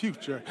our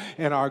future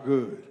and our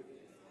good.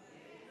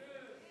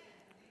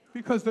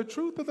 Because the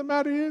truth of the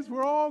matter is,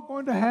 we're all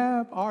going to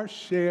have our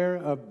share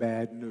of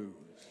bad news.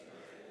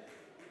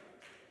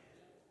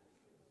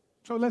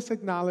 So let's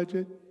acknowledge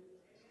it.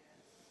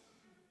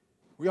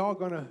 We're all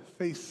going to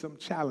face some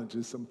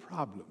challenges, some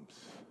problems.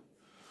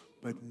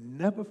 But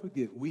never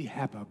forget, we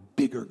have a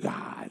bigger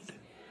God.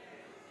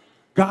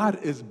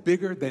 God is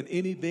bigger than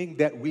anything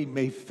that we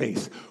may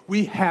face.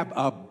 We have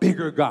a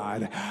bigger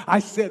God. I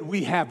said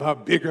we have a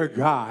bigger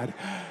God.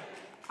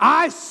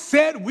 I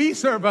said we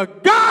serve a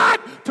God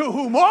to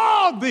whom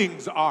all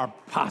things are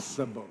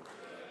possible.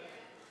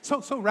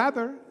 So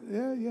rather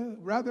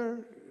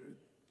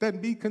than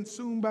be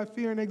consumed by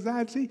fear and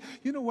anxiety,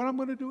 you know what I'm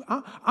going to do?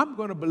 I'm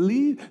going to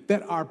believe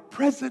that our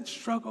present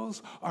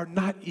struggles are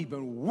not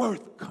even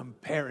worth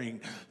comparing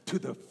to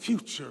the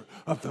future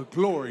of the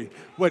glory,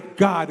 what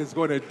God is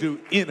going to do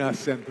in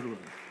us and through us.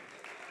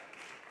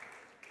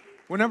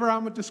 Whenever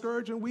I'm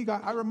discouraged and weak,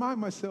 I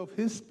remind myself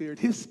His Spirit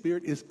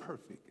is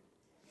perfect.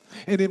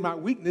 And in my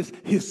weakness,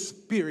 His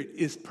Spirit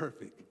is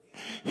perfect.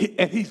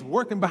 And He's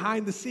working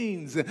behind the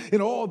scenes in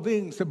all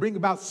things to bring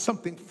about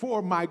something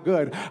for my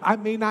good. I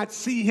may not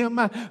see Him,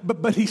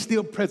 but He's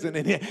still present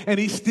and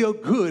He's still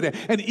good.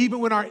 And even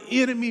when our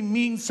enemy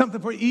means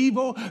something for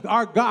evil,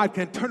 our God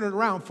can turn it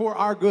around for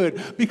our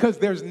good, because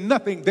there's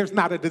not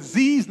a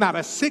disease, not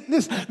a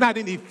sickness, not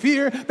any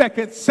fear that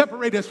can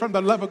separate us from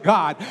the love of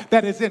God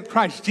that is in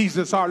Christ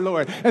Jesus our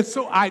Lord. And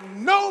so I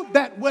know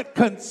that what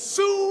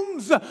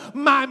consumes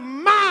my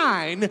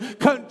mind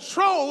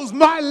controls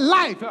my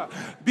life,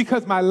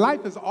 because my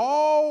life is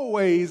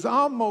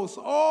almost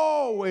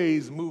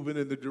always moving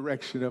in the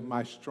direction of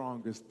my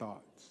strongest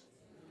thoughts.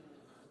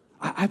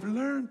 I've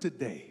learned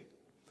today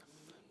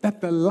that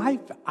the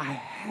life I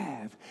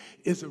have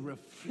is a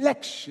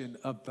reflection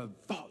of the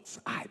thoughts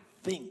I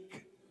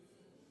think.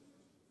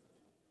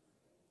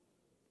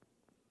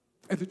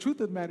 And the truth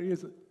of the matter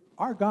is,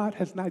 our God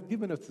has not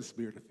given us the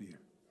spirit of fear,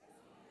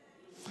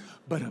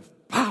 but of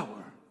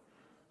power,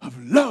 of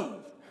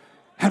love,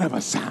 and of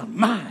a sound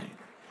mind.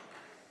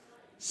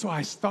 So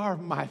I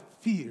starve my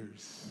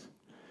fears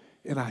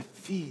and I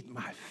feed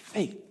my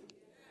faith.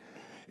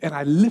 And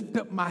I lift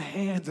up my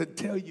hands and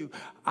tell you,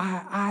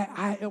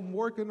 I am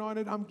working on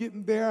it. I'm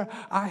getting there.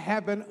 I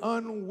have an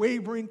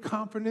unwavering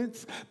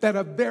confidence that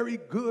a very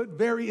good,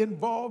 very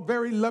involved,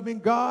 very loving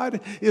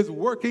God is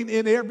working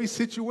in every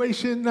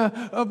situation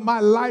of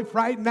my life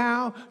right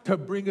now to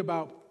bring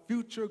about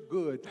future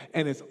good.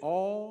 And it's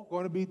all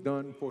going to be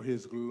done for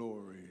His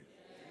glory.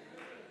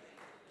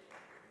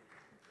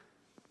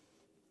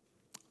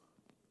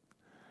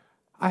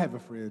 I have a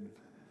friend,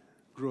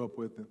 grew up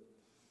with him.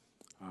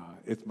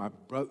 It's my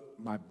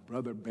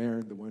brother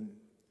Baron, the one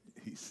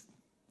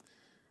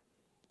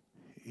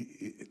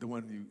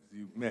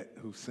you met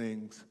who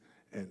sings,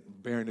 and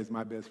Baron is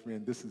my best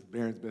friend. This is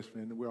Baron's best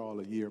friend. We're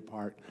all a year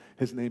apart.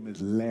 His name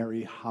is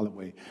Larry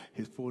Holloway.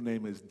 His full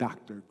name is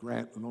Dr.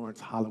 Grant Lawrence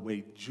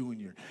Holloway,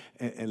 Jr.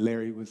 And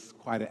Larry was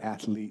quite an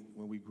athlete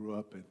when we grew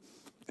up,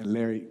 and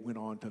Larry went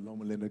on to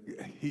Loma Linda.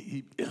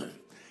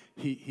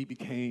 He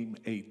became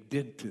a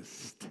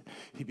dentist.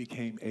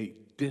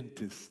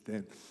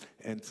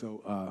 And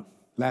so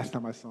last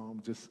time I saw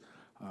him, just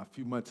a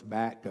few months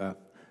back,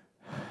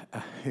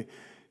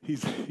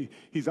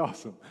 he's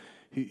awesome.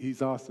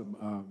 He's awesome.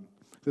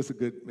 Just a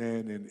good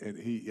man, and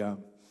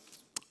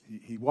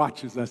he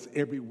watches us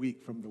every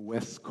week from the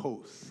West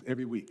Coast.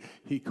 Every week,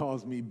 he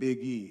calls me Big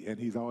E, and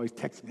he's always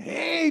texting me,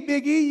 "Hey,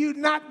 Big E, you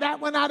knocked that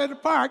one out of the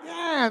park,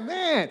 yeah,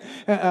 man."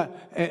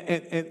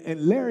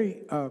 And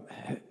Larry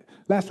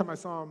last time I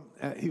saw him,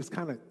 he was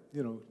kind of,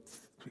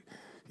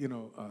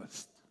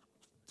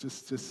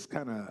 just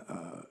kind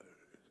of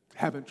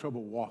having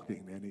trouble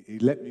walking. And he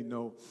let me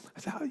know. I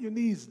said, how are your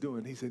knees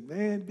doing? He said,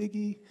 man,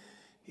 Biggie.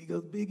 He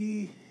goes,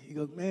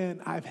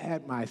 man, I've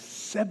had my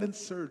 7th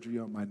surgery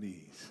on my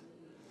knees.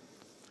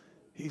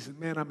 He said,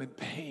 man, I'm in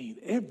pain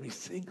every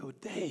single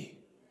day.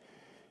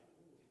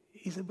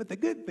 He said, but the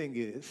good thing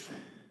is,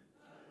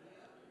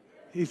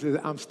 he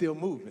said, I'm still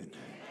moving.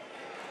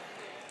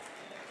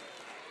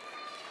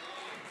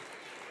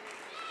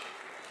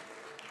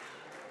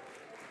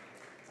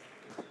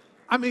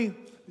 I mean,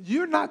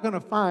 you're not going to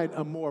find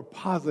a more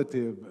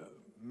positive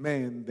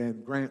man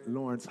than Grant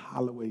Lawrence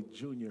Holloway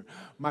Jr.,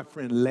 my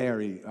friend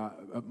Larry,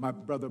 my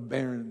brother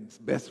Barron's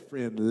best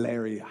friend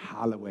Larry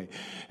Holloway.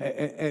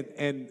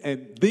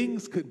 And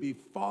things could be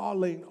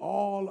falling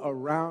all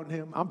around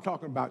him. I'm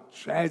talking about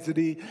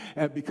tragedy,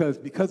 and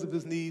because of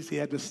his knees, he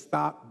had to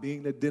stop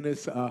being the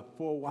dentist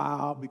for a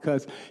while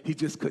because he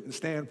just couldn't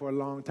stand for a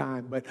long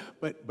time. But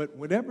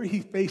whenever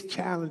he faced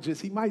challenges,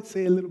 he might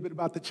say a little bit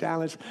about the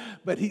challenge,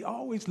 but he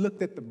always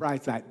looked at the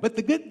bright side. But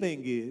the good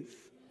thing is,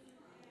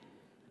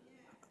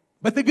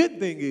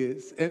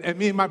 and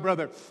me and my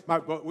brother,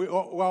 we're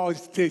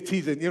always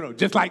teasing,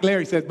 just like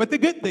Larry says, but the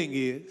good thing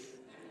is,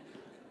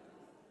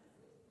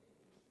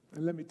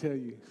 and let me tell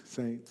you,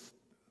 saints,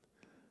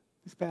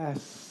 these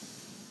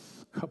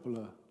past couple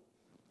of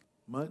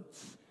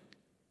months,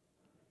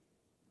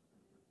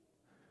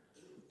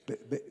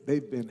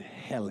 they've been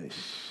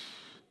hellish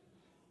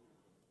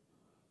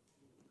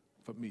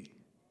for me.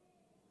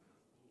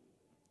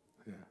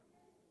 Yeah.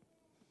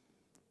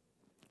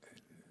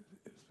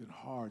 It's been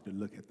hard to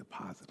look at the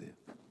positive.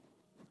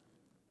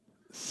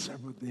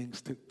 Several things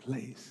took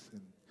place,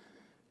 and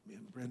me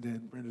and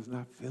Brenda's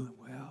not feeling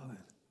well,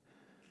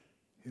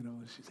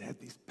 and she's had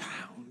these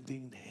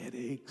pounding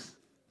headaches,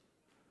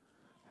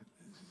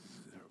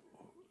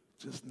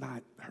 just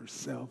not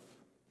herself.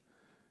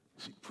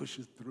 She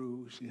pushes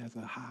through. She has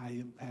a high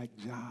impact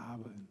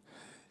job,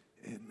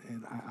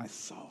 and I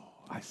saw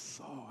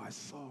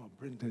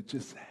Brenda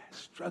just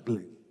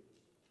struggling,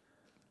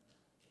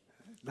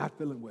 not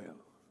feeling well.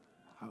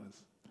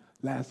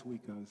 Last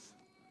week I was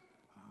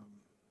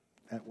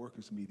at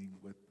workers' meeting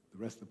with the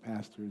rest of the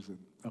pastors, and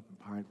up in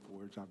Pine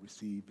Forge I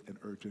received an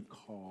urgent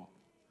call.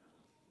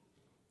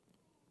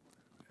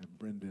 And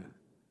Brenda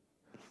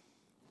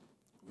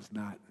was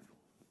not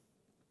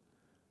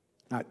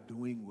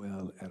doing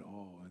well at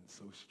all, and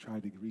so she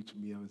tried to reach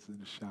me. I was in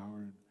the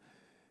shower, and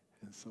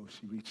so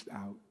she reached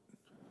out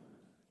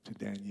to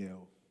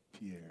Danielle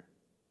Pierre.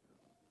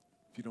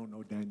 If you don't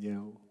know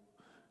Danielle,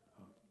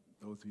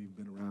 those of you who've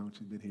been around,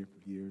 she's been here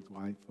for years,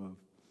 wife of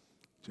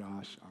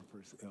Josh, our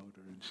first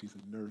elder, and she's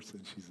a nurse,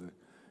 and she's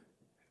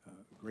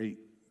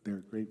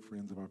they're great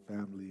friends of our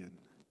family, and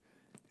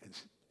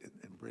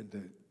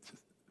Brenda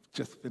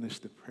just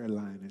finished the prayer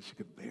line, and she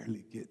could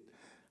barely get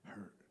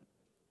her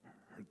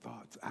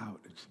thoughts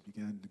out, and she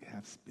began to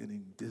have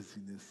spinning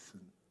dizziness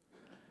and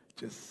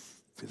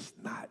just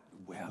not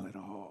well at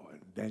all.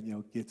 And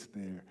Danielle gets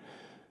there.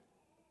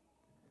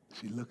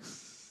 She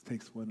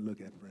takes one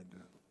look at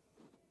Brenda.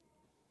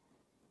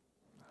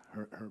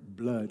 Her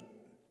blood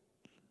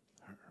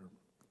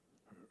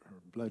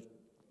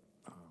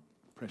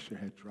pressure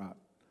had dropped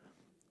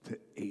to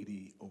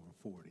 80 over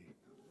 40.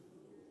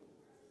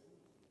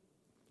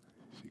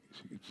 She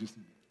was just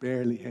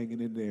barely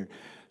hanging in there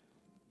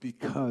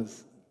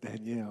because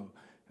Danielle,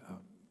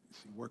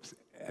 she works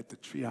at the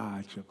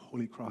triage of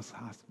Holy Cross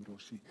Hospital.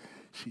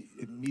 She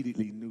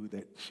immediately knew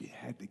that she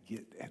had to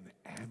get an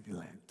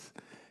ambulance.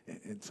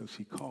 And so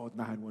she called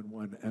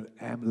 911. An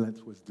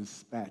ambulance was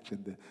dispatched,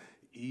 and the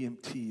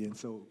EMT. And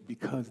so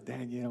because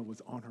Danielle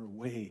was on her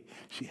way,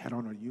 she had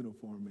on her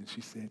uniform, and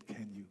she said,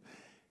 can you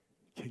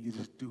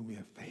just do me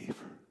a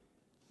favor?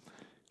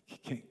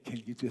 Can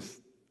you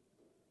just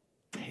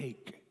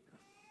take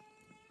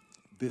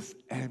this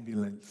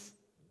ambulance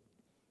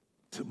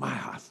to my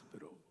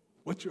hospital?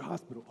 What's your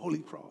hospital? Holy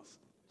Cross.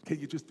 Can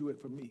you just do it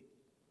for me?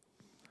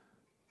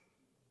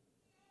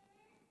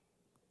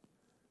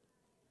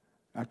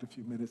 After a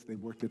few minutes, they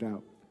worked it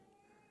out.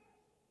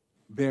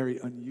 Very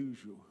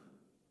unusual.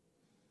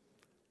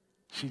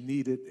 She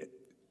needed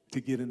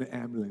to get in the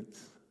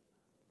ambulance,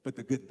 but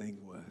the good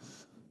thing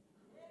was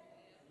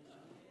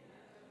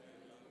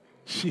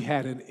she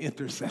had an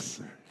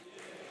intercessor.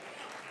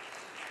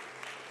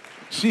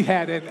 She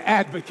had an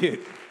advocate.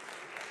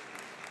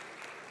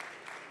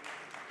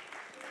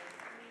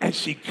 And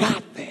she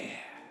got there.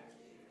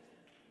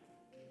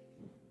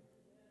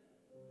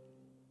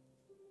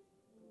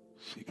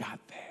 She got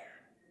there.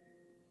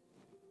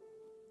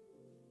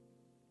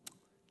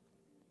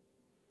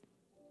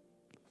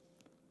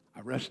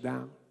 I rushed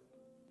down,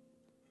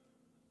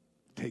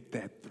 take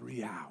that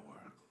 3-hour.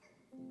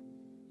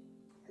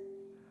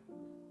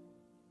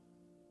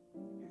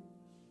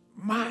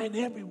 Mind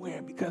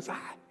everywhere because I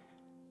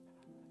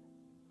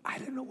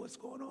didn't know what's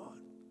going on.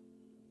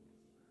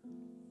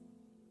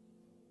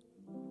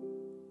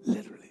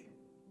 Literally.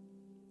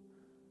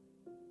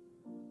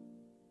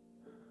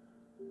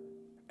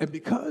 And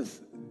because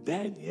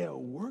Danielle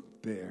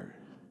worked there,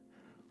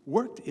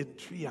 worked in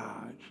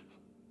triage,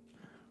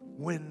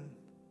 when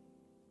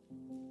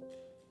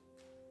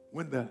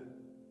the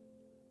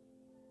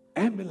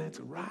ambulance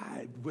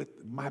arrived with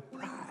my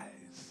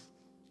prize,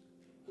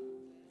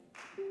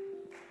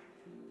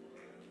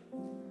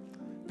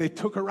 they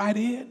took her right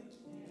in.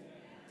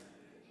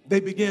 They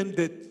began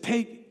to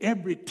take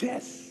every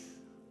test.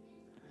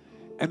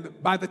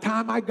 And by the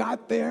time I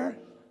got there,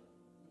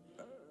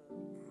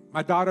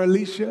 my daughter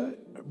Alicia,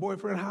 her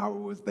boyfriend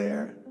Howard was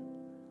there.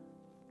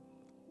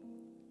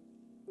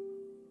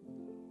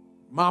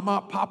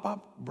 Mama,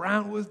 Papa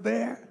Brown was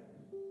there.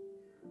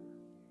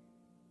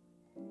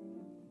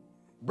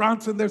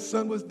 Bronson, their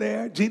son, was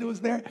there. Gina was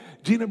there.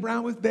 Gina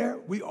Brown was there.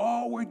 We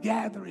all were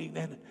gathering,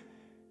 and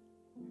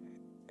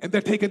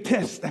they're taking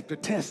test after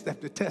test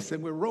after test,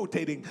 and we're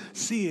rotating,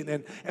 seeing,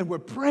 and we're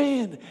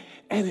praying,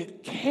 and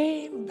it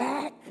came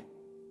back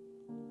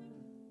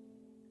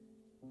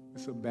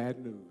with some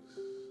bad news.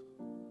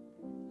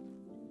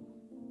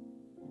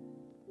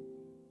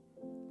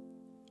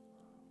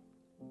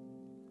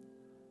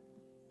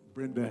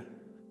 Brenda,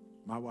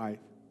 my wife,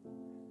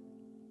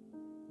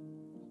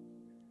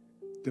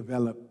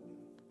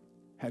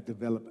 had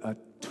developed a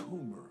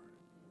tumor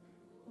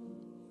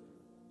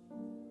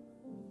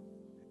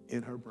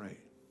in her brain.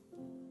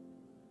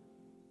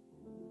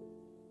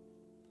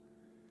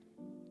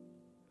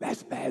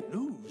 That's bad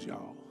news,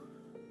 y'all.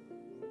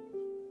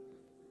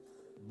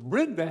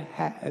 Brenda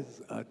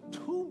has a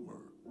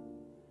tumor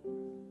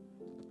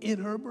in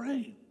her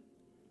brain.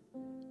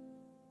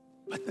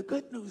 But the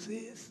good news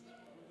is,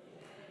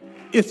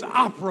 it's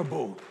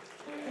operable.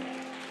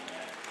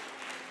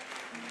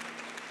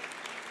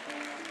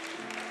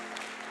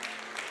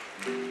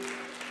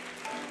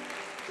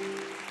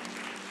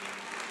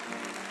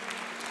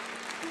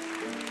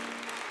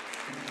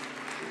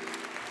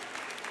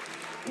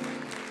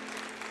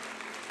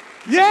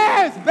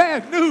 Yes,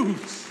 bad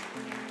news.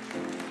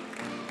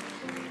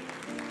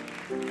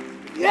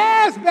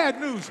 Yes,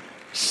 bad news.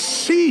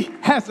 She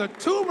has a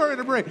tumor in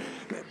her brain.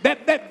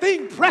 That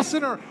thing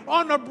pressing her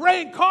on the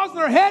brain causing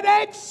her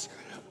headaches.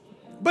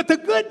 But the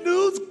good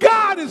news,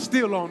 God is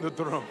still on the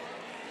throne.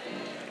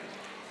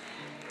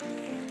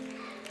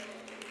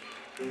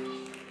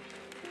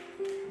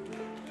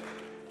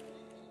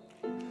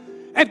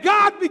 And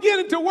God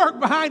beginning to work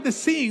behind the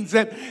scenes.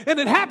 And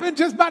it happened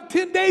just about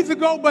 10 days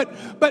ago.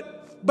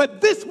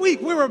 But this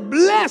week we were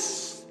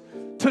blessed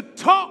to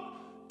talk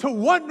to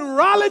one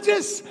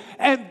neurologist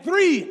and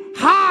 3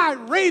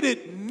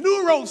 high-rated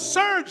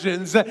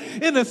neurosurgeons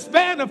in a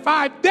span of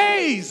 5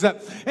 days.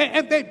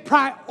 And they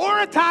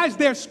prioritized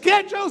their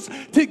schedules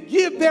to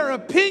give their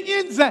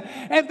opinions.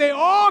 And they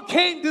all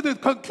came to the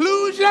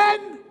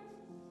conclusion,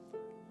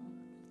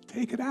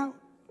 take it out.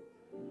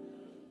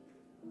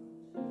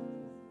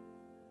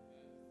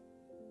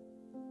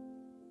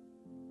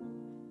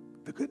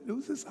 The good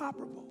news is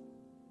operable.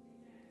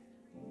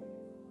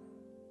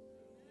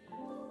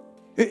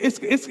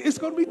 It's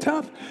going to be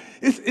tough.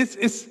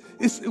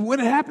 When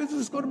it happens,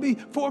 it's going to be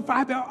 4 or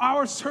 5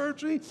 hour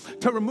surgery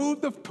to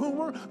remove the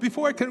tumor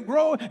before it can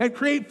grow and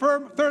create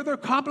further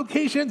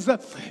complications.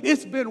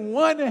 It's been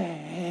one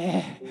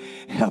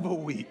hell of a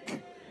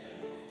week.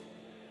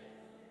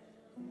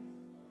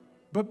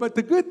 But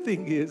the good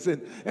thing is,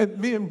 and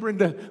me and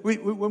Brenda,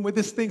 when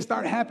this thing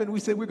started happening,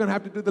 we said we're going to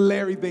have to do the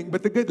Larry thing.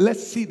 But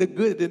let's see the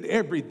good in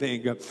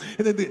everything.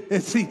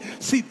 And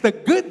see, the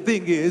good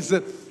thing is,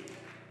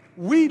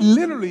 we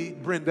literally,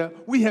 Brenda,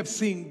 we have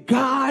seen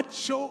God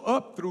show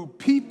up through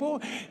people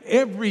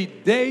every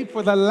day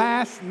for the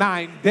last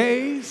 9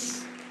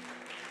 days.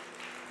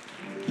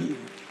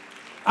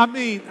 I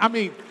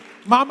mean,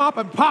 Mama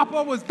and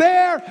Papa was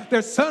there.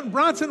 Their son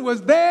Bronson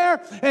was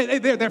there.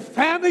 And they're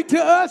family to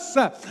us.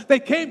 They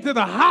came to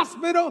the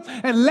hospital.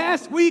 And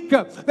last week,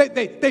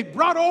 they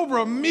brought over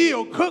a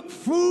meal, cooked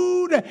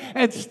food,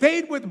 and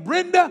stayed with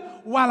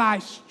Brenda while I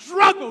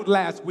struggled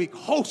last week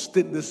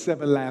hosting the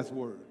 7 last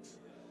words.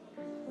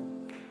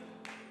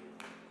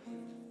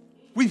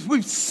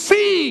 We've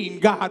seen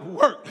God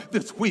work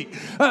this week.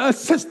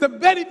 Sister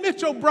Betty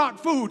Mitchell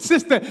brought food.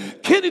 Sister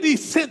Kennedy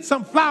sent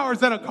some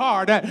flowers and a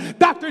card.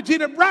 Dr.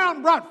 Gina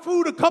Brown brought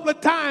food a couple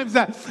of times.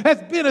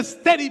 Has been a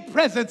steady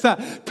presence.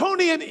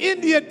 Tony and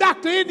India,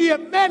 Dr. India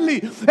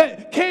Medley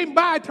came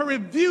by to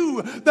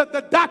review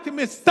the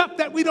documents, stuff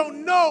that we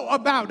don't know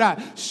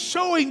about,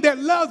 showing their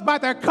love by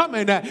their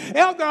coming.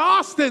 Elder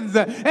Austin's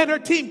and her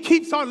team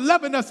keeps on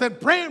loving us and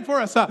praying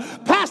for us.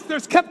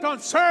 Pastors kept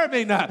on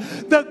serving.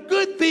 The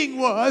good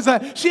thing was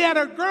she had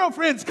her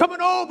girlfriends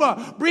coming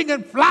over,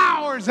 bringing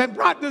flowers and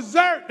brought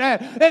dessert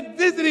and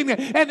visiting.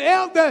 And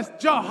Elder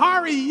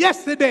Johari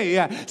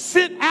yesterday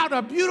sent out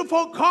a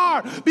beautiful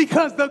card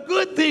because the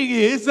good thing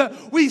is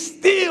we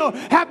still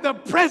have the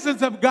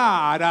presence of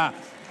God.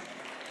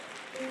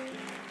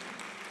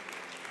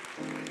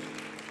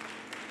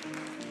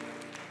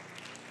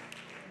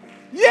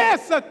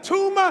 Yes, a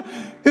tumor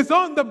is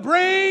on the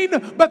brain,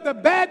 but the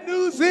bad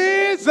news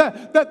is,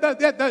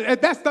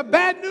 that's the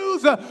bad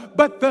news,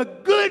 but the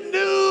good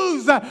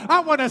news,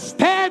 I want to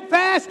stand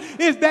fast,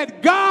 is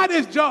that God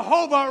is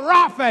Jehovah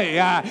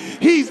Rapha.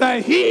 He's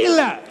a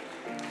healer.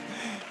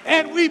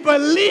 And we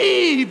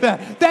believe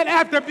that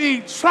after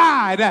being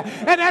tried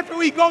and after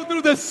we go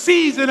through the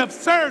season of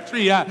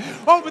surgery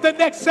over the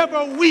next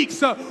several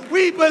weeks,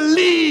 we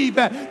believe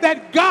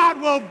that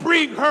God will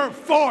bring her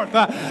forth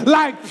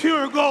like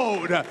pure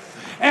gold.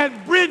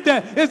 And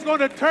Brenda is going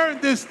to turn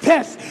this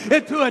test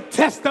into a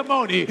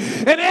testimony,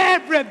 and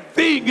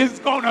everything is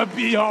going to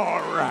be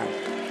all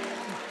right.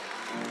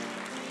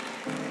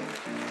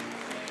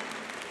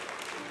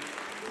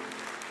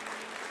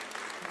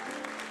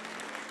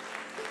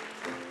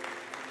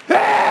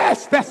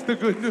 Yes, that's the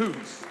good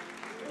news.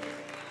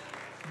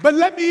 But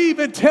let me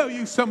even tell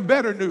you some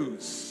better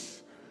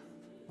news.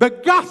 The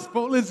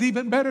gospel is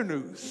even better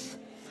news.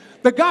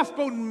 The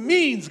gospel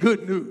means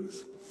good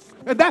news.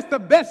 And that's the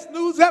best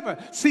news ever.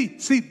 See,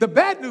 the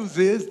bad news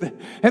is,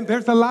 and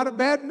there's a lot of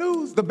bad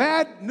news. The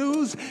bad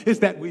news is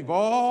that we've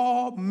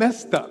all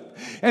messed up.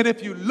 And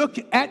if you look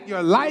at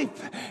your life,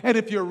 and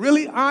if you're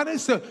really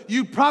honest,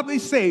 you probably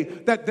say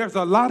that there's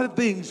a lot of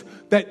things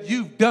that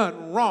you've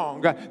done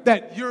wrong,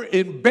 that you're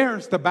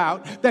embarrassed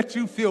about, that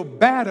you feel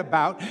bad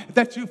about,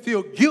 that you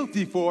feel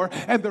guilty for.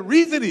 And the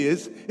reason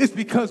is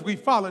because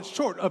we've fallen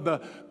short of the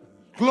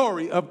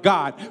glory of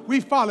God.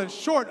 We've fallen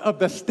short of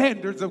the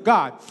standards of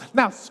God.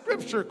 Now,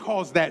 Scripture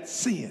calls that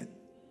sin.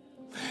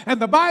 And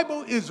the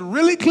Bible is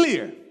really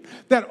clear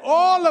that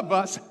all of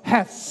us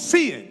have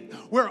sinned.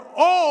 We're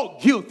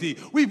all guilty.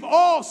 We've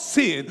all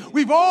sinned.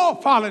 We've all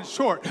fallen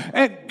short.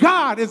 And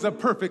God is a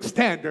perfect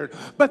standard.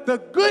 But the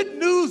good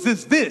news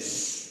is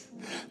this,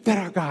 that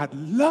our God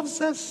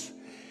loves us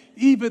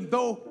even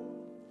though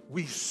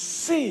we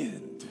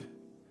sinned.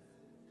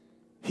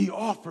 He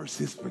offers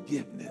his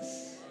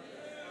forgiveness.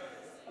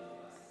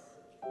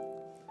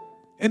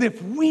 And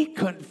if we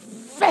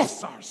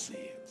confess our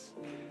sins,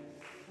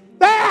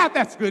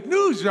 that's good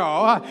news,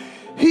 y'all.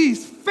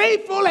 He's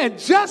faithful and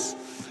just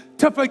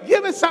to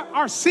forgive us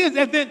our sins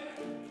and then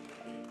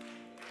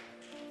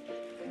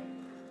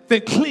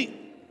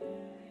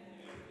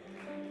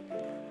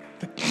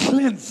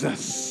cleanse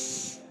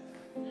us.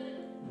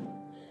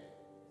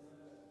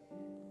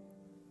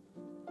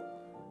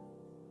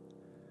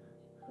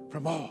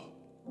 From all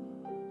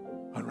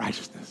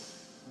unrighteousness.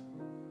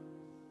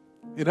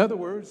 In other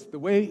words, the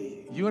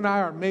way you and I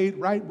are made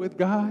right with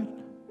God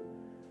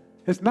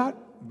is not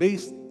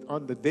based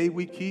on the day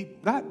we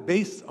keep, not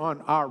based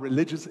on our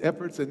religious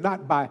efforts, and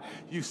not by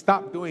you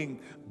stop doing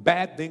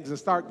bad things and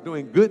start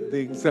doing good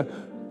things.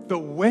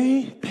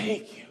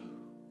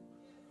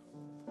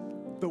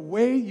 The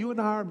way you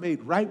and I are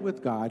made right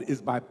with God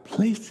is by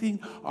placing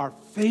our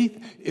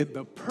faith in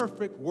the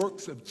perfect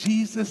works of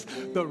Jesus,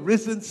 the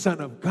risen Son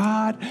of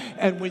God.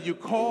 And when you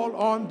call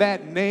on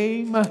that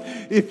name,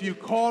 if you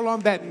call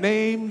on that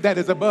name that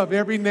is above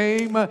every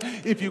name,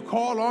 if you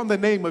call on the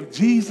name of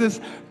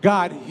Jesus,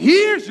 God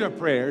hears your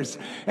prayers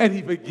and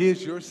he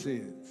forgives your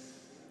sins.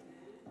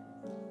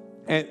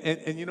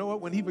 And you know what?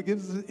 When he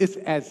forgives us, it's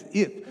as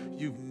if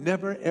you've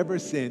never, ever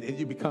sinned and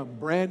you become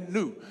brand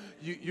new.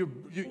 You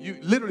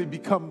literally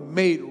become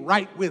made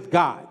right with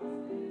God.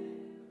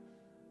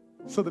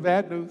 So the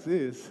bad news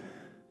is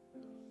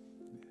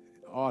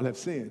all have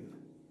sinned.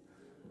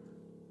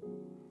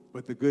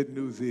 But the good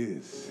news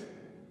is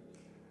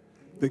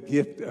the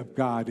gift of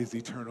God is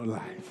eternal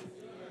life.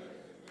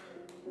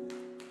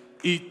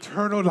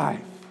 Eternal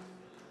life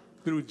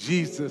through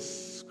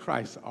Jesus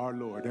Christ our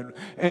Lord.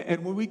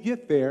 And when we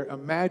get there,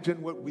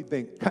 imagine what we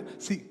think.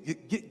 See,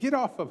 get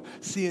off of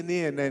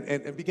CNN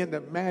and begin to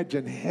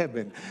imagine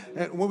heaven.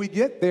 And when we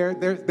get there,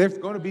 there's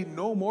going to be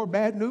no more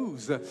bad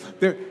news.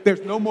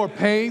 There's no more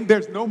pain.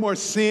 There's no more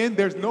sin.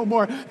 There's no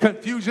more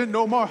confusion,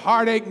 no more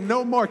heartache,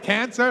 no more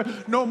cancer,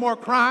 no more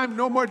crime,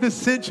 no more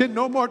dissension,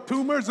 no more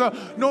tumors,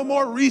 no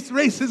more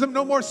racism,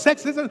 no more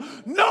sexism,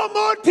 no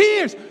more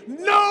tears,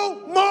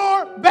 no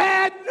more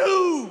bad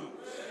news.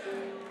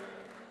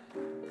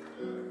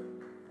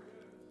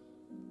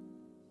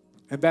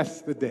 And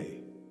that's the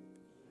day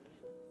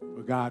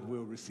where God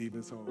will receive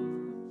us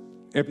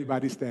home.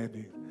 Everybody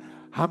standing.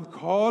 I'm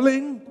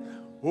calling,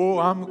 oh,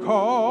 I'm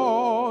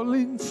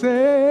calling,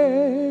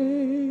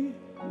 Savior,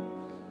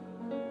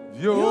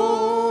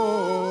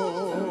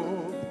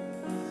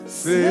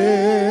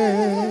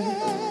 Savior.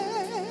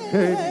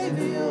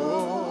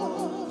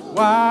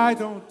 Why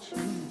don't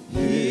you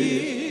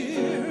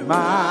hear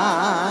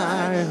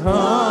my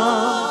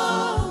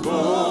humble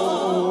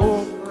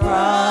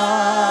cry?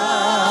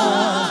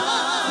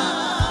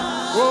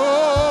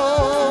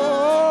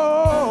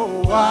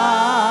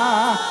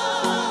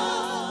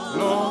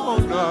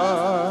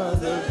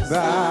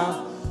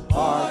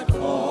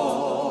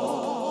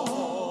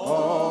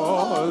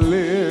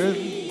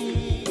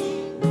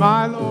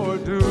 My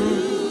Lord, do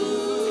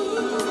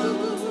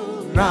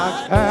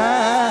not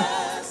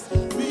pass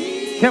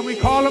me. Can we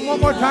call him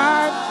one more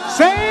time?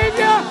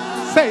 Savior,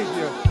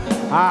 Savior,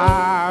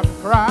 I'm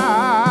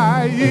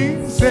crying.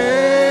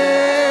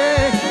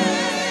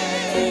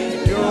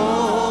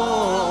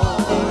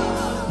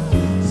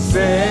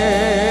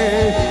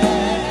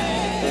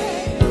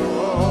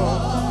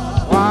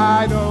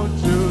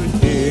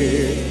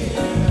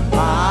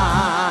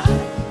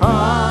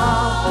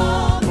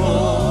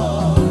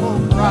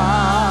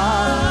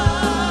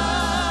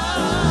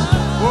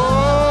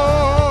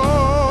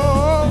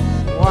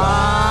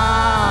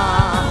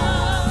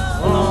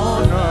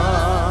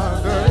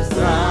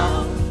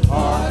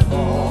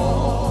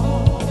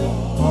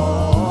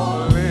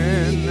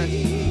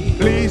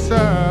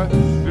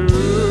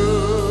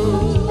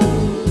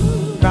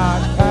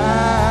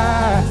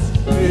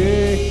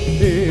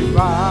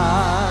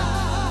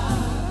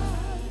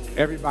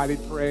 Everybody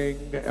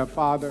praying,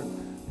 Father,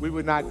 we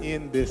would not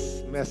end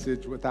this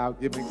message without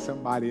giving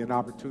somebody an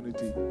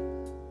opportunity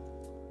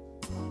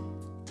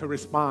to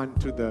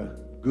respond to the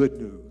good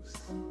news.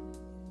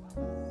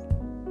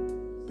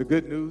 The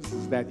good news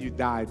is that you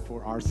died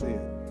for our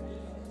sin.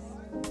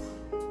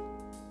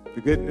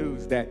 The good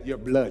news that your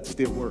blood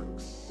still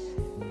works.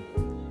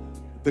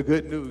 The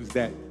good news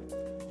that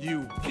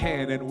you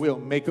can and will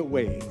make a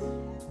way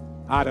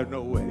out of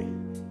no way.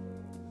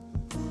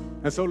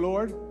 And so,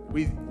 Lord,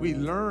 we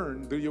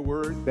learn through your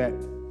word that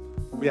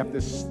we have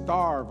to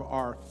starve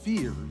our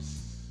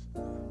fears,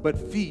 but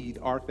feed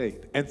our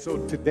faith. And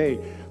so today,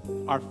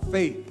 our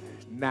faith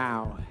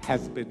now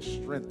has been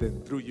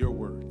strengthened through your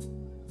word.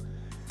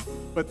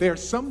 But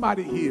there's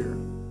somebody here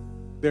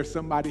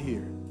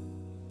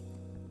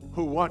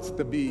who wants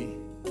to be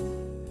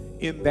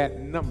in that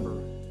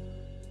number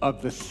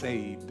of the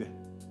saved,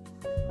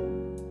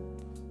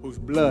 whose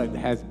blood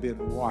has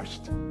been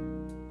washed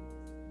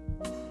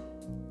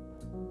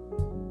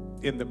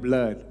in the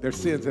blood. Their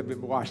sins have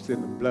been washed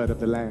in the blood of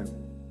the Lamb.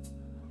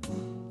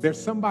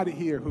 There's somebody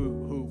here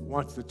who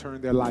wants to turn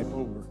their life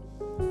over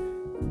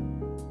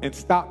and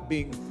stop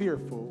being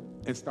fearful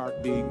and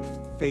start being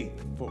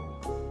faithful.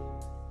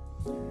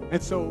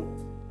 And so,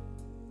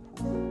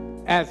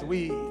 as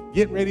we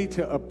get ready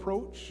to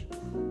approach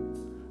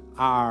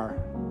our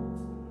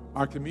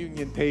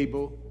communion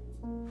table,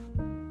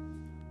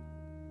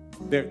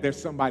 there's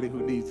somebody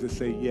who needs to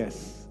say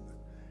yes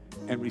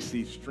and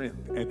receive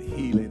strength and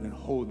healing and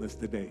wholeness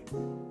today.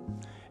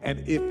 And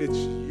if it's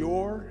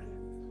your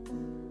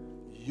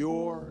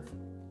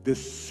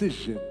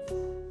decision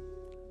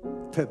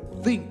to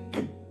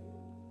think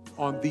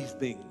on these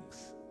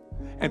things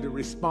and to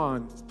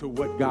respond to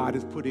what God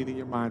is putting in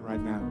your mind right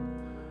now,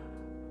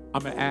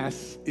 I'm going to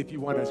ask if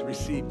you want to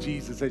receive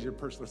Jesus as your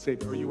personal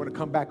Savior, or you want to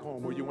come back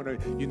home, or you want to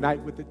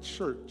unite with the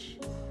church.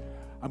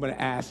 I'm going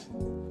to ask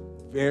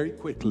very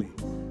quickly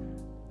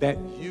that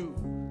you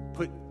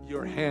put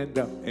your hand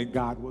up and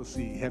God will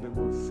see, heaven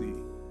will see.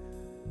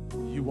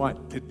 You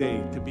want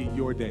today to be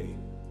your day.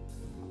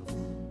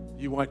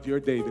 You want your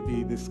day to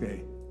be this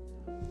day.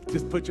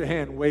 Just put your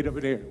hand way over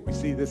there. We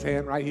see this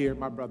hand right here,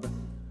 my brother.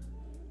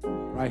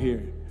 Right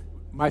here.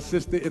 My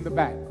sister in the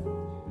back.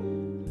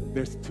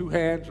 There's two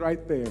hands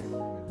right there.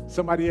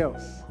 Somebody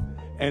else.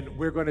 And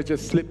we're going to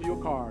just slip you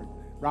a card.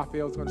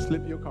 Raphael's going to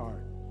slip you a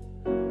card.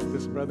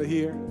 This brother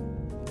here.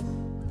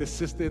 This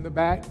sister in the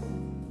back.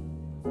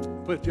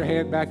 Put your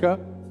hand back up.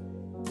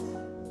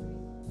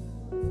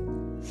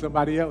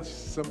 Somebody else,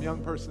 some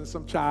young person,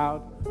 some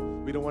child,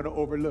 we don't want to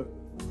overlook.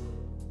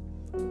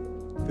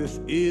 This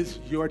is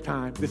your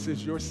time. This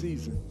is your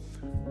season.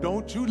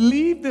 Don't you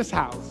leave this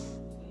house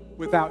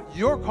without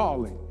your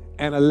calling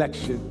and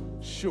election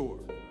sure.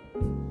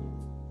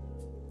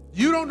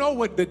 You don't know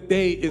what the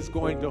day is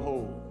going to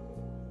hold.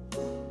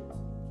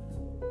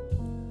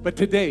 But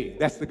today,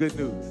 that's the good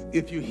news.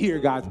 If you hear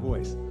God's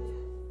voice,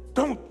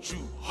 don't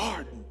you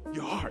harden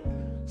your heart.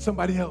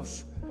 Somebody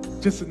else,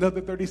 just another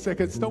 30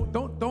 seconds.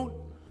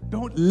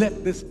 Don't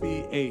let this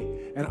be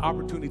an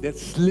opportunity that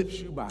slips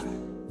you by.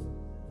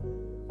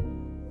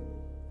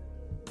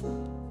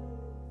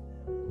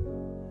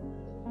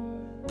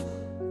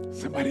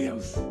 Somebody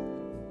else.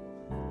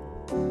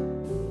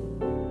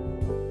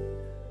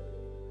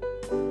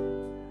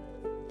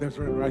 There's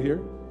one right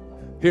here.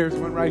 Here's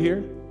one right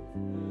here.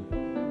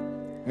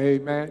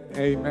 Amen.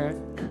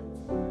 Amen.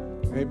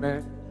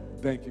 Amen.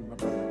 Thank you, my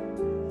brother.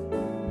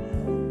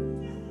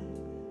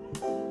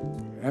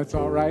 That's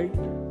all right.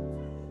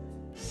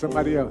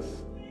 Somebody else.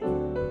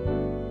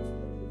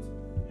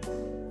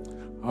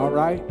 All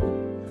right.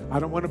 I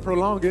don't want to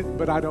prolong it,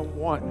 but I don't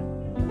want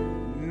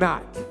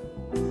not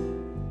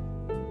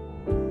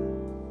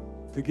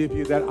to give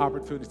you that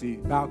opportunity.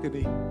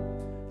 Balcony.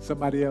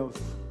 Somebody else.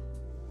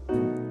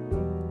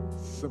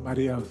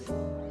 Somebody else.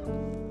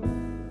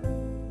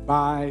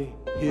 By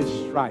his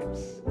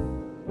stripes,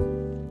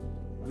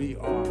 we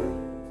are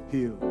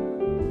healed.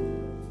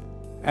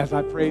 As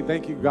I pray,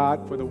 thank you,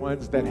 God, for the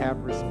ones that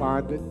have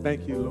responded.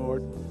 Thank you,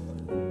 Lord,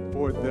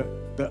 for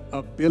the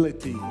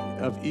ability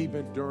of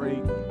even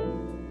during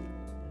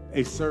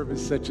a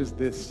service such as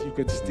this, you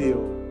can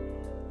still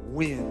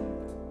win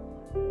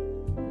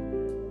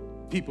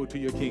people to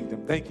your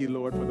kingdom. Thank you,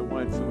 Lord, for the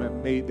ones who have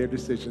made their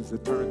decisions to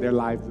turn their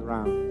lives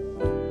around.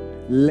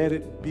 Let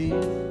it be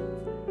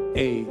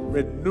a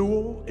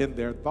renewal in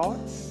their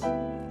thoughts,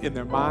 in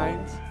their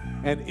minds,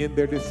 and in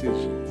their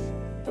decisions.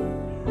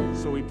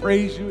 So we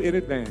praise you in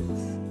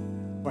advance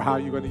for how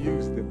you're going to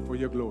use them for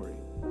your glory.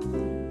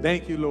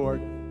 Thank you,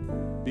 Lord,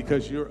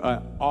 because you're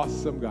an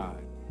awesome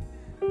God.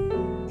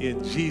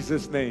 In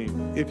Jesus'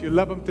 name. If you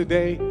love him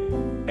today,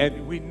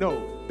 and we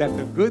know that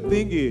the good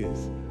thing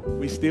is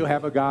we still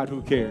have a God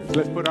who cares.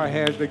 Let's put our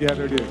hands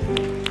together there.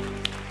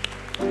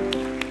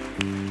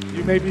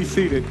 You may be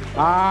seated.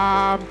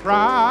 I'm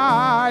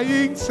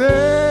crying,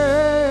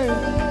 say,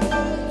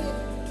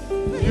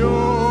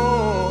 your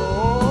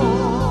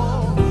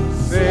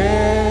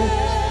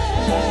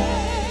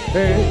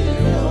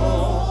Savior.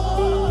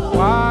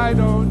 Why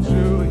don't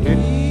you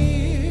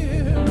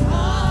hear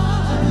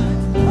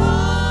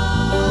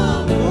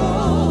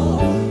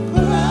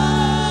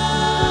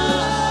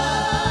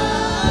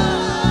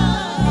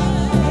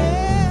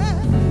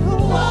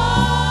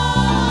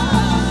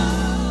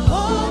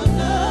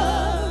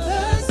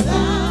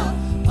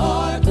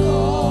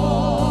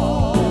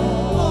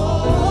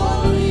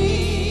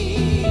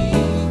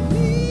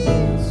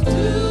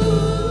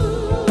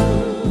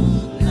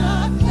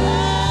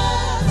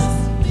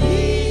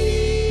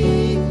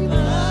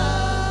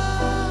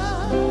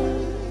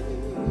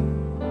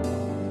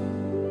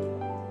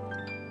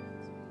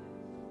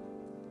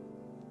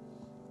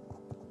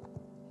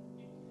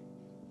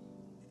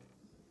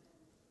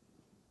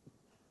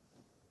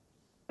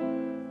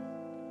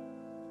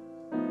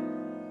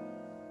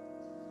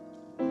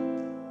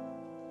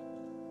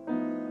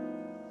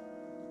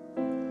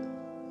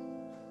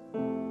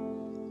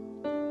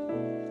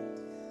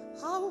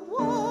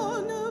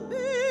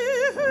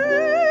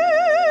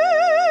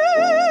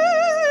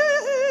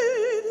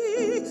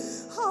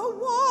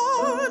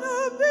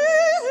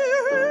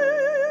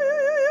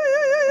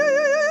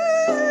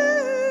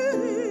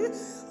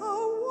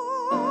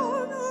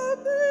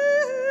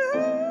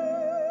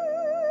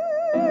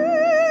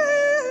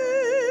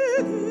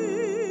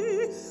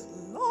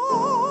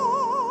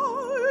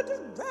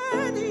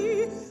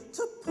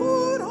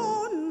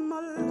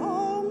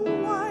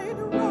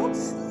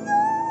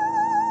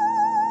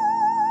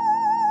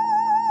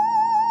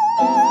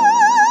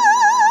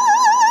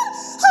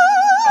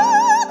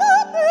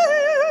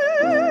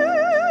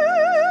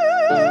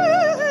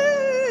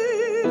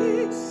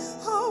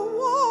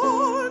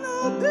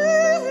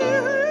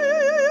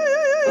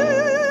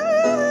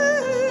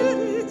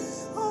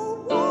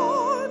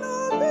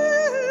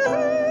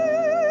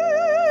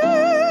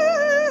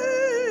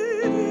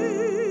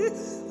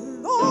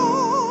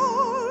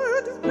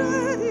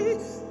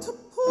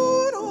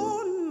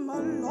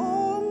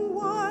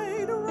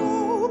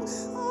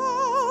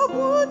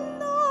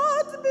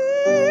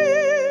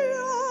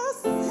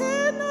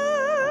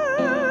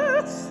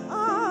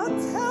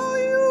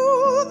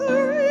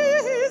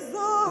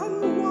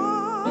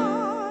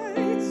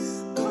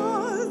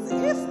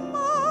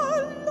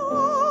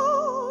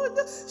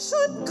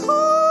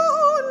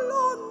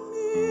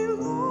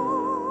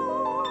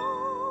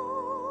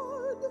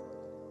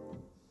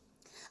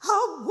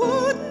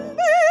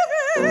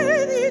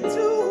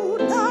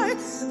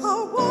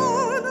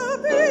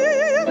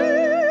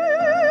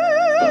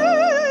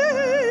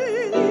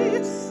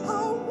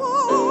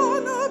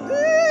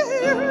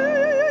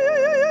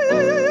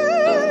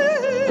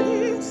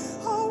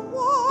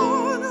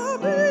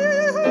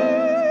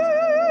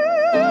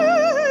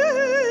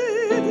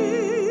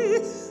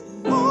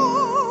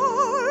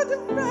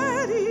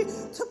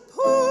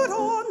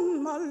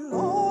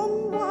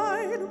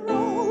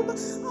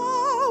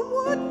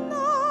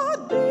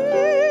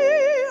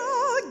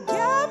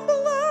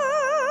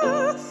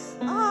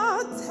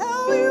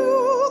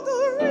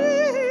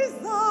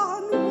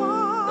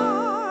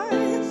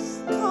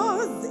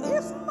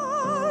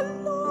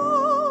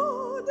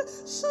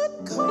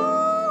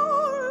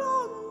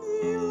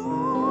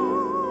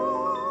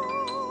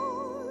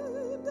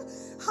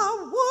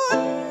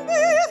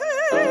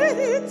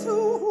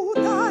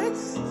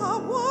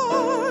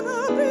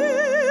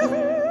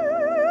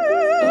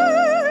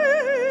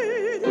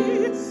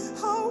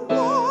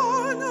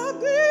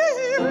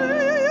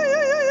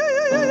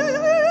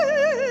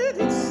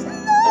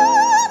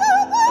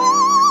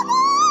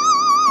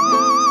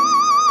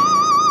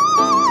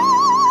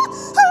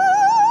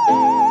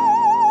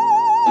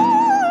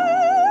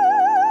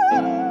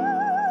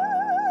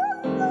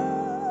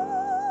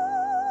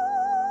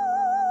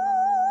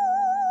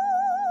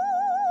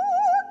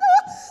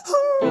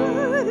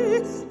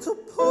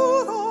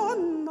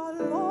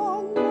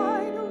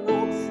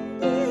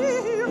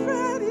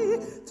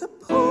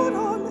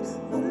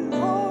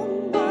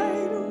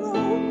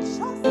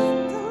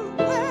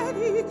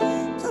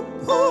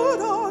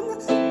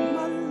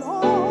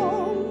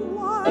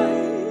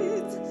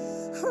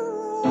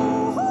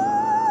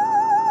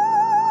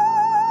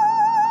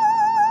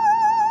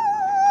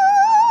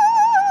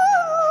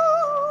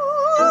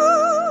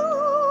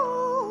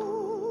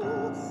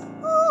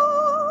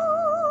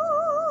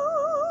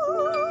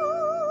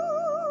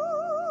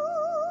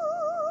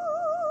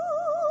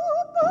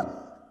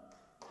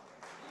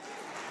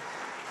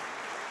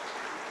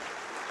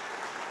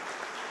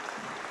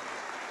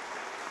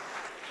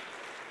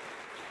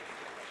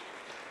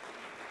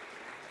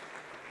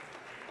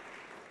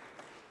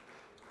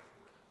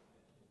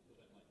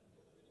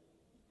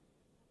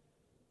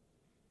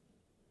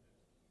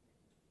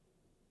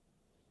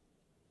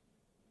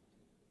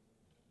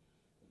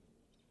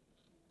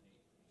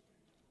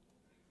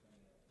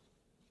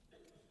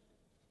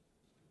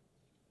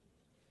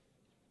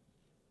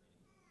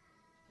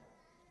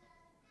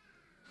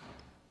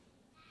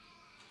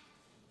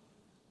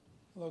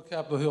Hello,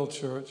 Capitol Hill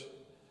Church.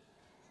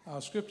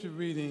 Our scripture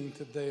reading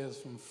today is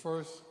from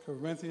 1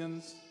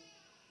 Corinthians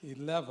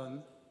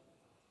 11,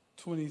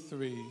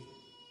 23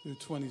 through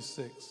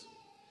 26.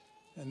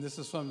 And this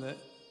is from the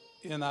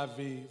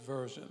NIV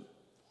version.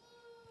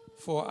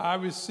 For I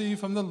received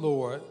from the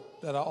Lord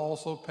that I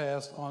also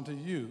passed on to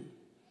you.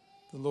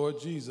 The Lord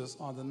Jesus,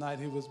 on the night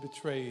he was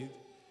betrayed,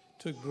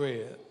 took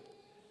bread.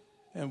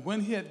 And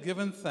when he had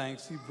given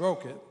thanks, he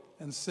broke it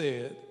and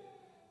said,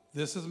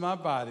 "This is my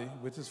body,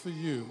 which is for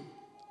you.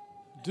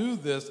 Do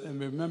this in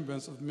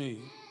remembrance of me."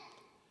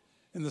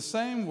 In the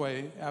same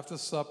way, after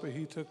supper,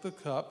 he took the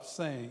cup,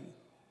 saying,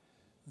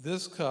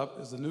 "This cup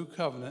is the new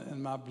covenant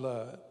in my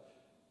blood.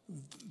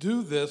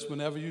 Do this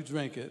whenever you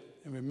drink it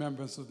in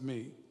remembrance of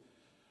me.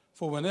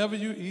 For whenever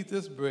you eat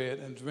this bread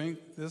and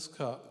drink this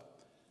cup,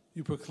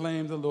 you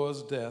proclaim the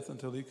Lord's death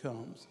until he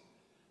comes."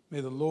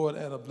 May the Lord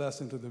add a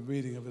blessing to the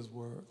reading of his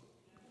word.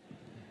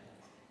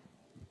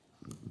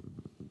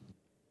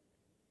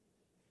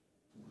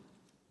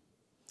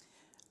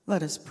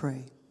 Let us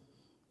pray.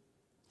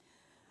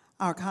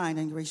 Our kind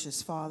and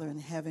gracious Father in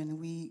heaven,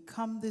 we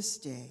come this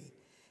day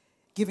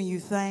giving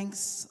you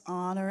thanks,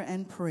 honor,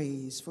 and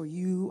praise, for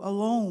you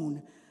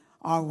alone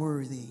are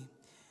worthy.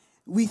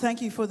 We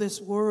thank you for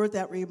this word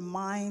that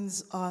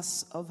reminds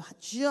us of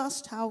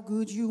just how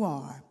good you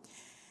are.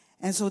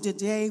 And so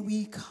today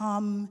we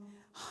come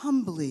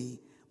humbly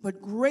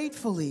but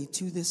gratefully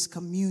to this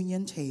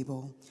communion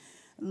table.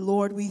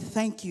 Lord, we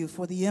thank you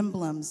for the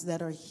emblems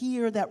that are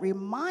here that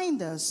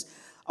remind us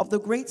of the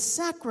great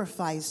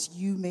sacrifice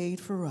you made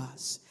for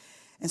us.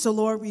 And so,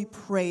 Lord, we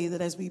pray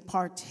that as we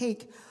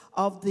partake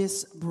of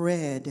this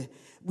bread,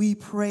 we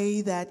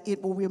pray that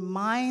it will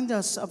remind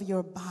us of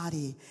your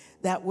body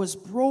that was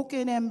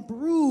broken and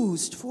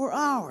bruised for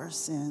our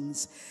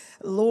sins.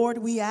 Lord,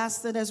 we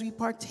ask that as we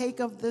partake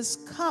of this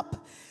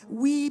cup,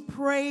 we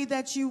pray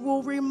that you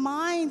will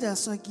remind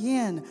us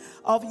again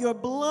of your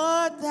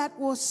blood that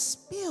was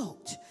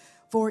spilled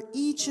for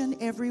each and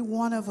every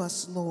one of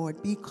us,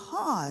 Lord,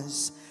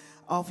 because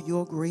of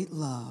your great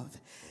love.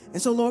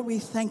 And so, Lord, we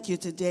thank you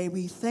today.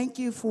 We thank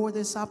you for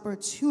this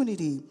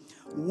opportunity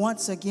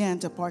once again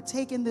to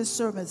partake in this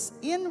service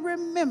in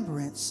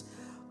remembrance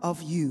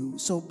of you.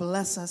 So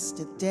bless us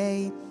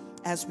today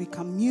as we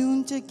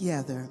commune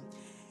together.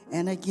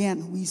 And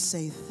again, we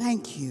say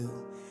thank you.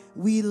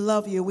 We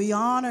love you. We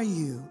honor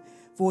you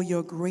for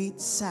your great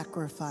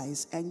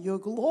sacrifice and your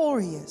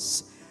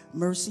glorious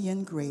mercy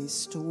and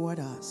grace toward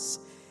us.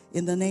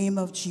 In the name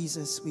of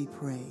Jesus, we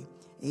pray.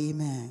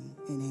 Amen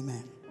and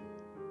amen.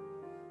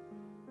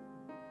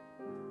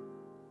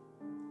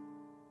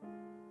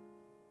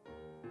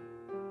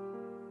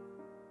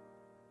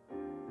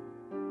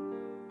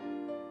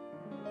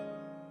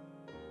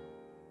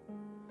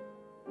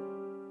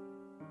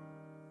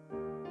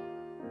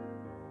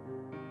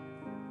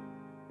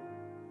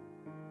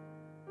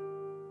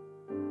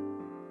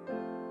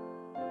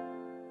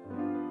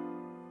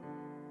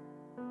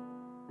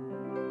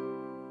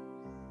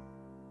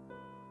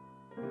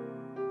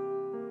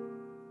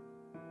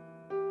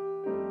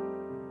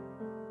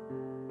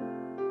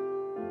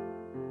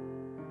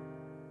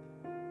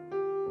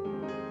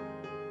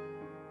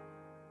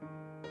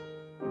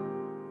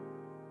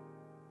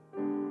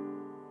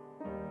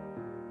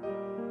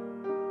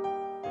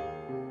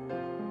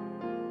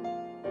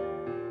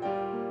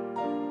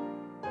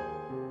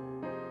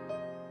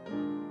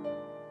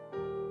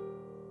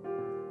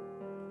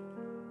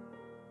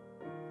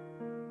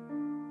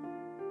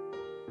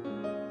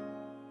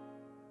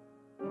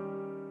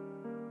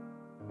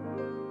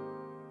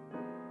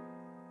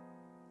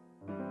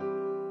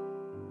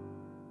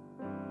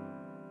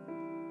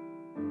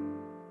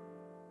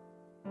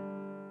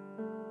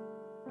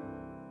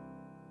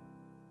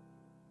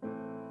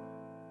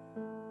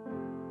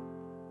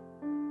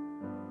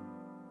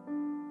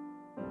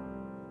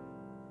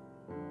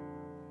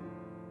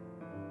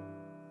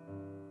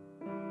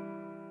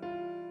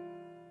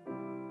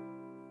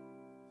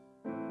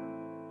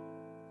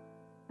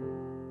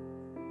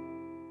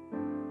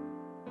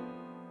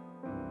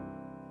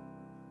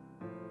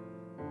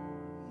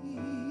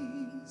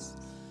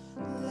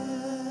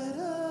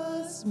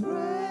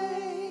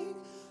 Break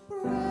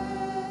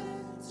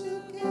bread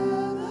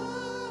together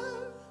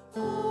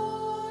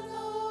on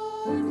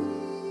our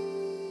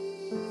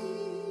knees.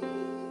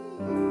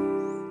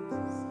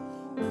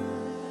 When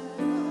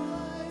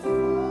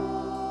I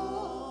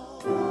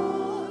fall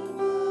on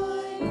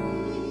my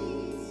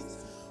knees,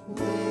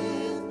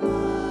 with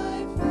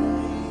my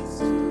face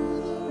to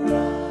the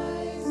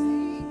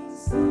rising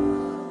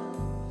sun,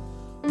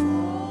 oh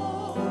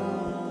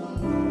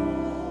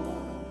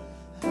Lord,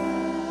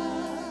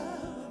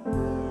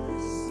 have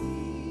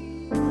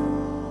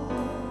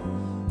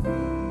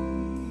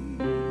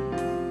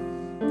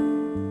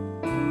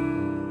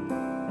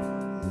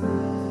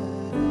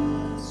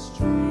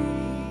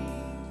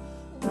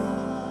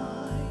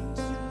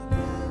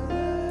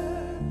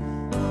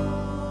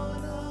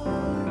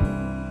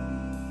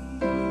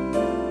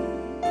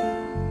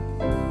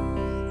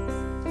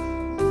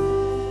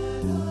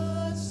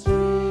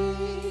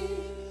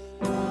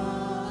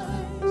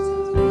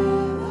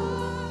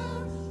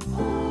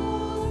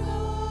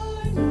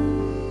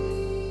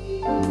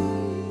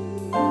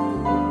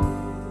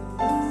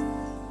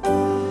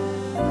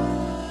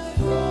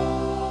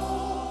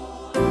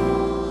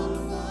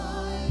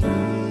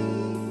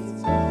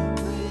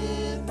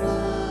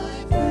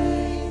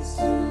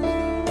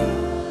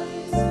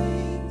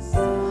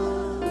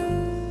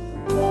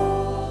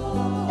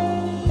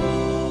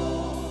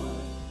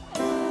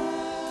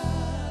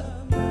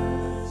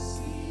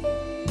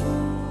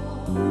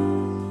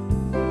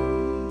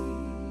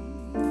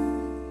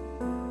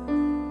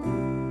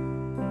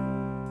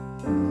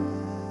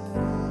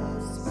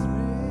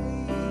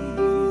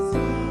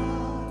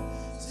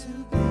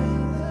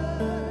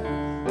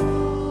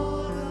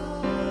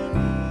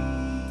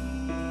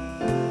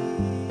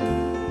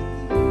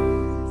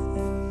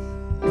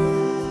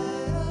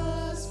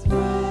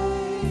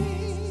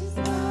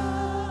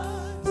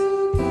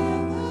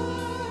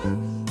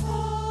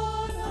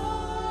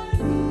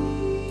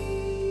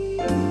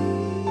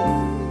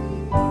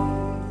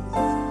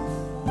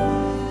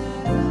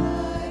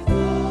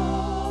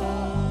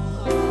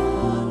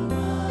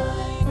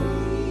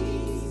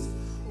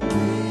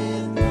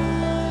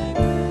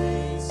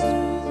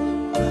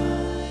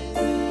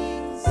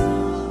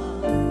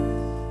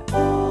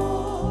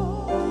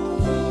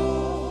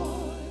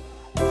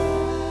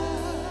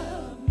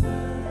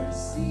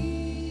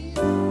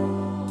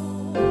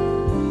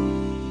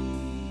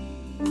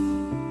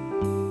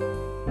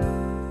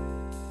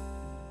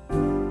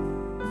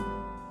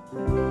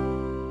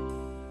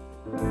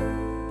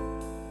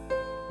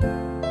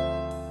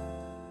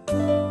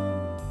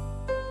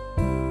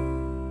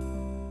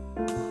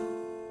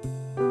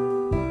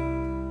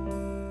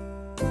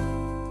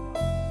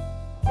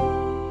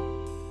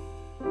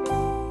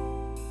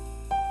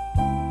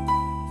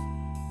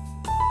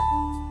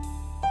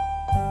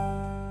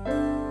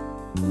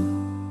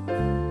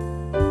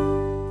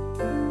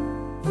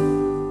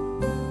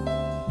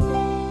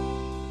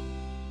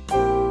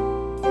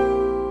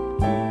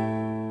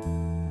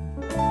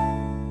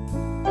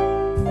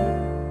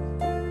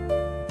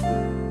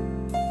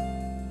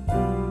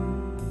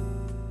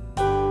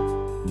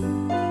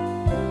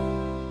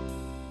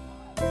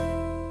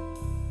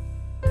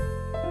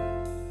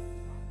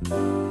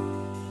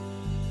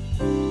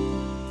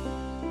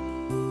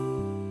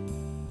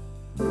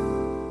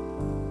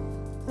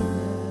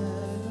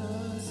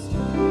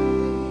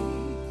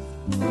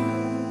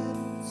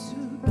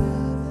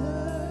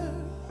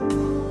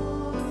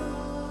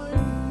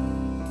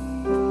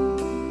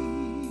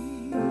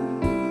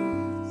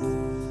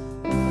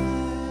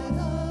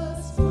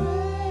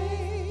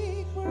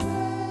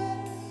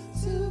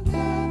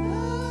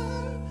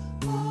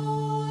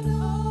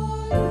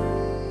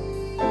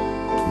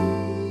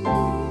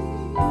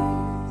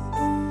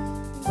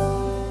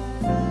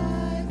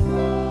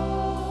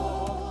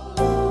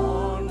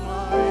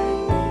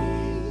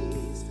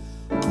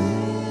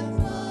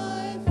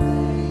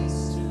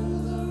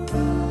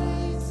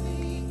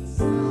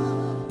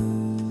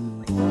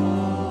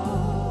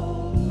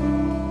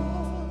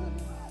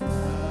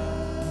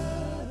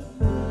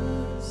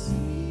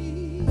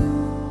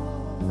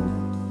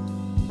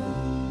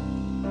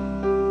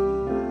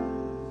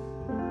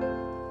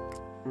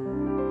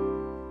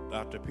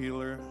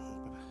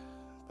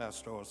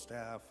pastoral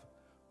staff,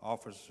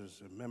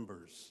 officers and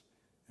members,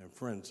 and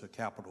friends of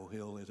Capitol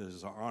Hill, it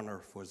is an honor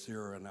for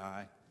Zira and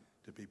I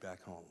to be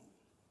back home.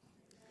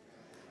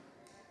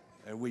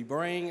 And we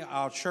bring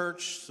our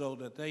church so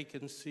that they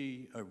can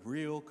see a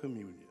real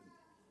communion,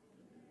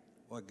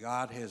 what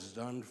God has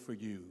done for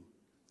you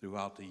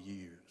throughout the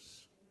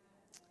years.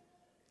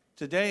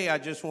 Today, I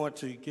just want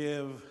to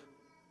give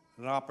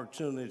an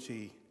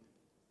opportunity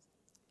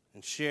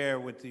and share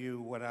with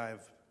you what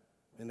I've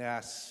been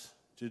asked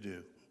to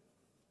do.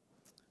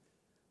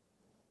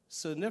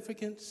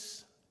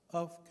 Significance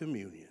of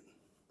communion.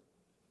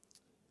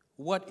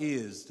 What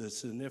is the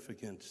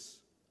significance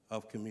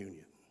of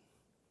communion?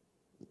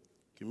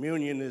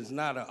 Communion is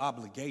not an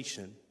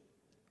obligation,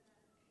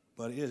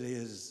 but it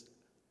is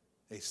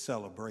a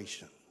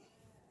celebration.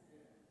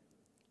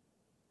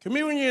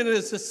 Communion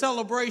is a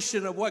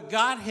celebration of what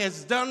God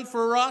has done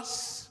for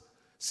us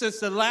since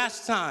the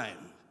last time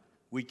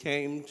we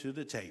came to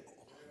the table.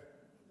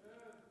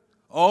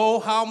 Oh,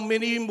 how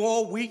many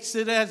more weeks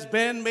it has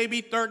been, maybe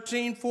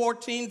 13,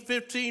 14,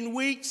 15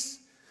 weeks.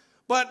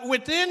 But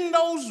within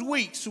those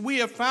weeks, we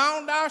have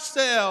found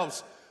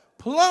ourselves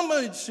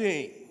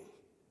plummeting,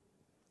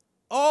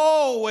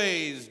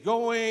 always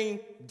going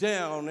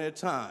down at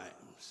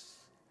times.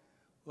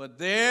 But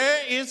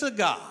there is a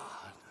God.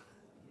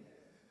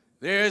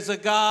 There is a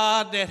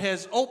God that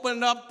has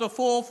opened up the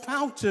full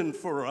fountain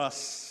for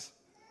us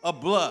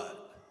of blood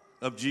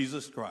of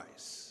Jesus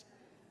Christ.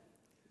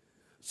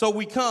 So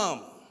we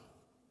come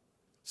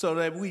so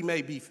that we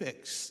may be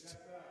fixed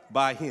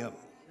by him.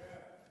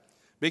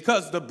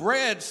 Because the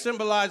bread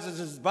symbolizes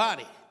his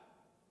body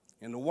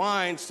and the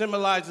wine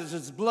symbolizes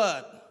his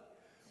blood.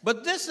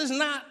 But this is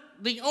not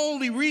the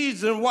only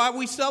reason why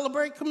we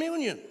celebrate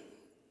communion.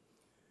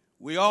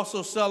 We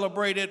also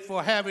celebrate it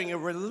for having a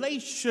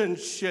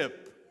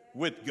relationship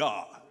with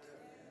God.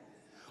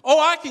 Oh,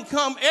 I can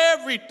come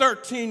every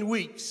 13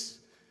 weeks.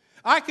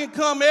 I can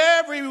come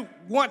every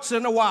once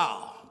in a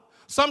while.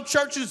 Some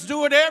churches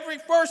do it every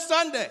first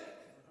Sunday.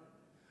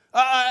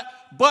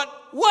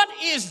 But what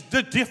is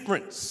the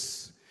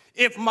difference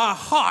if my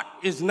heart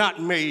is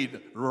not made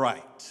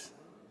right?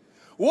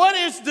 What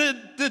is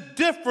the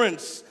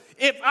difference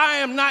if I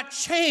am not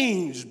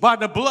changed by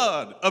the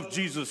blood of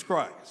Jesus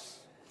Christ?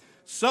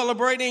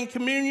 Celebrating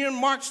communion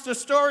marks the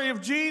story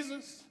of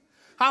Jesus,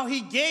 how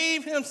he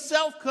gave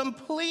himself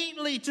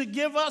completely to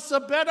give us a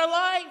better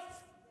life.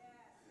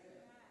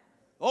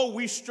 Oh,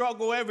 we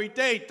struggle every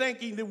day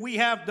thinking that we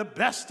have the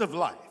best of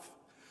life,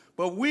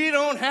 but we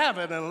don't have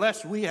it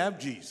unless we have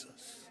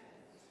Jesus.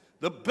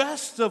 The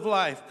best of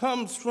life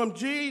comes from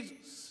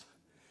Jesus.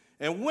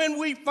 And when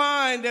we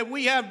find that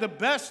we have the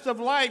best of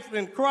life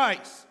in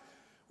Christ,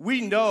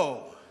 we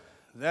know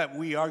that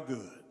we are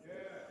good.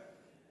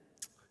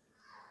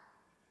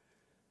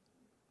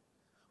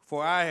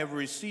 For I have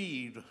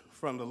received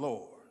from the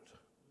Lord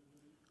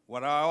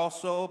what I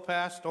also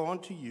passed on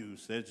to you,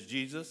 says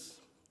Jesus.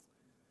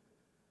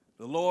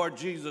 The Lord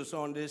Jesus,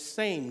 on this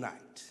same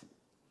night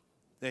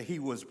that he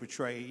was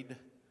betrayed,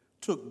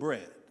 took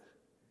bread.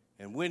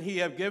 And when he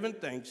had given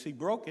thanks, he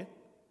broke it.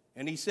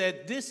 And he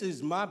said, "This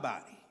is my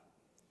body,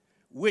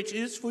 which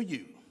is for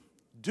you.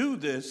 Do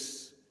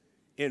this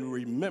in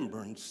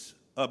remembrance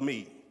of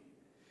me."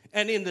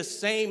 And in the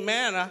same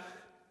manner,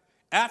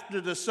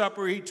 after the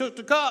supper, he took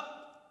the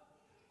cup,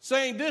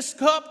 saying, "This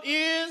cup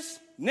is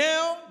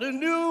now the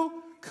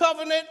new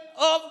covenant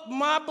of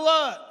my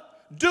blood.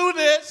 Do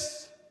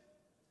this.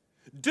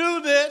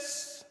 Do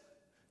this,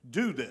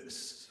 do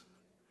this,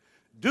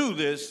 do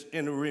this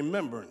in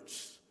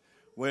remembrance.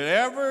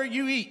 Whenever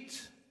you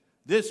eat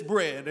this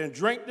bread and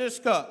drink this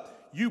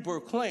cup, you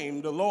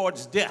proclaim the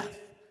Lord's death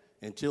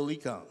until he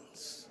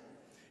comes."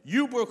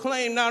 You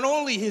proclaim not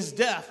only his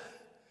death,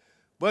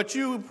 but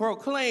you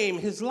proclaim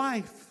his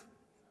life.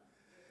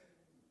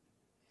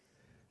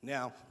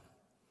 Now,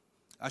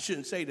 I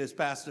shouldn't say this,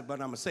 Pastor,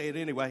 but I'm going to say it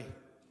anyway.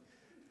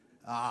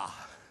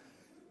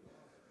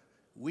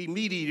 We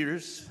meat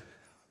eaters,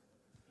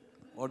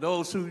 or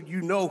those who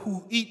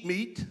who eat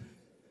meat,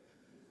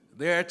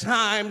 there are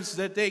times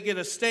that they get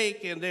a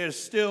steak and there's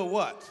still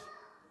what?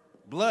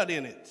 Blood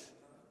in it.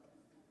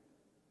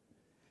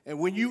 And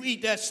when you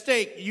eat that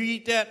steak, you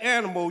eat that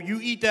animal, you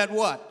eat that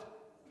what?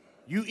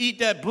 You eat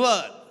that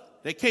blood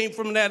that came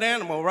from that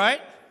animal,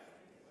 right?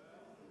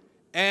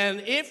 And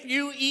if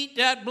you eat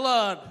that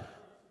blood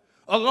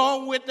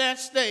along with that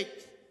steak,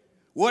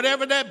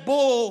 whatever that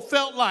bull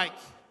felt like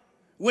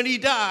when he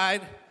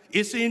died,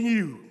 it's in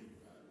you.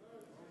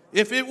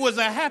 If it was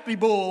a happy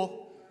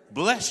bull,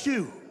 bless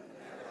you.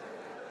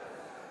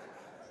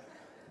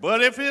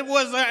 But if it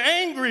was an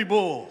angry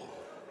bull,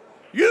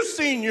 you've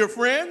seen your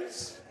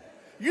friends.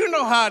 You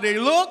know how they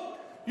look.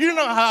 You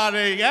know how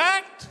they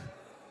act.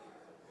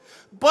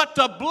 But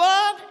the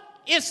blood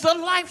is the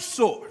life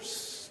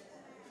source.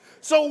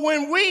 So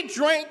when we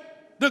drink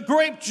the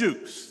grape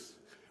juice,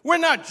 we're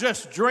not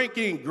just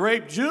drinking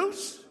grape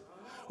juice.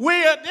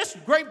 This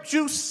grape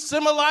juice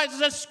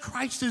symbolizes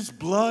Christ's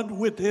blood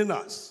within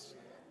us.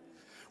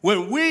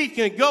 When we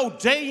can go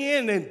day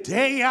in and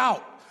day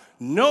out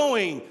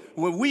knowing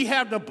when we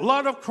have the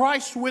blood of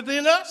Christ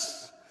within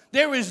us,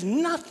 there is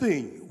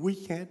nothing we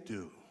can't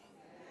do.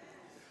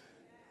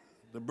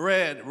 The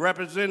bread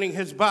representing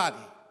his body,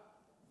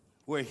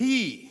 where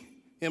he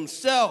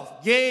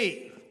himself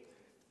gave.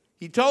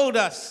 He told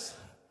us,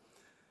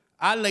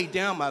 I lay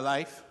down my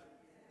life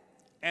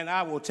and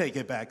I will take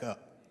it back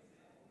up.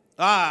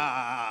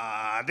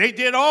 They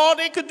did all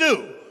they could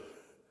do,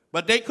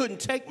 but they couldn't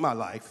take my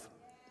life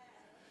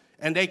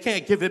and they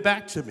can't give it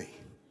back to me.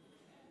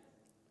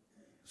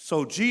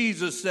 So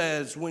Jesus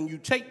says, when you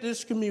take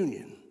this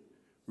communion,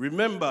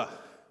 remember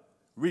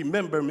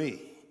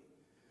me.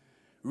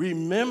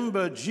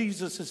 Remember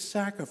Jesus'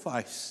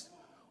 sacrifice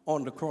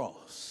on the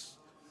cross.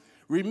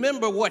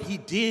 Remember what he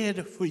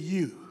did for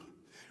you.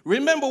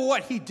 Remember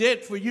what he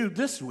did for you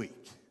this week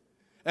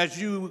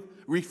as you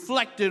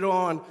reflected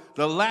on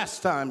the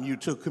last time you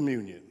took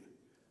communion.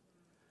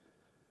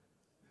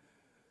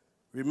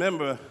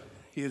 Remember,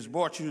 he has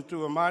brought you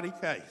through a mighty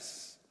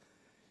case.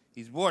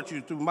 He's brought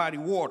you through mighty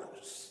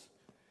waters.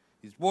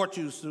 He's brought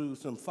you through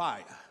some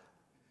fire.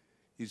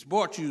 He's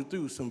brought you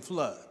through some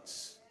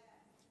floods.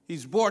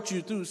 He's brought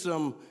you through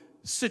some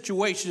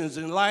situations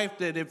in life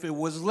that if it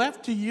was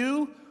left to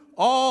you,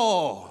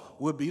 all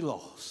would be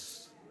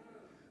lost.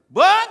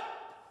 But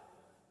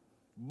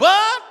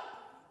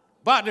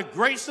by the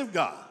grace of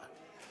God,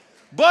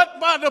 but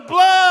by the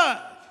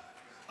blood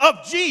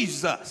of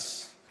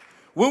Jesus,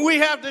 when we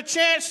have the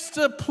chance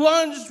to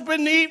plunge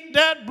beneath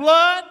that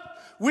blood,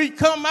 we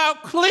come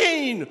out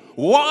clean,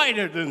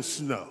 whiter than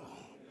snow.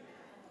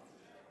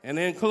 And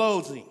in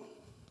closing,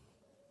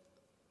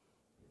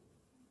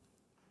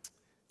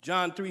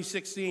 John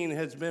 3:16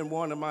 has been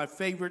one of my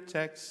favorite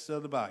texts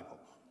of the Bible.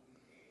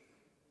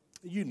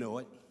 You know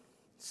it.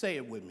 Say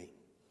it with me.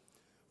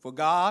 For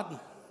God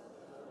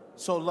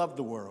so loved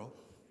the world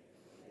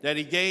that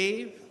he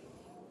gave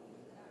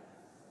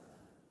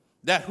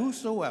that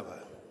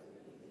whosoever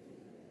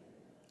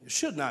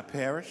should not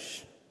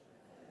perish,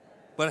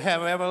 but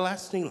have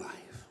everlasting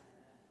life.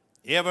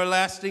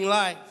 Everlasting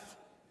life.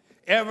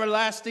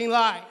 Everlasting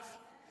life.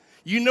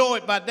 You know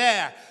it by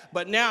there,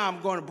 but now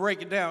I'm going to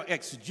break it down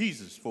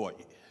exegesis for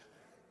you.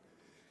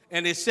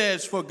 And it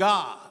says, for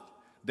God,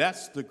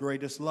 that's the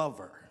greatest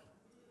lover.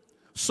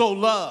 So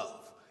love,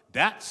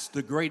 that's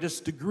the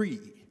greatest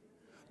degree.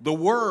 The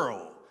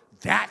world,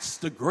 that's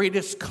the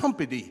greatest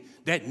company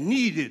that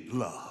needed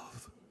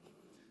love.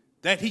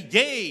 That he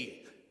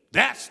gave,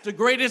 that's the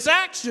greatest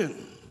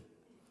action.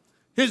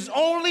 His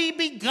only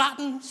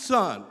begotten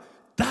son,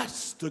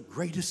 that's the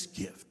greatest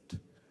gift.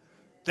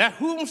 That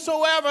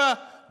whomsoever,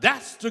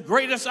 that's the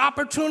greatest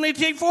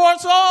opportunity for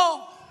us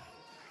all.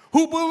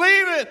 Who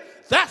believe it,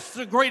 that's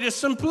the greatest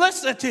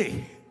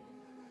simplicity.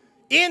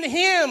 In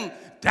him,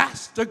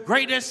 that's the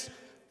greatest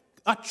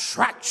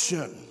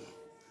attraction.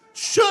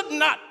 Should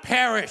not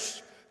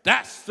perish,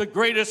 that's the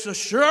greatest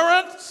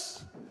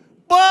assurance.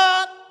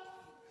 But,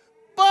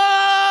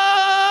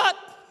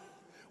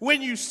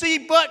 when you see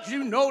but,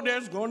 you know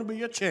there's going to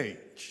be a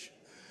change.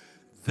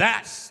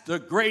 That's the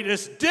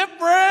greatest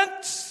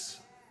difference.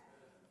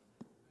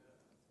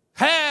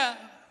 Have,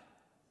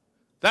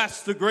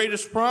 that's the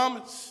greatest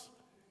promise.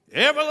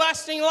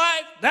 Everlasting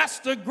life, that's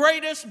the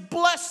greatest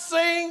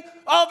blessing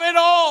of it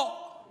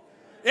all.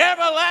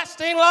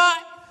 Everlasting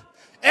life,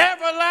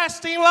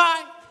 everlasting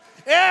life,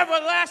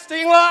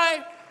 everlasting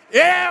life,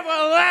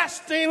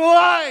 everlasting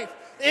life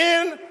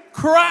in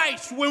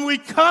Christ. When we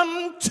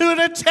come to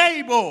the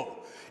table,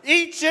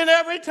 each and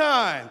every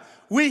time,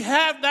 we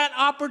have that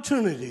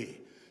opportunity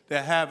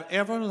to have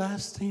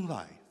everlasting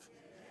life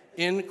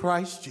in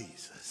Christ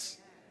Jesus.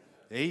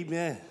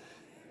 Amen.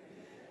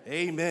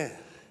 Amen.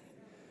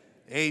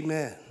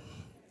 Amen.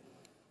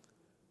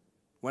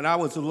 When I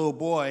was a little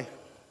boy,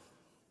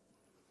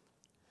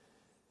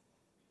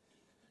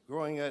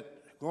 growing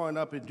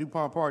up in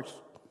DuPont Park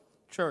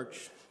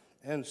Church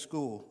and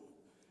school,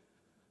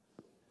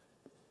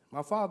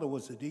 my father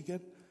was a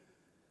deacon.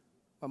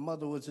 My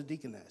mother was a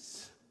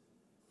deaconess.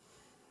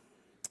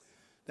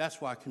 That's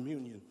why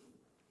communion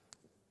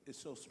is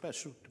so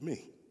special to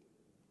me.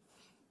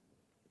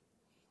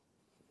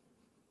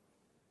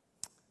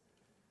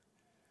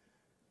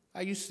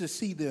 I used to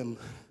see them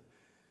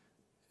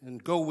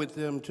and go with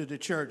them to the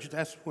church.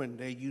 That's when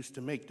they used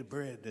to make the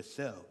bread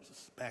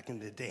themselves back in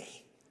the day.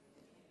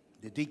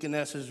 The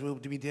deaconesses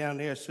would be down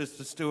there,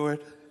 Sister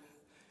Stewart.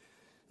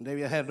 They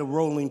had the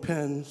rolling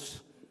pins.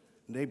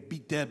 They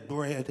beat that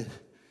bread.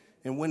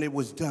 And when it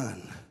was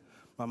done,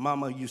 my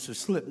mama used to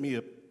slip me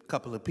a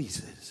couple of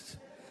pieces.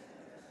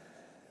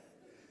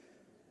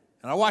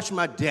 And I watched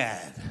my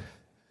dad,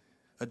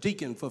 a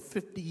deacon for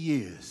 50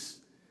 years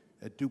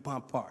at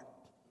DuPont Park,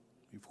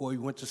 before he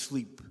went to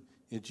sleep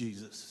in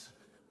Jesus.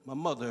 My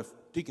mother,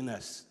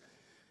 deaconess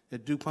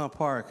at DuPont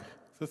Park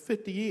for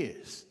 50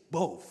 years,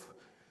 both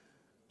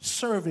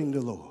serving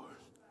the Lord,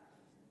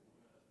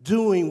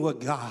 doing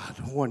what God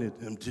wanted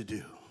them to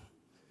do.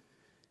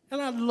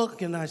 And I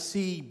look and I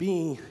see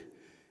being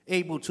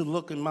able to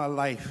look in my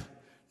life,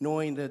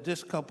 knowing that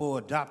this couple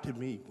adopted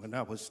me when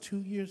I was 2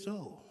 years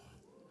old.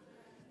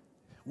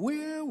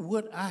 Where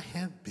would I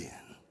have been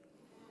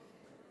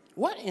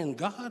what in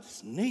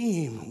God's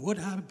name would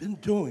I have been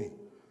doing?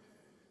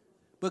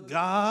 But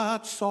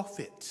God saw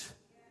fit,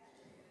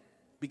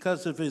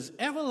 because of his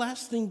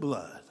everlasting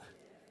blood,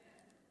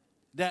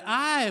 that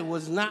I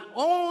was not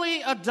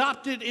only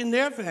adopted in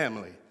their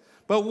family,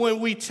 but when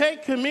we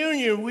take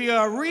communion, we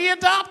are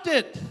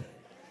readopted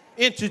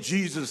into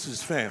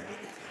Jesus' family.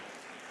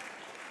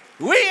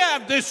 We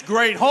have this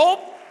great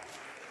hope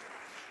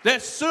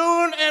that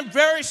soon and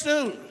very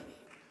soon,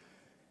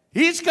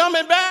 he's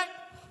coming back.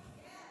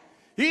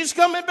 He's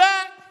coming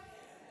back.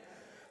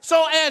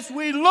 So as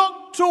we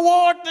look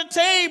toward the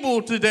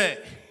table today,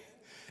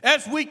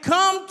 as we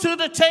come to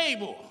the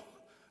table,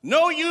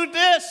 know you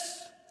this,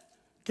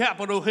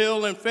 Capitol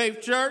Hill and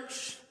Faith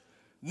Church,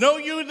 know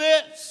you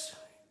this,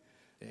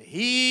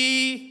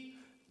 he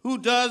who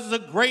does a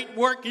great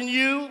work in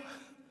you,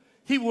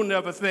 he will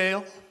never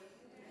fail.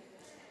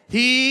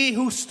 He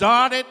who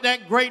started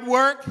that great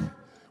work,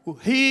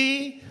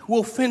 he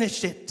will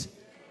finish it.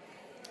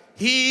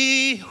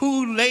 He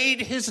who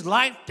laid his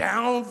life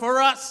down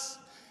for us,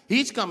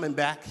 he's coming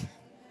back.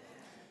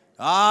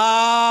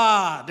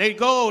 They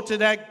go to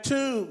that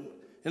tomb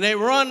and they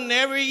run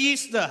every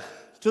Easter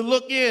to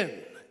look in.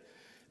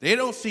 They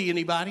don't see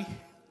anybody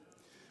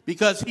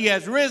because he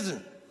has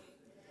risen.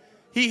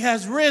 He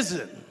has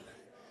risen.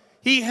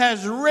 He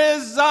has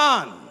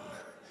risen.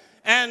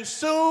 And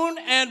soon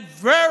and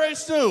very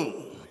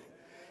soon,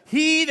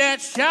 he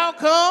that shall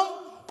come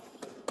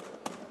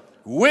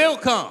will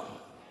come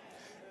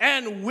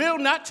and will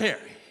not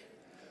tarry.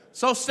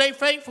 So stay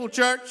faithful,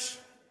 church.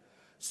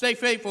 Stay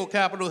faithful,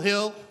 Capitol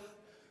Hill.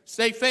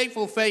 Stay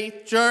faithful,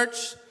 Faith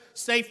Church.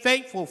 Stay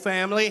faithful,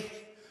 family.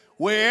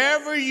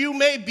 Wherever you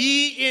may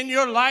be in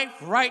your life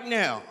right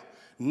now,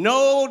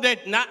 know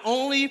that not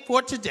only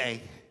for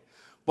today,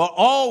 but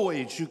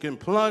always you can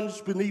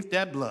plunge beneath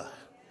that blood,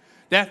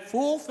 that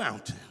full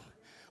fountain.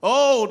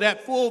 Oh,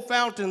 that full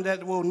fountain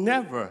that will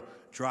never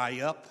dry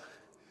up.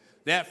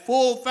 That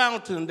full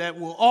fountain that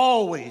will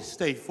always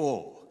stay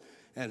full.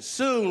 And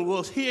soon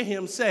we'll hear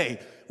him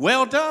say,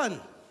 well done,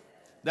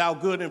 thou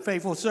good and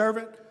faithful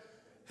servant.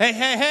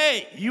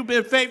 Hey, you've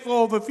been faithful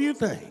over a few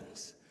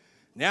things.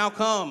 Now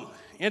come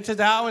into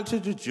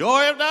the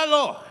joy of thy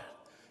Lord,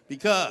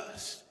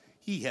 because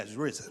he has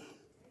risen.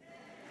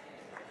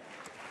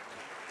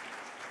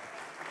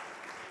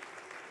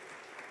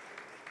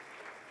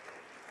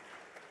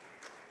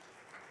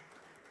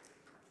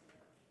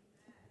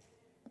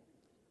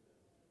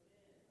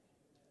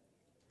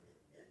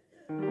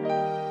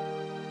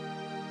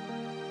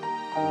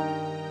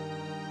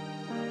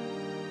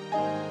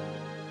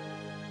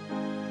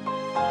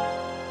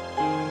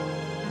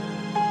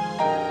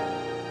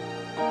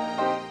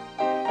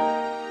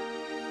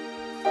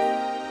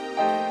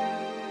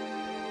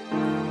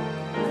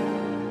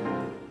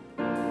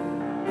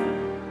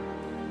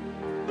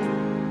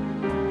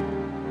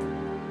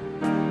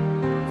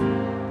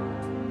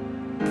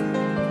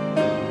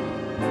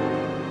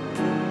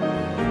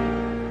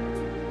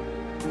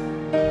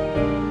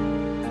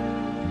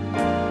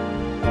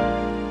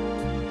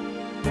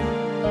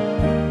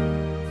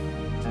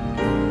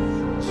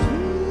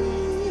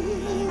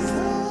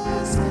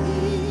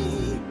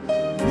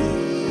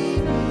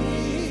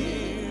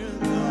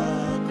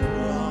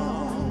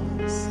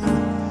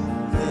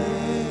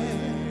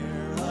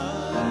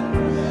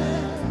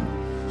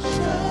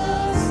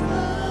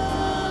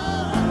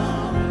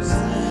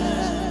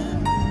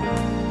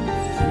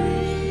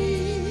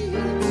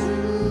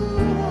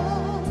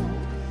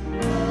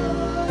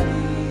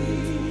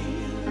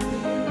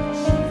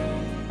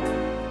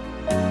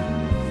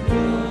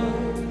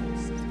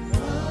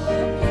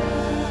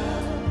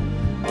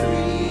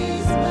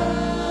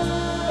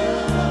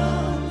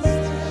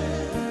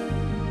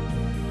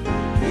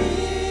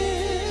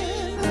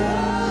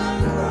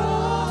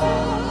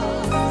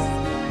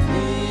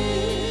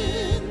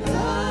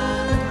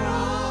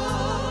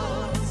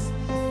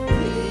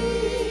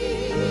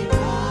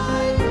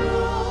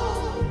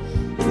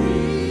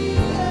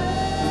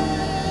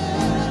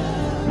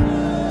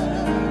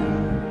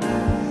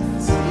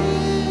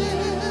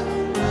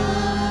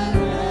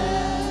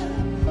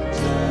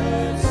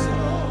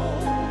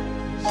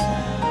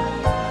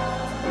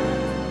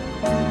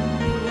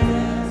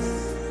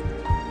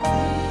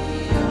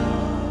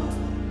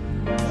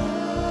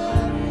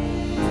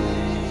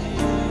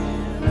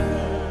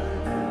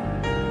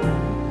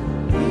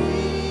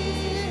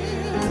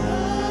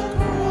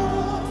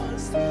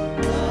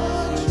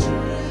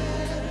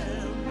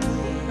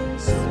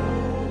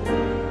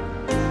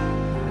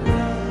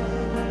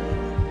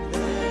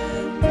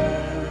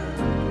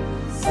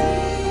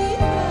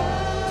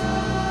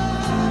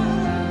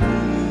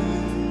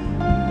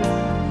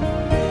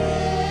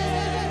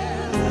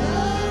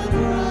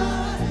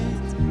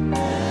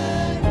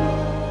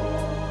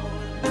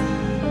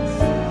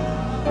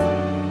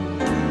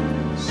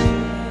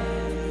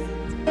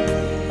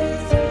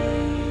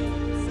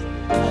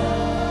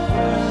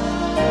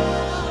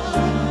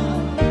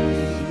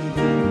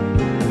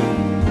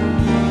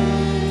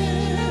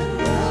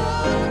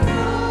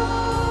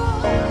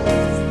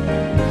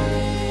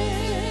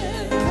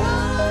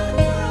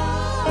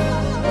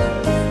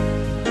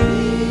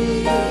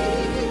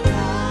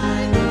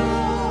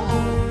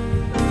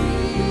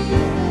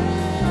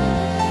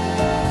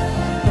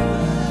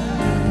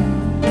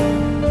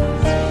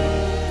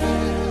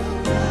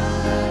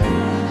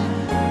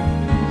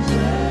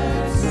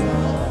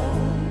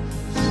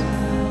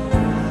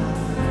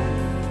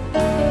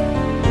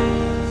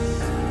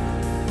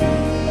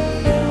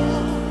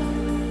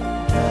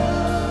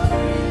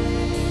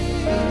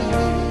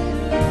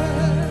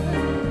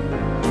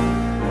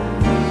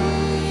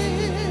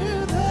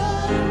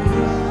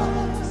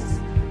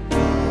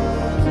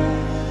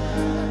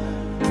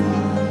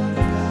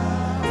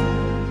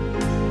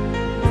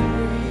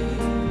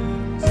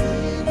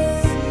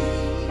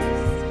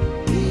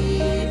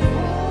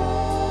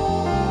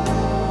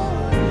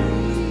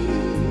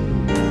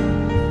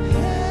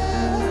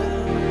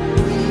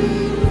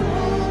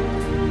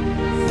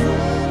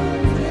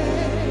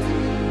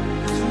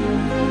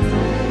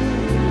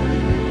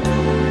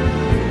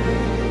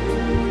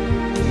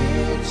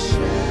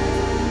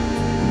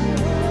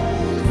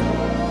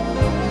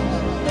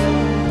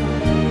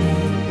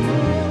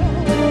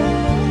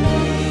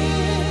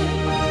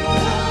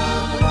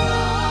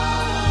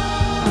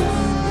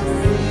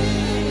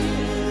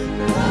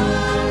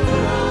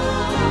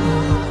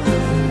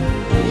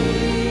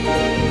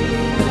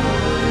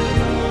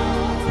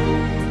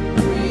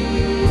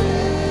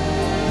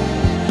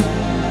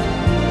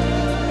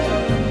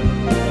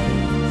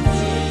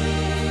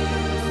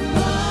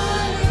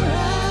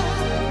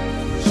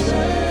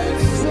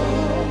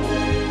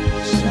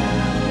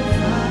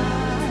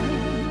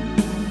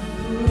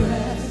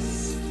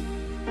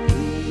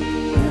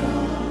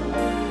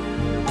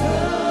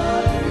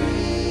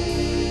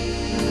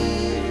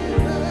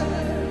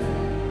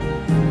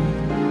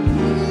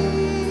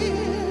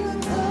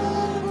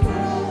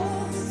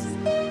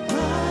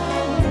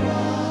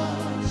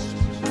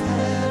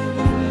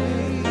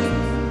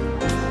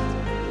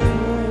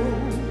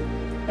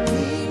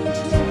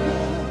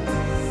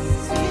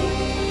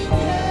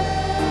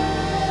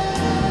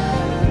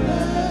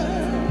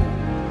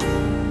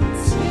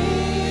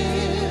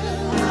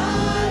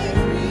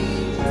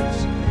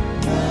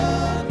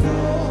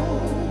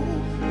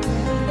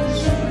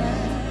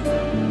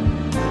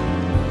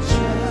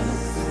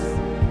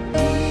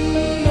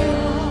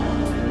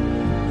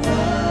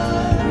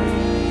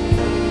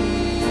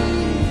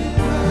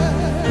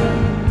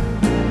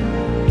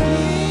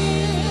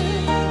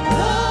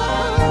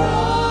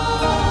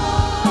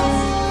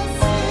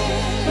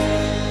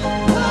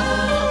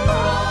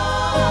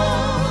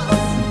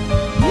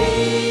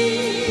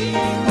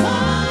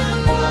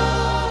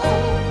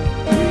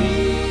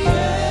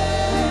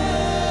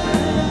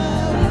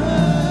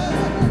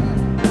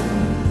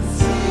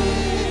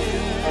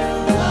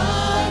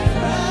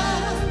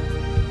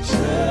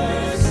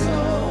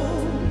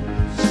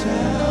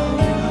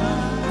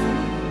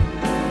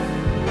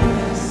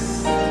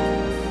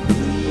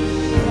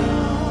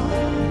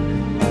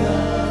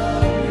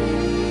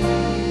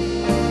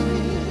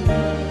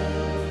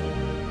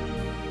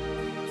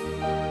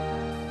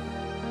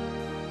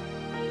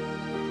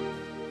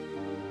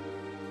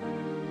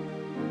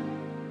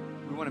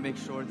 want to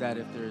make sure that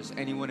if there's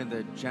anyone in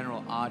the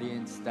general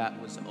audience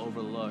that was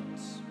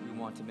overlooked, we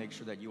want to make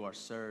sure that you are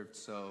served.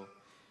 So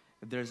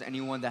if there's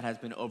anyone that has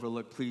been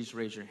overlooked, please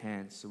raise your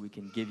hand so we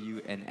can give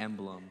you an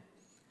emblem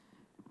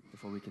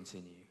before we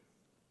continue.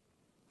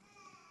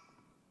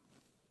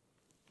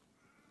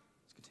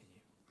 Let's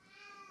continue.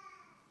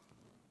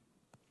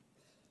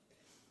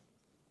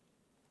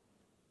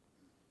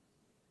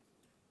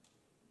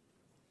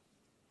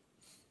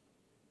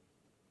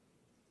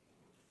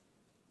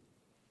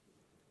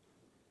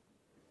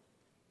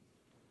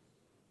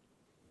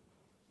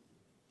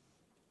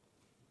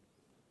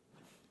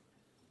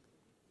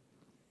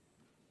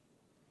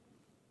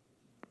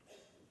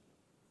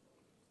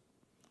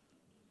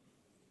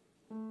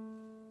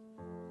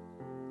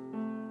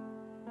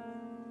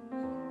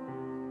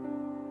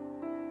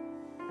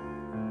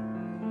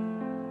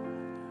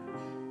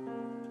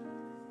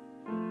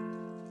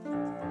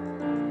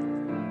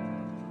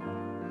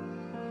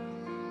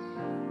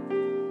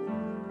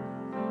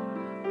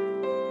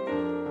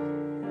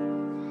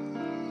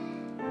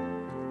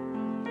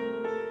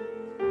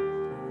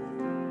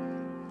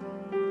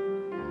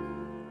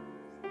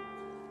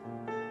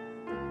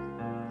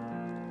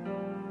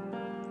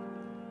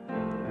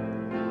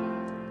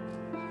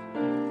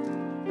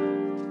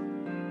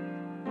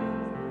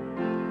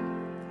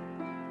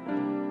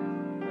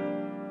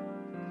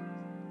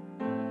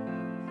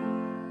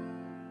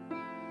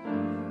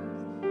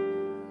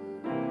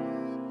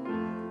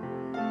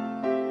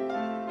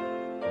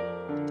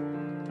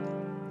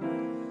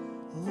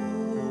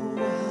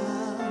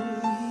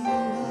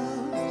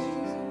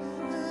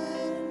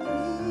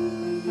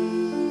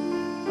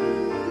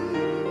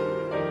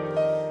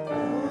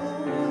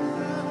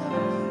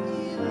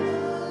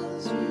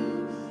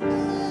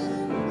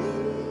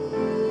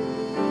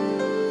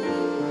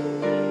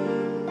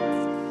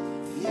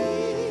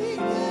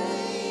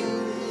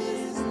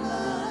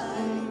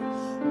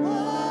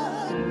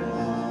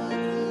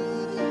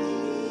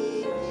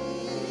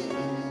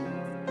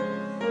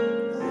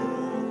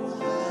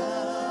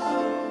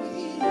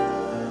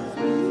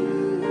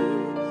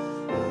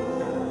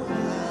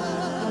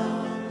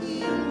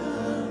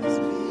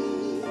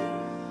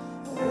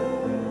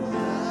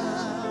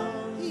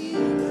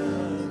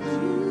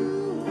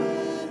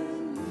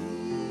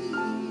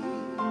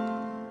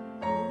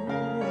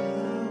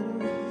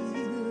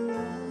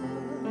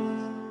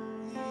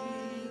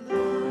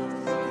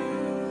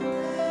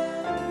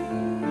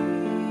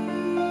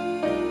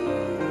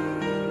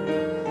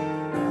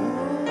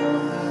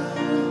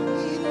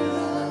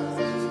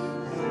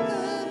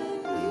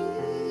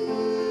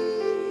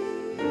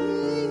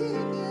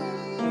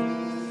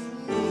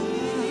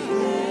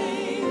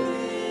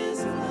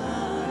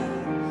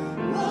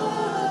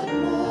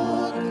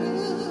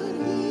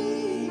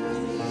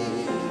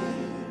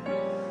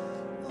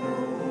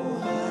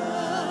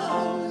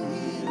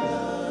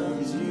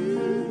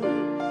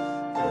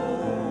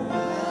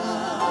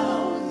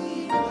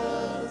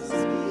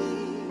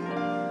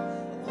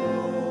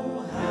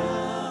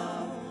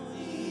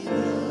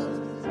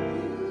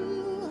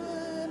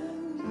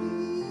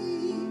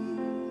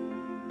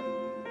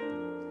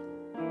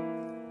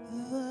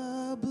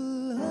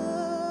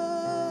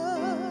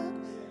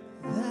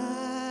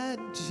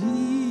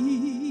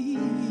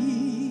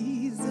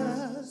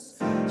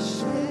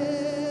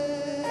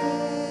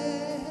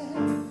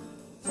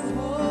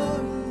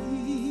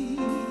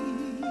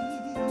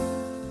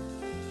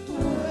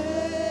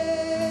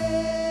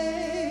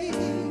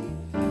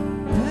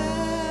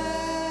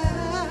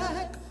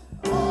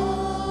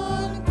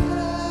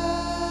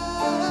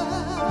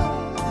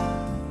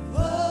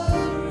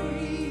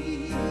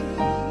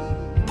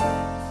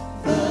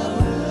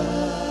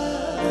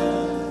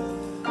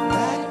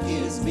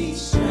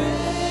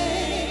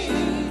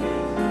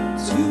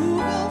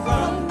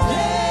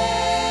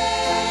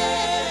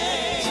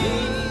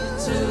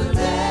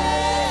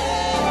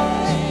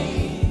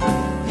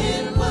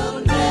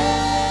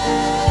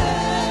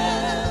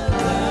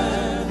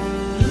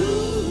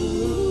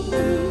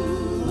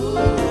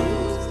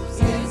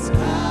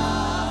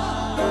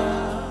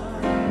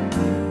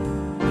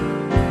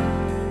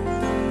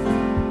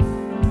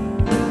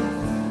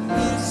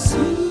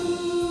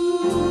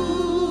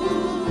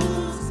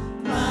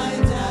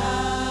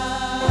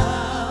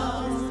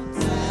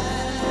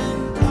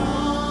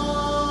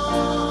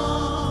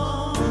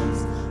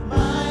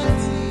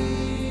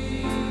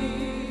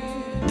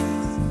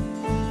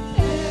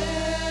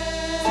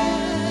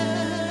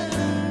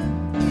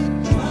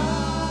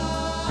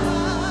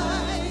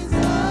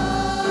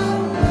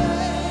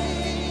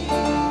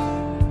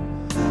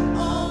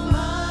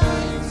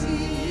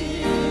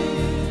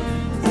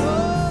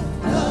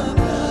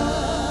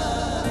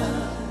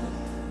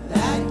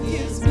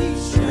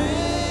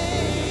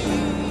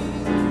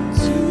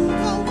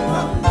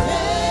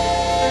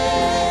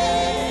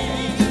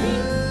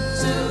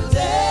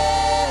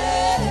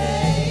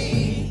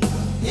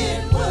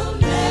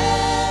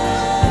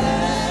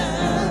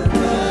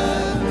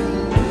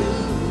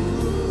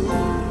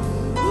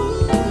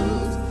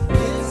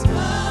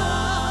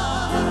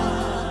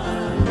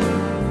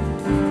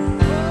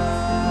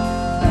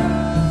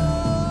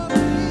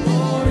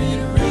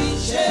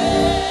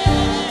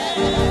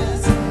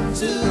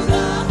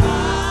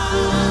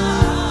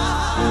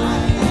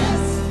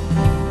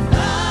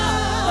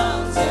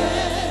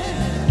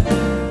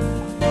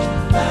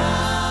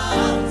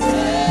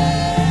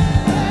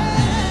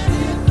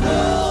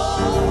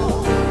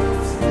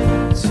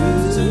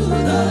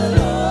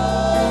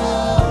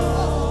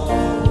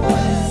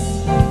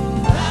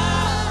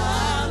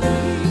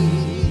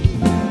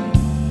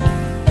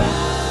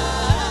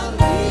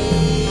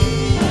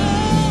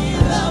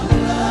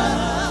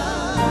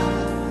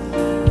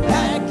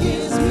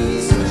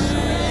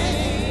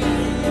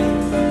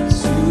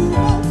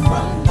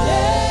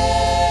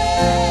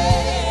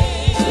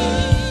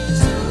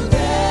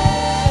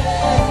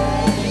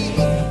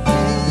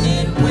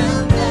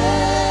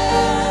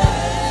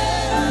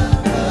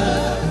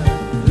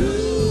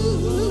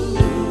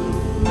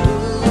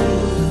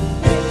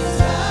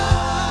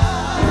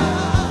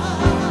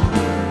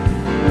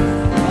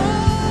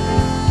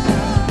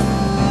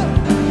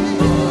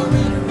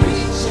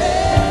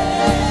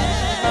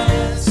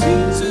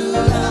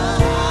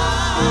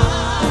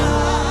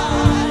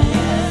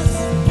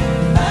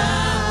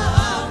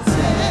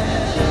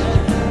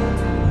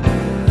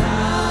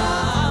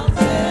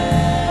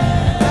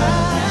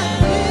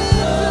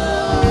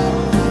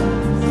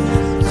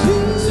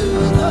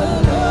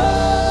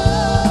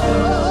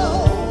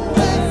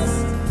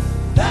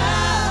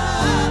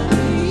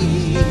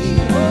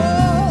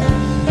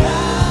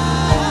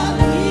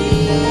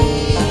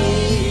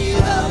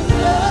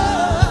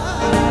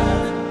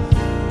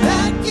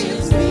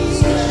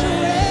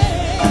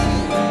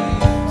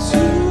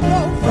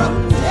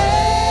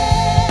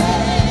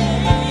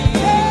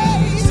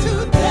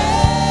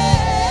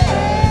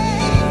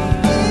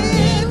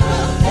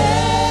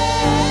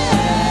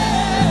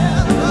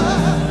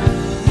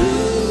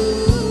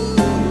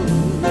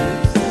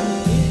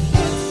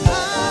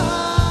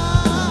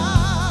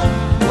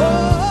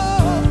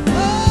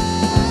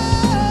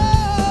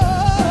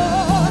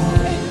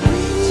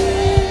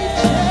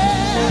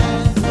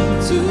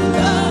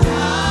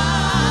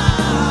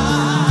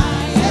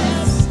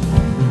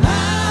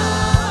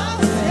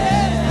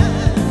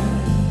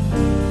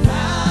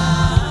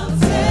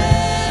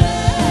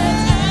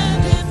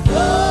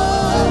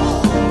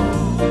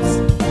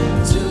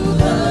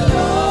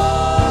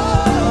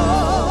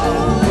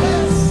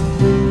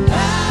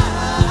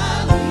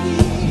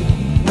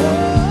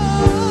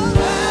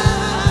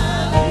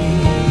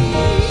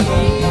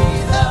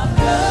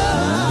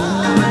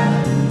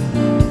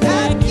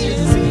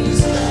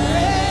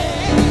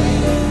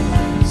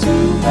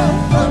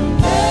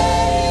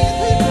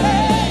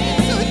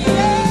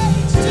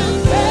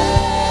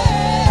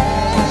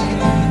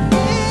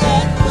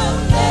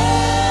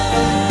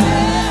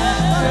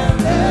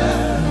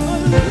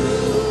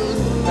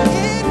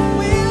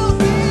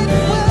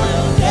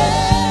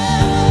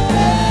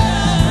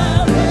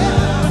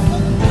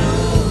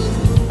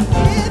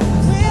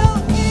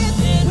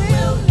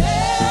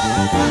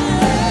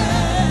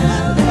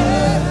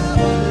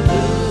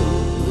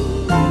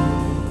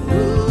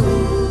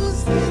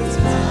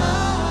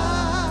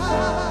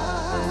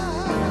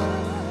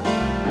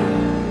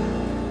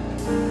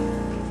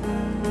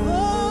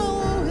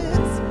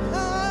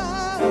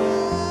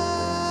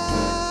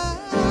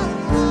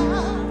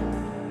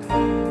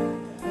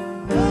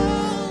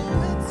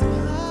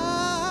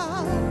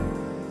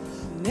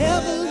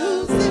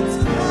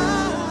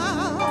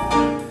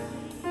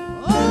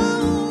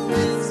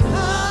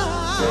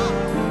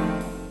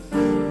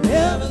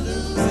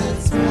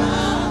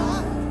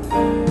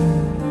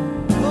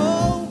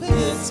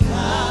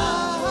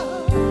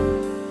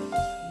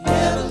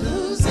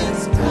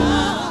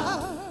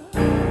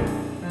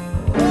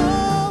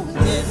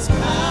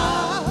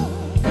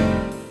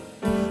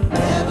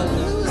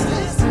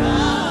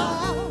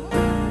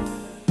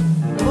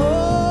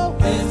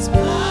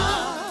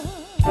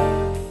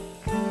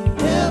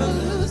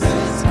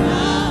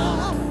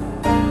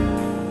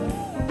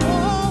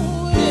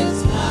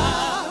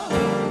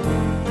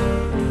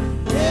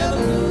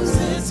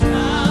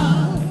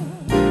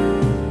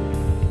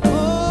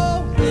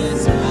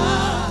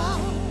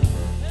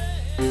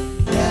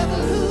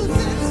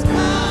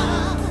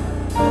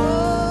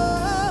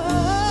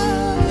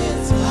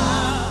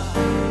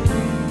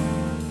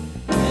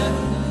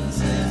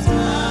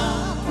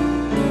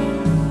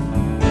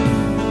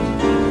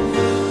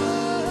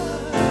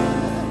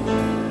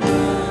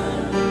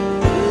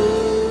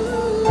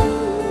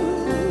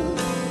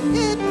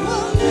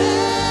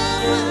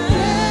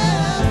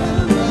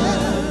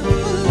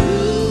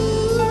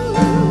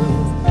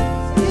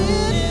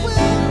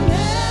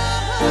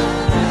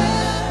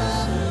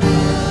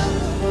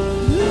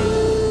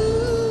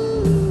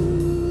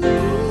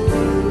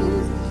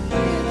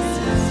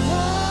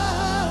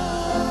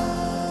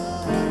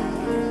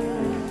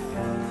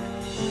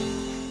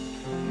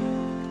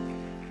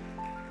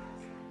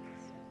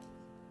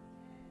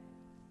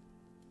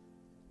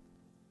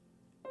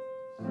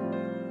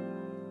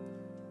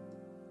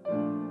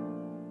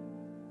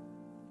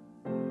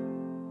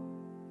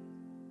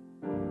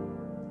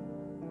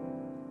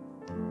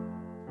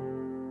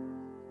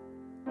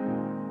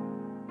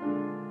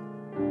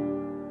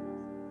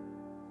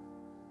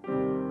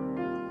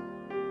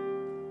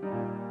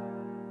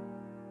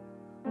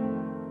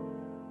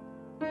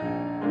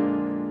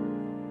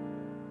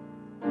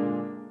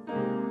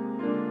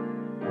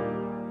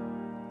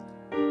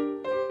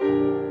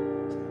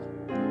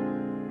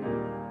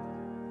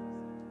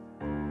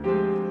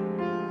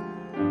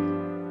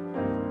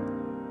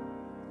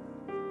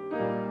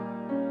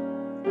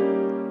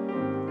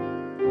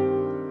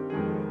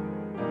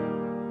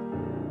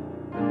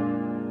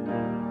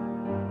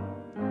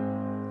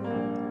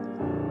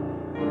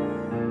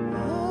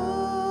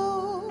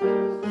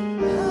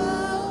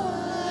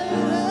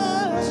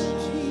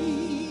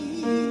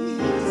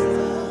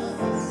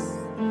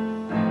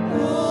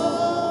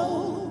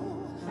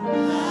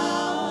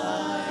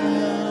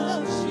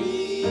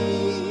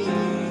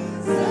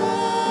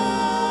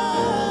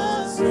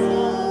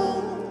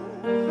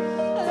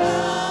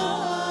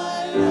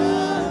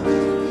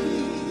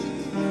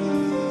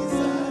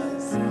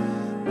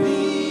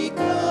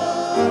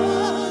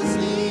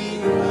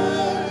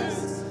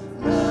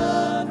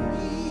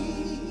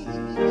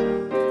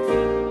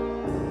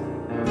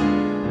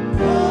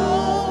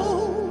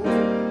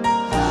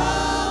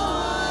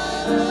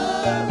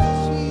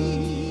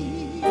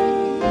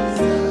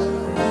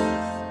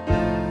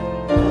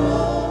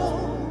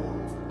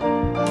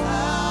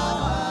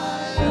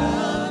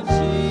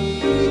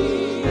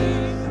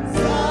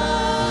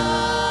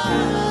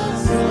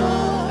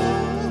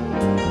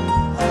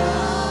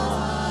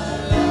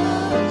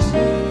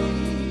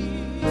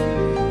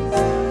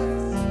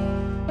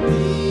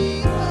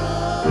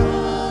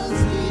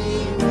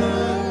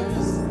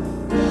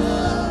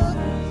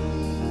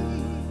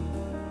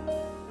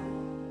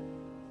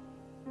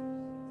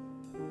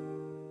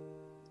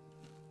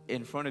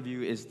 in front of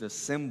you is the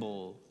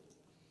symbol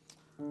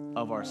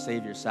of our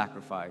Savior's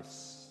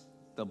sacrifice,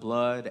 the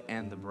blood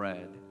and the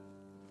bread.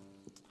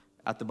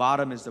 At the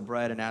bottom is the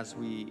bread, and as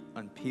we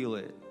unpeel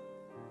it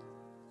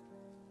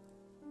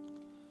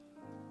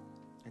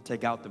and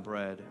take out the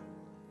bread,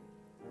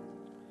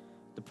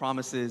 the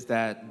promise is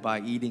that by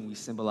eating we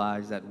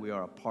symbolize that we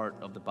are a part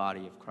of the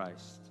body of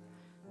Christ.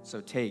 So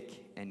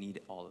take and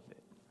eat all of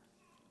it.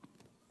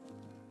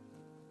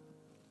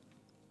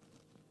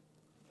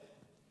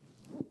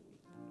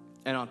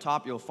 And on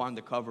top, you'll find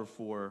the cover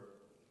for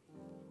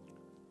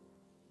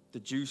the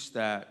juice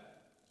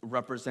that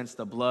represents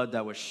the blood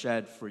that was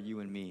shed for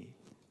you and me.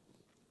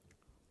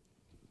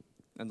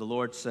 And the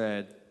Lord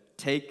said,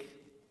 take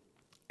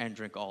and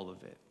drink all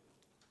of it.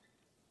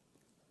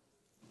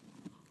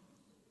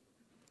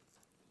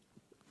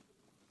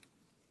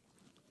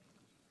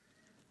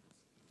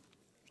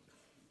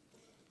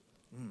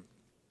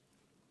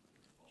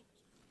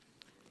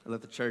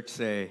 Let the church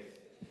say,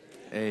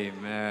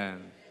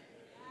 amen.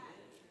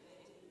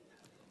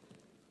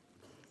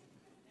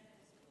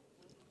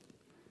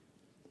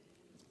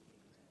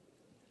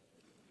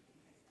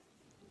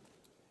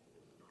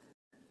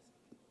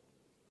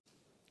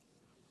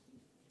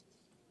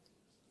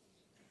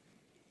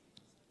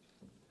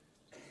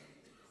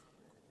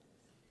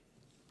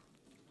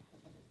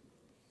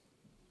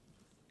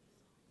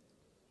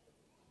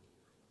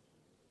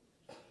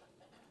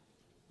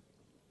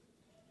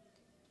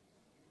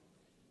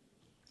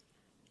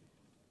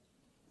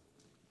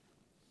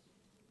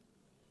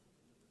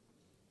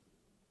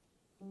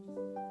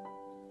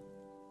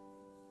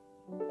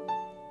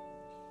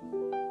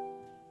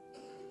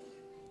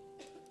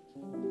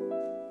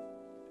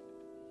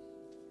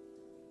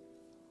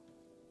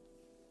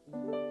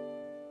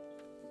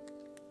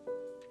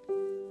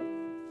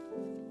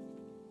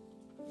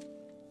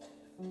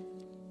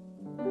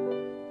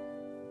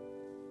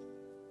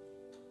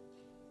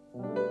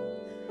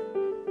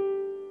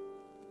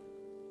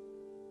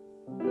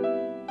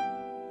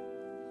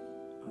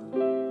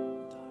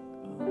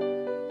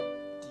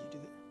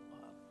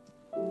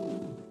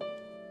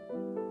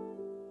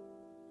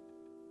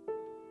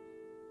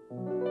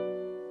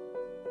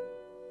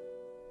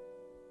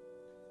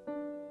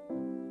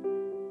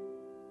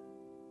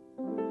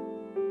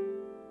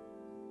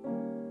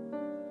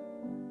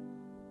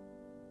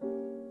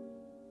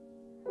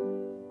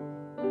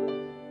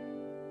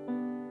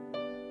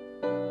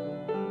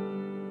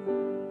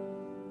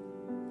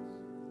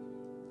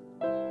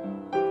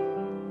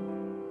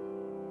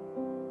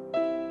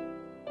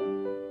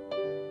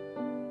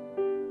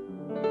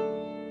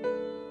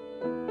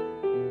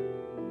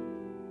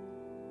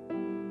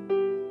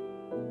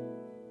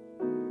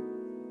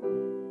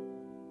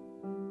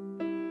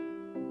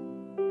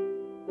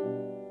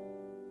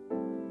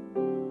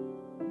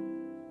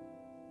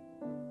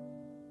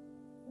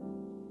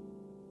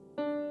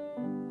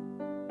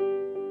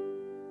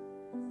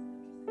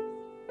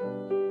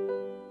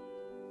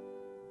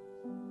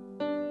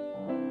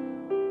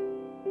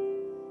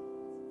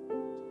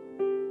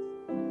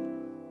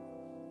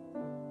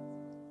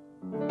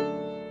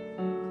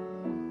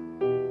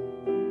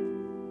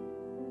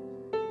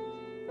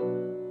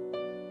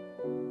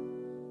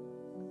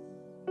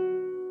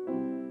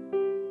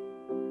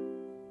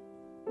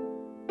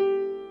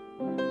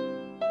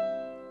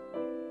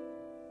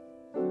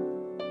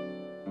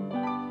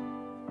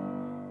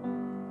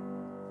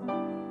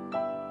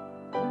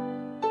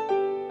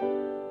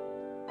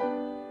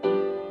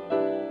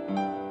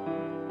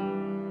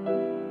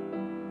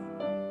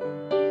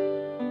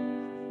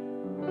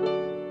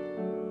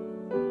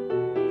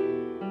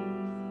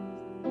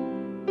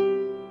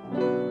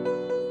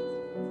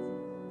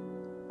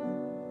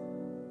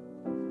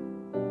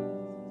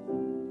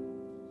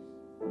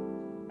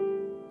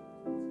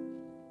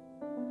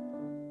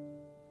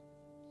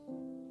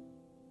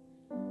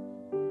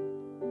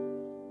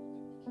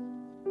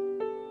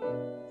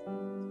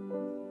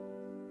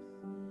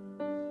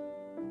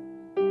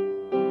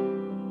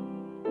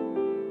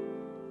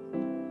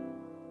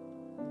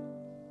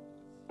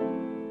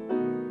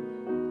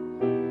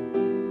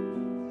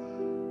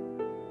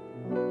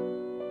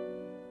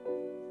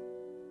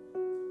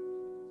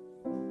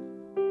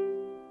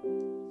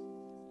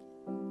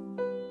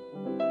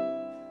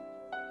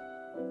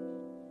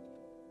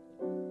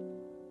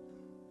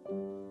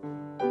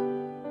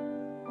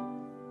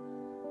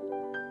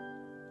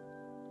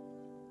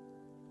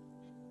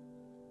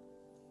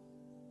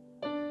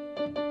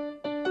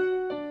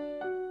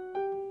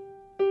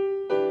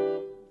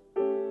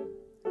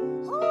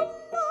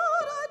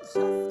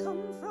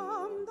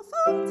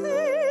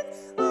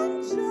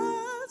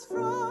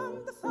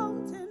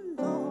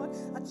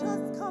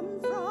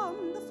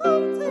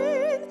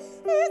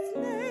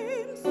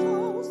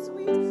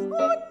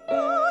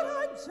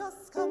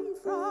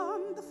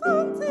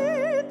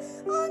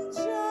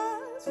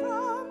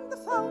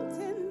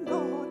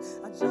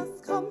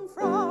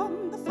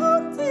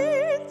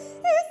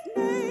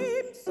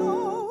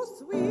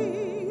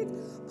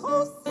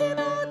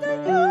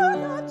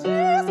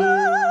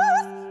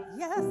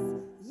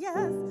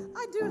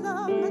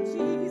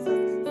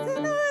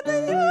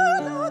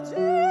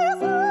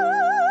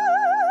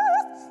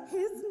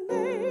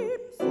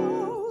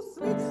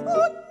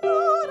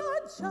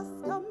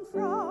 just come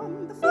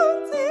from the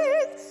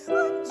fountain.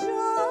 I'm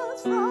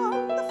just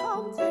from the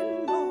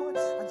fountain, Lord.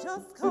 I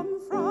just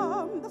come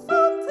from the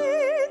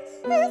fountain.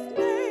 His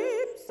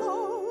name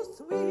so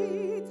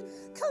sweet.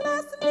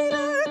 Class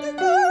leader, do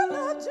you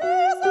love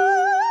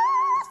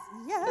Jesus?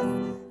 Yes,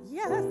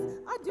 yes,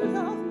 I do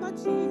love my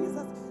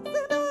Jesus.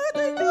 Sinner,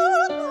 do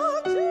you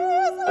love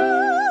Jesus?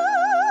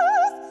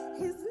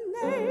 His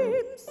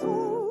name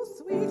so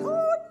sweet.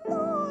 Oh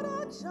Lord,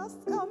 I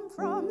just come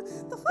from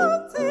the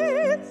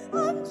fountain.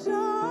 I'm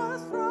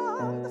just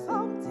from the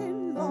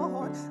fountain,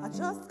 Lord. I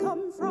just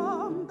come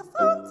from the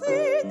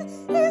fountain.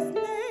 His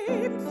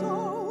name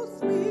so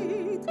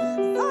sweet.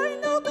 I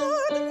know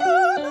God, you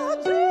love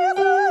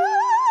Jesus.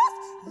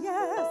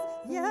 Yes,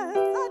 yes,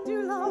 I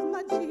do love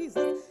my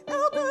Jesus.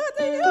 Elder,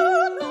 do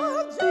you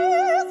love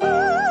Jesus?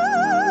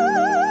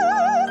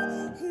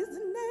 His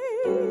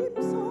name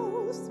so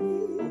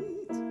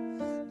sweet.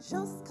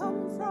 Just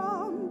come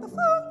from the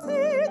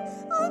fountain.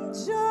 I'm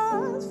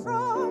just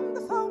from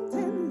the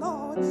fountain,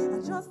 Lord. I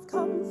just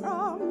come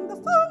from the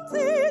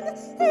fountain.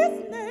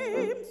 His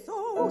name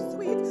so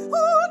sweet.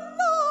 Oh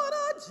Lord,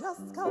 I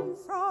just come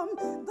from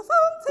the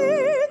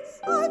fountain.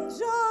 I'm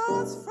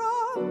just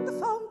from the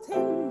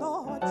fountain,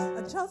 Lord.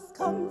 I just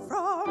come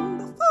from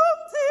the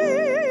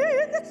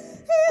fountain.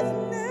 His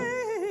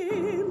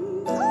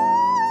name so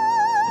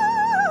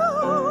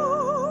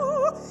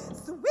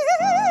sweet.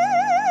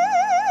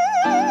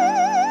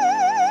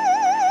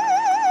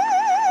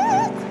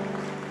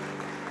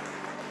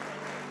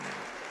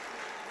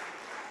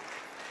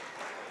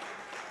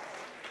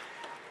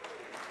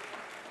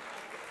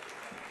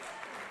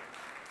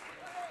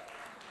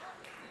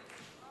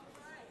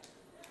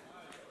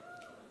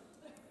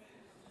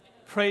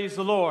 Praise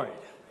the Lord.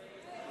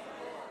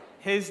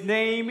 His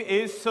name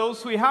is so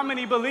sweet. How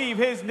many believe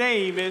his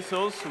name is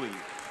so sweet?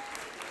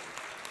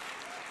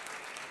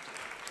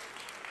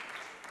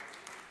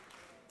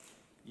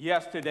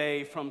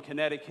 Yesterday, from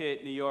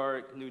Connecticut, New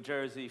York, New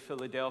Jersey,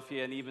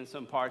 Philadelphia, and even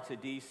some parts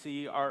of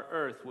D.C., our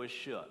earth was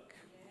shook.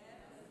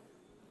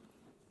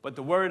 But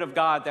the word of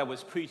God that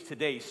was preached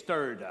today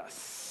stirred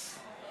us.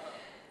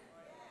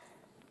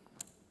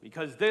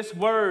 Because this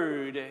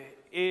word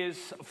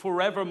is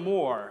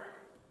forevermore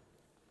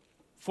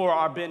for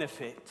our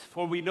benefit,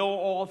 for we know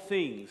all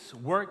things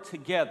work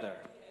together.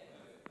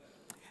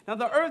 Now,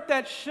 the earth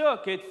that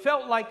shook, it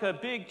felt like a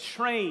big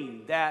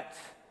train that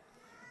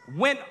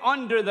went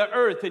under the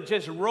earth and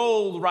just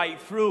rolled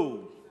right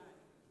through.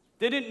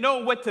 Didn't know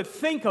what to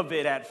think of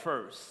it at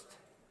first.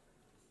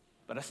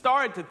 But I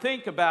started to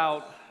think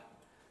about,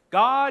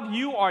 God,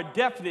 you are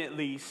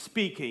definitely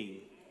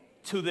speaking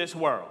to this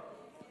world.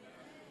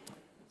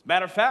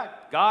 Matter of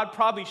fact, God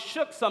probably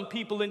shook some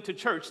people into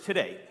church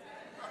today.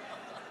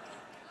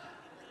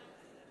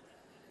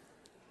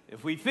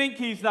 If we think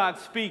he's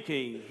not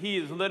speaking, he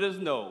has let us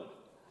know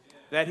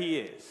that he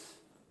is.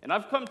 And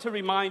I've come to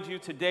remind you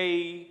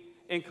today,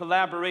 in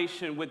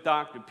collaboration with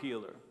Dr.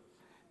 Peeler,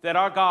 that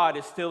our God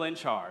is still in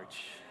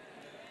charge.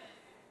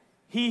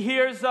 He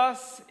hears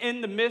us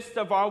in the midst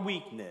of our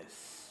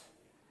weakness,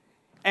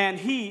 and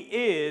he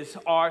is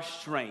our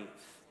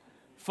strength.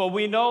 For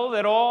we know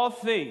that all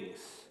things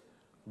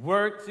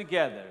work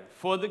together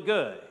for the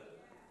good,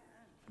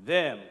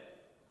 them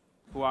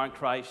who are in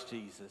Christ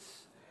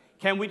Jesus.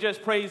 Can we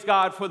just praise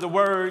God for the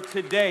word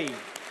today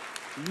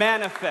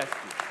manifested?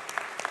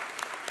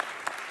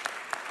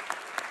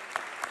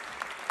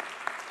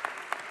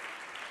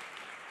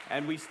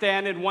 And we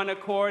stand in one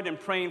accord in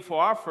praying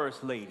for our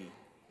First Lady,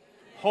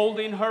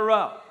 holding her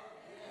up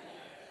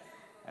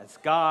as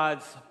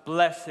God's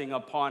blessing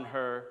upon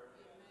her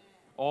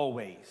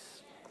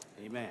always.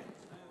 Amen.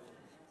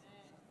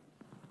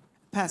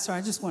 Pastor,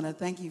 I just want to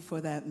thank you for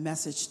that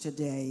message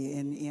today.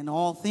 In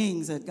all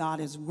things that God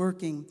is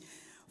working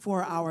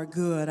for our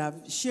good.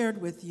 I've shared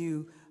with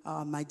you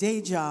my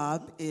day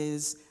job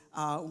is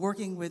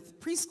working with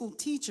preschool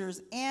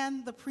teachers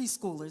and the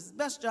preschoolers. The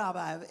best job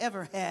I've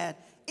ever had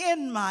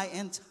in my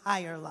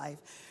entire life.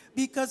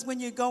 Because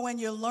when you go and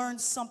you learn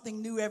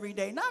something new every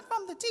day, not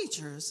from the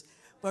teachers,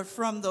 but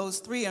from those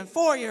 3 and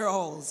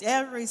 4-year-olds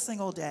every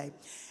single day.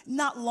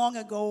 Not long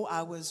ago,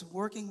 I was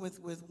working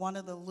with one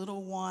of the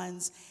little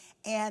ones,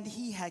 and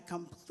he had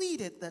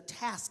completed the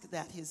task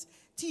that his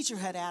teacher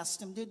had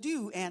asked him to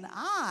do. And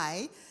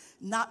I,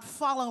 not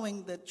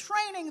following the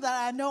training that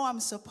I know I'm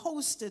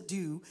supposed to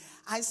do,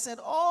 I said,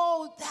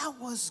 "Oh, that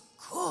was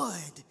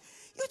good.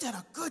 You did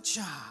a good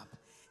job."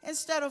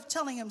 Instead of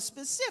telling him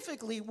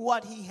specifically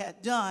what he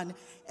had done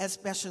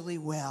especially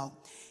well.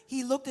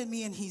 He looked at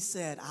me and he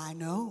said, "I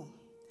know.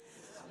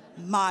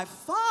 My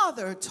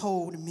father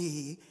told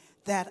me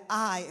that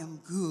I am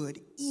good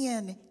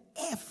in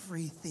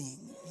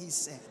everything," he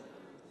said.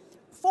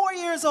 4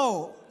 years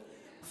old.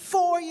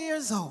 4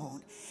 years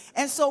old.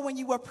 And so when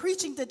you were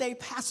preaching today,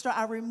 Pastor,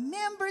 I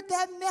remembered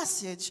that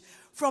message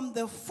from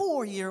the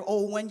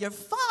 4-year-old. When your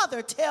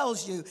father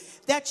tells you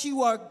that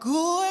you are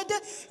good,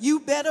 you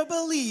better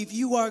believe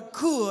you are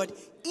good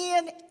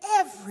in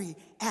every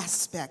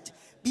aspect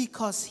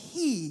because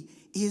he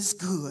is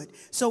good.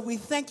 So we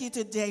thank you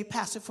today,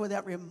 Pastor, for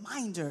that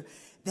reminder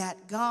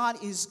that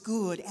God is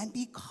good. And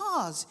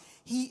because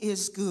he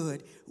is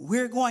good,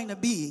 we're going to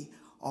be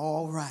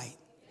all right.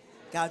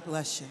 God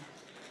bless you.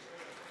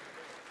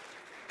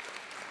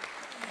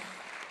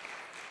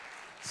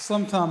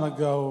 Some time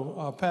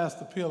ago,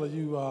 Pastor Peeler,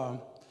 you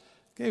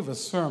gave a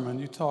sermon.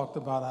 You talked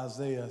about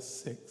Isaiah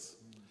 6.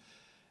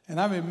 And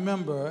I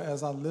remember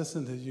as I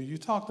listened to you, you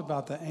talked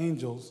about the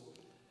angels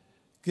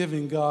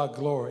giving God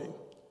glory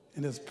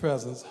in his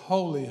presence.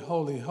 Holy,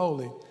 holy,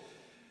 holy.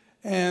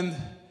 And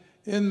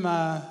in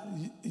my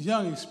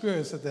young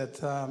experience at that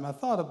time, I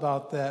thought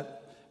about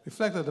that,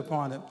 reflected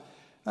upon it.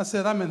 I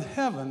said, I'm in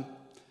heaven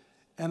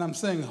and I'm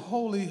saying,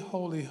 holy,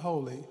 holy,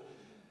 holy.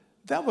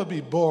 That would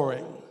be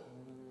boring.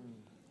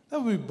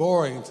 That would be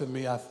boring to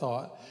me, I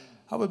thought.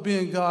 I would be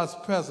in God's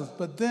presence.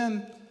 But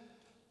then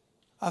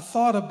I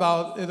thought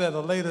about it at a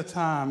later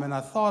time, and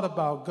I thought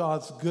about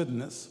God's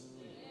goodness.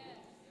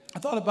 I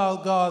thought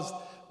about God's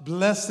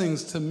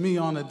blessings to me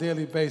on a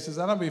daily basis.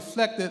 And I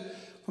reflected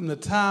from the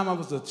time I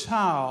was a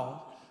child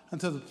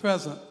until the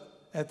present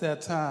at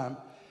that time.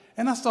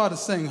 And I started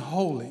saying,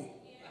 holy,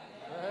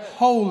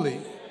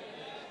 holy,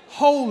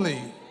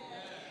 holy.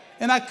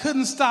 And I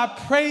couldn't stop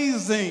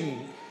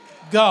praising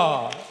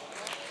God.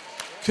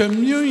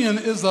 Communion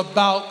is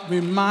about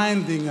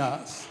reminding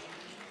us,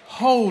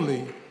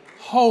 holy,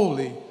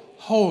 holy,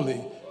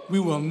 holy. We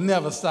will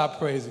never stop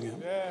praising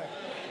him.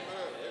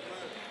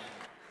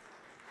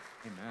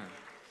 Amen.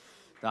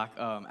 Doc,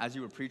 as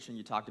you were preaching,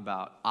 you talked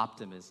about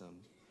optimism.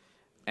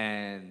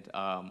 And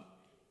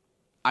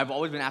I've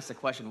always been asked the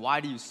question, why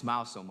do you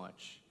smile so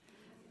much?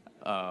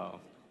 Why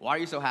are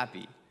you so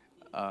happy?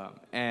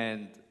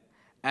 And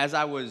as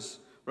I was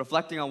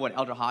reflecting on what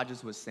Elder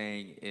Hodges was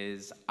saying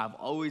is I've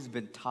always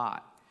been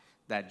taught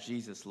that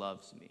Jesus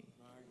loves me.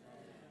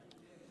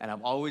 And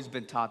I've always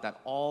been taught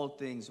that all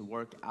things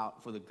work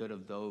out for the good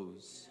of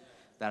those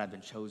that have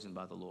been chosen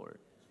by the Lord.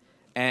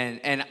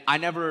 And I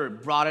never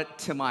brought it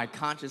to my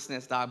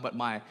consciousness, Doc, but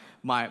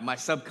my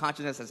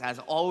subconsciousness has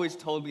always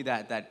told me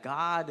that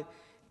God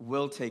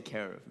will take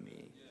care of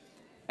me.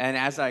 And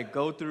as I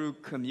go through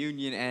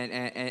communion,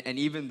 and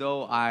even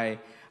though I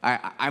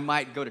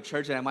might go to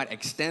church and I might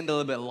extend a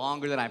little bit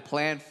longer than I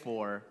planned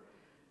for,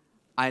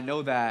 I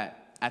know that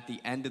at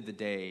the end of the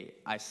day,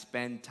 I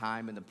spend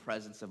time in the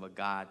presence of a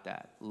God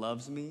that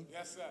loves me,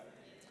 yes, sir,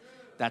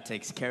 that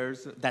takes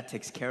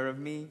care of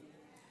me,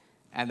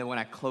 and then when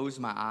I close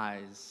my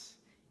eyes,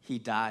 he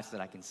dies so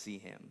that I can see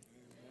him.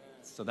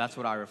 Amen. So that's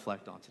what I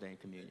reflect on today in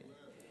communion.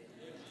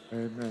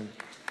 Amen.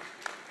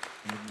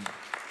 Amen.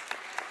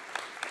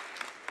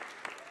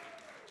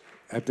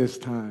 At this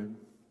time,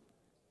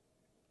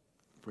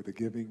 for the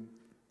giving,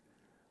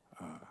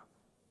 there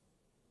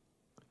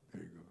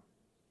you go.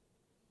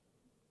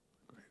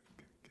 Go ahead and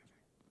give giving.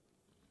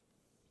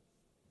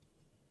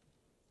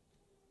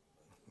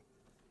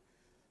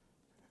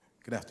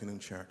 Good afternoon,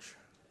 church.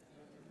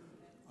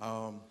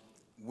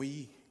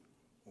 We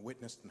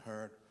witnessed and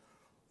heard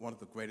one of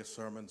the greatest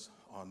sermons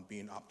on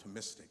being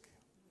optimistic.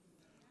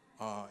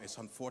 It's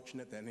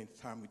unfortunate that any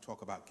time we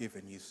talk about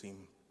giving, you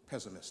seem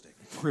pessimistic.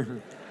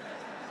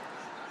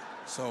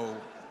 So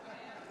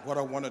what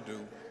I want to do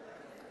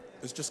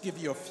is just give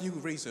you a few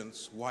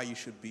reasons why you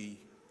should be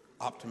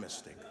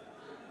optimistic.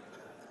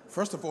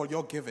 First of all,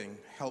 your giving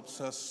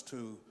helps us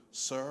to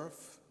serve,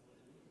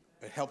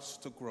 it helps us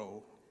to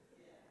grow,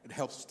 it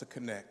helps us to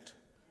connect,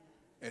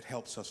 it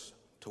helps us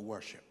to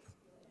worship.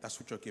 That's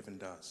what your giving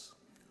does.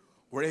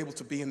 We're able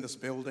to be in this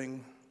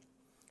building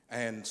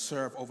and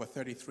serve over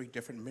 33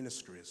 different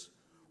ministries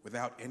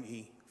without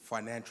any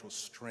financial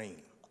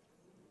strain.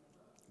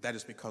 That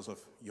is because of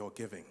your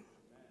giving.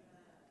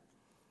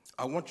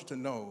 I want you to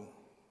know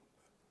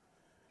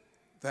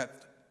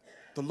that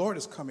the Lord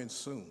is coming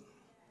soon.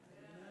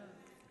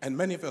 And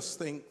many of us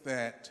think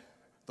that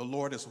the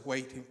Lord is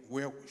waiting,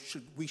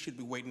 we should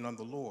be waiting on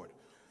the Lord.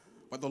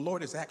 But the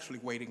Lord is actually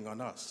waiting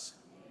on us.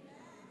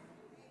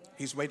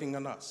 He's waiting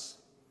on us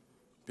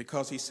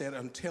because he said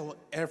until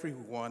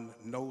everyone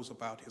knows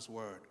about his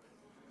word,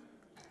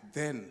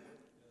 then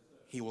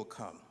he will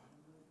come.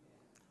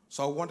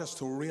 So I want us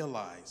to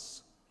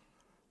realize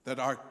that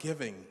our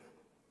giving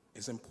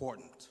is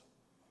important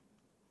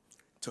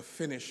to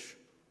finish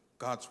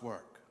God's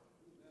work.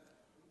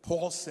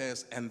 Paul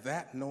says, and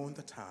that knowing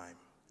the time,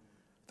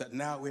 that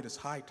now it is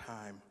high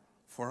time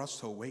for us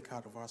to awake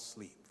out of our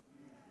sleep.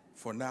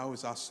 For now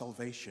is our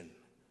salvation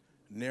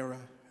nearer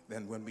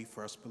than when we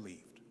first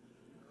believed.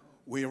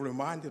 We are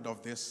reminded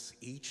of this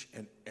each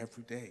and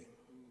every day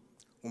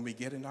when we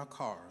get in our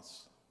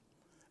cars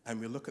and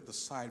we look at the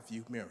side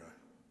view mirror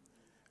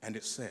and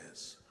it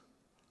says,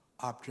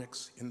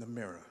 objects in the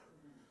mirror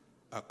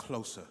are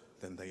closer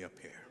than they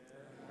appear.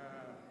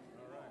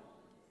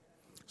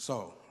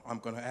 So I'm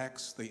going to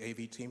ask the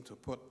AV team to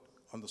put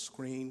on the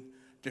screen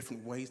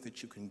different ways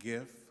that you can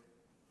give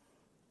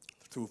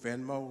through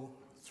Venmo,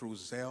 through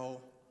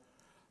Zelle.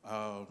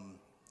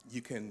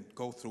 You can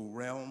go through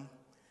Realm.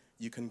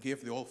 You can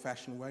give the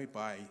old-fashioned way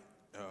by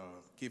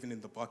giving in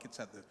the buckets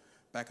at the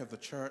back of the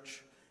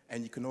church.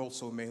 and you can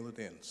also mail it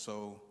in.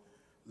 So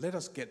let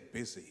us get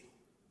busy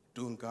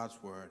doing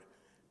God's word,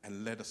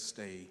 and let us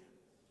stay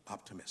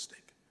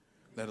optimistic.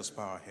 Let us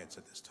bow our heads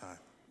at this time.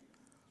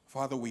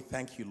 Father, we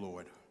thank you,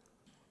 Lord,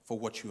 for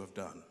what you have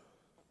done.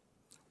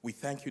 We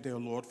thank you, dear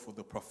Lord, for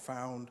the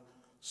profound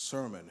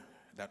sermon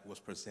that was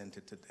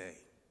presented today.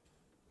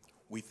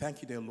 We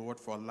thank you, dear Lord,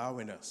 for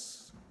allowing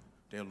us,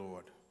 dear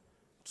Lord,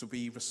 to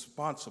be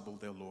responsible,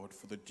 dear Lord,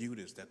 for the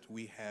duties that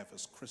we have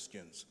as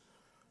Christians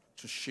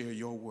to share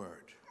your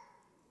word.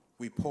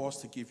 We pause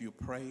to give you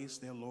praise,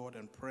 dear Lord,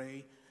 and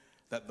pray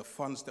that the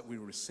funds that we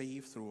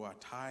receive through our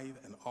tithe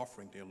and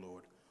offering, dear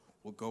Lord,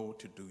 will go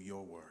to do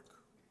your work.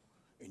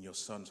 In your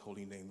Son's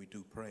holy name we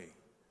do pray.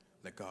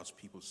 Let God's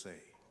people say,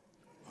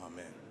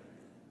 amen.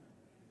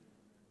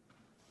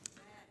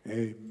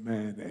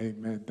 Amen.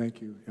 Amen.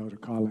 Thank you, Elder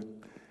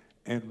Colin.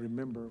 And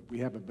remember, we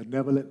have a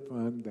benevolent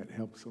fund that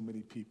helps so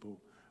many people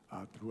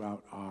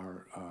throughout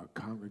our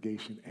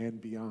congregation and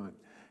beyond.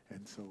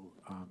 And so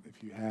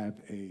if you have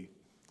you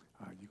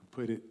can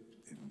put it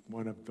in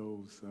one of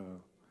those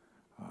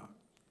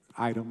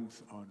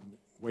items on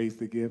ways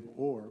to give,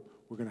 or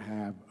we're going to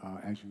have,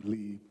 as you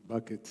leave,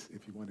 buckets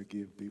if you want to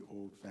give the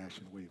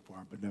old-fashioned way for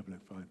our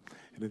benevolent fund.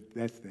 And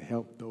that's to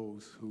help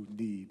those who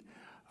need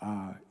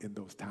in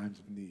those times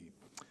of need.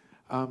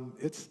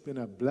 It's been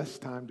a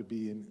blessed time to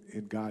be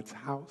in God's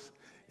house,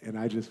 and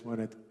I just want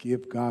to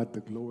give God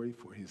the glory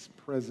for his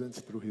presence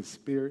through his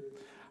Spirit.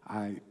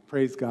 I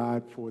praise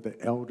God for the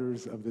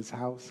elders of this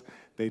house.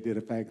 They did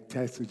a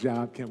fantastic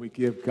job. Can we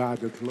give God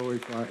the glory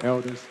for our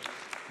elders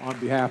on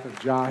behalf of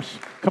Josh?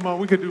 Come on,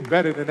 we can do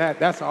better than that.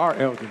 That's our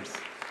elders.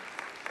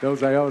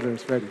 Those are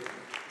elders, Freddie.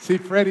 See,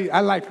 Freddie,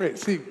 I like Freddie.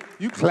 See,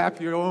 you clap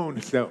your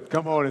own self.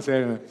 Come on and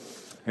say,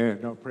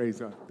 no, praise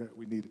God, that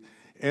we need it.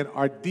 And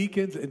our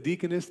deacons and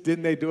deaconess,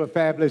 didn't they do a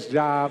fabulous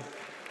job?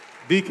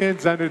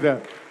 Deacons under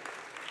the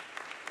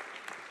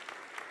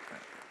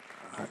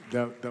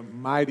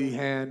mighty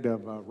hand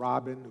of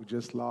Robin, who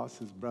just lost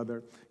his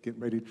brother,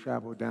 getting ready to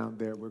travel down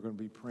there. We're going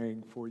to be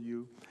praying for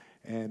you.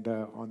 And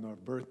on our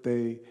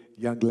birthday,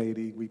 young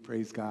lady, we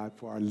praise God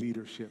for our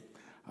leadership,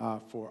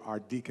 for our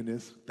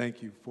deaconess.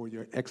 Thank you for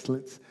your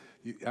excellence.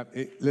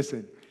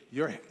 Listen,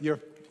 your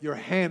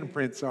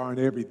handprints are on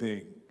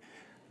everything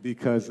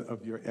because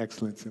of your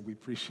excellence, and we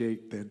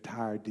appreciate the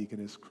entire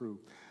deaconess crew.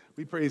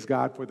 We praise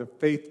God for the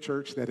Faith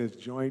Church that has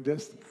joined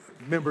us,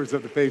 members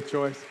of the Faith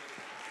Choice,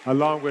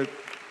 along with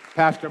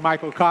Pastor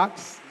Michael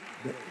Cox,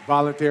 the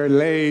voluntary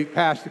lay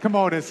pastor. Come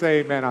on and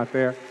say amen out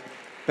there.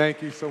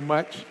 Thank you so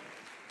much.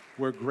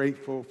 We're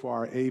grateful for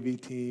our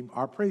AV team,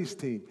 our praise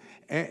team.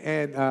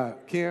 And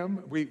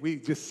Kim, we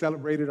just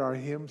celebrated our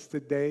hymns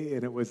today,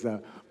 and it was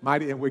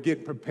mighty, and we're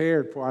getting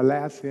prepared for our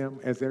last hymn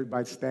as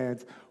everybody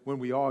stands when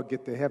we all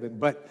get to heaven.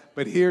 But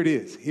here it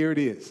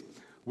is.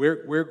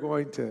 We're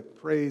going to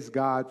praise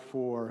God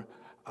for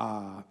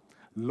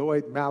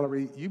Lloyd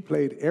Mallory. You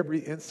played every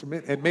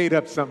instrument and made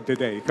up something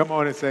today. Come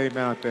on and say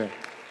amen out there.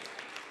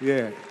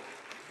 Yeah,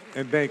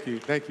 and thank you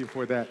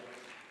for that.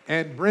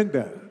 And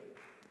Brenda,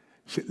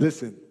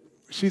 listen,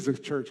 she's a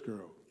church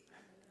girl.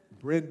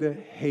 Brenda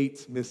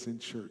hates missing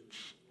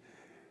church.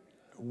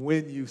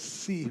 When you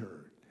see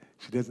her,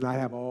 she does not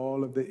have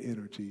all of the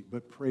energy,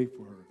 but pray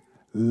for her,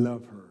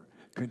 love her,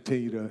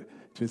 continue to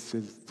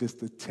just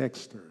to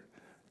text her.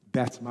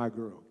 That's my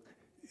girl.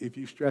 If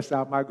you stress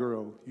out my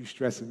girl, you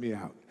stressing me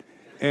out.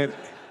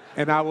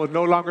 And I will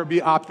no longer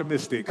be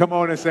optimistic. Come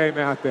on and say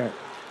amen out there.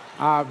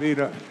 I'll be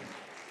the.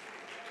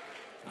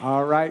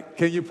 All right.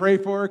 Can you pray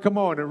for her? Come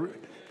on.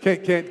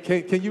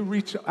 Can you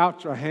reach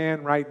out your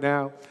hand right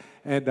now?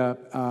 And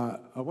one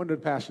of the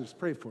pastors,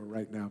 pray for her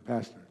right now.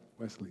 Pastor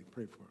Wesley,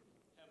 pray for her.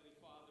 Heavenly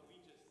Father, we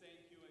just thank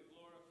you and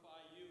glorify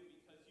you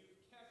because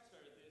you've kept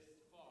her this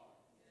far.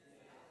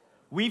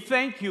 We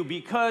thank you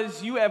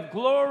because you have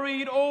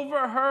gloried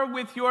over her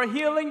with your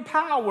healing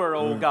power,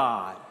 O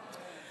God.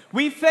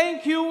 We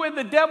thank you when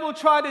the devil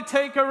tried to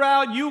take her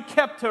out, you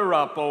kept her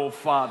up, O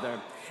Father.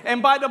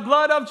 And by the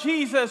blood of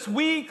Jesus,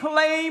 we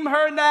claim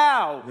her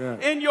now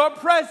in your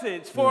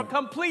presence for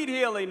complete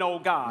healing, oh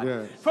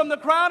God. From the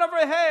crown of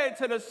her head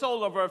to the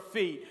sole of her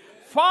feet.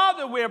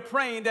 Father, we're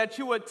praying that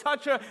you would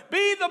touch her.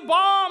 Be the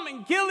balm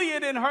and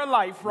Gilead in her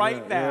life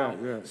right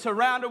now.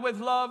 Surround her with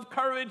love,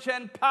 courage,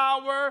 and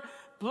power.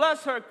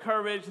 Bless her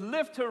courage.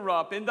 Lift her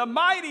up. In the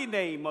mighty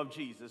name of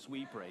Jesus,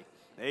 we pray.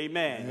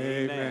 Amen.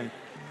 Amen.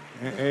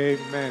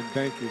 Amen.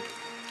 Thank you.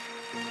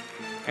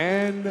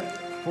 And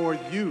for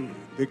you,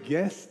 the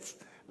guests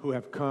who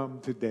have come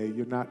today,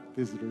 you're not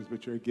visitors,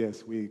 but you're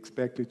guests. We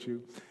expected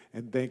you,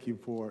 and thank you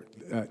for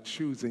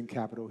choosing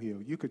Capitol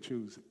Hill. You could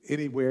choose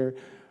anywhere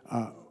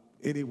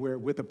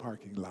with a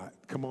parking lot.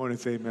 Come on and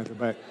say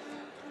amen.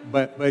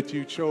 But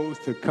you chose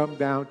to come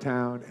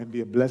downtown and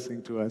be a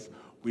blessing to us.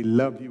 We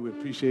love you. We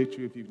appreciate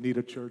you. If you need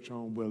a church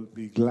home, we'll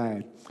be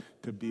glad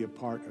to be a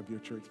part of your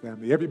church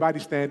family. Everybody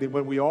standing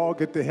when we all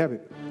get to heaven.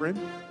 Friend?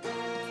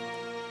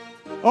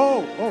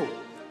 Oh,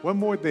 one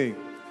more thing.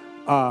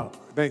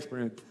 Thanks,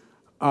 Brent.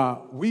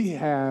 We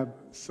have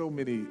so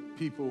many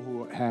people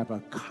who have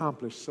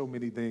accomplished so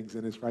many things,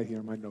 and it's right here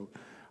in my note.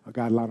 I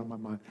got a lot on my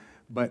mind.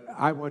 But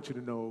I want you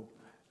to know,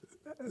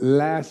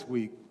 last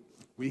week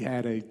we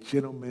had a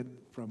gentleman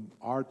from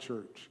our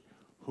church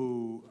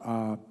who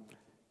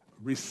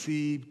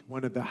received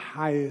one of the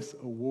highest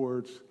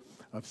awards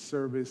of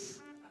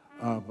service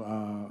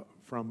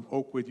from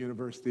Oakwood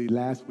University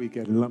last week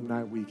at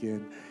Alumni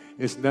Weekend.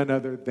 It's none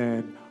other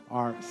than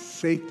our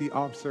safety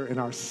officer and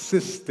our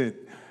assistant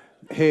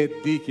head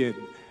deacon.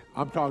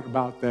 I'm talking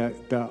about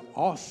the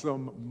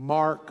awesome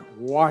Mark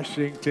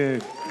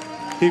Washington.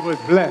 He was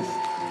blessed.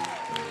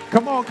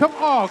 Come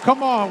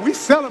on. We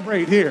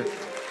celebrate here.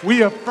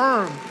 We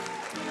affirm.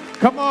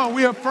 Come on,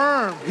 we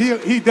affirm.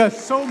 He does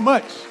so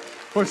much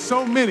for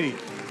so many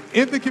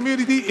in the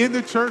community, in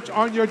the church,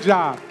 on your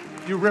job.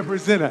 You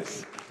represent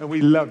us, and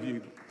we love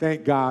you.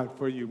 Thank God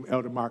for you,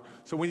 Elder Mark.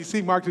 So when you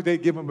see Mark today,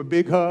 give him a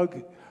big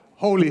hug,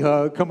 holy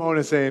hug. Come on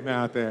and say amen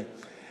out there.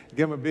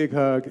 Give him a big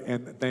hug,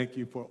 and thank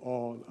you for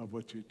all of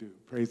what you do.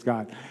 Praise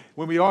God.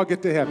 When we all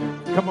get to heaven,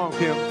 come on,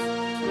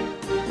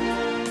 Kim.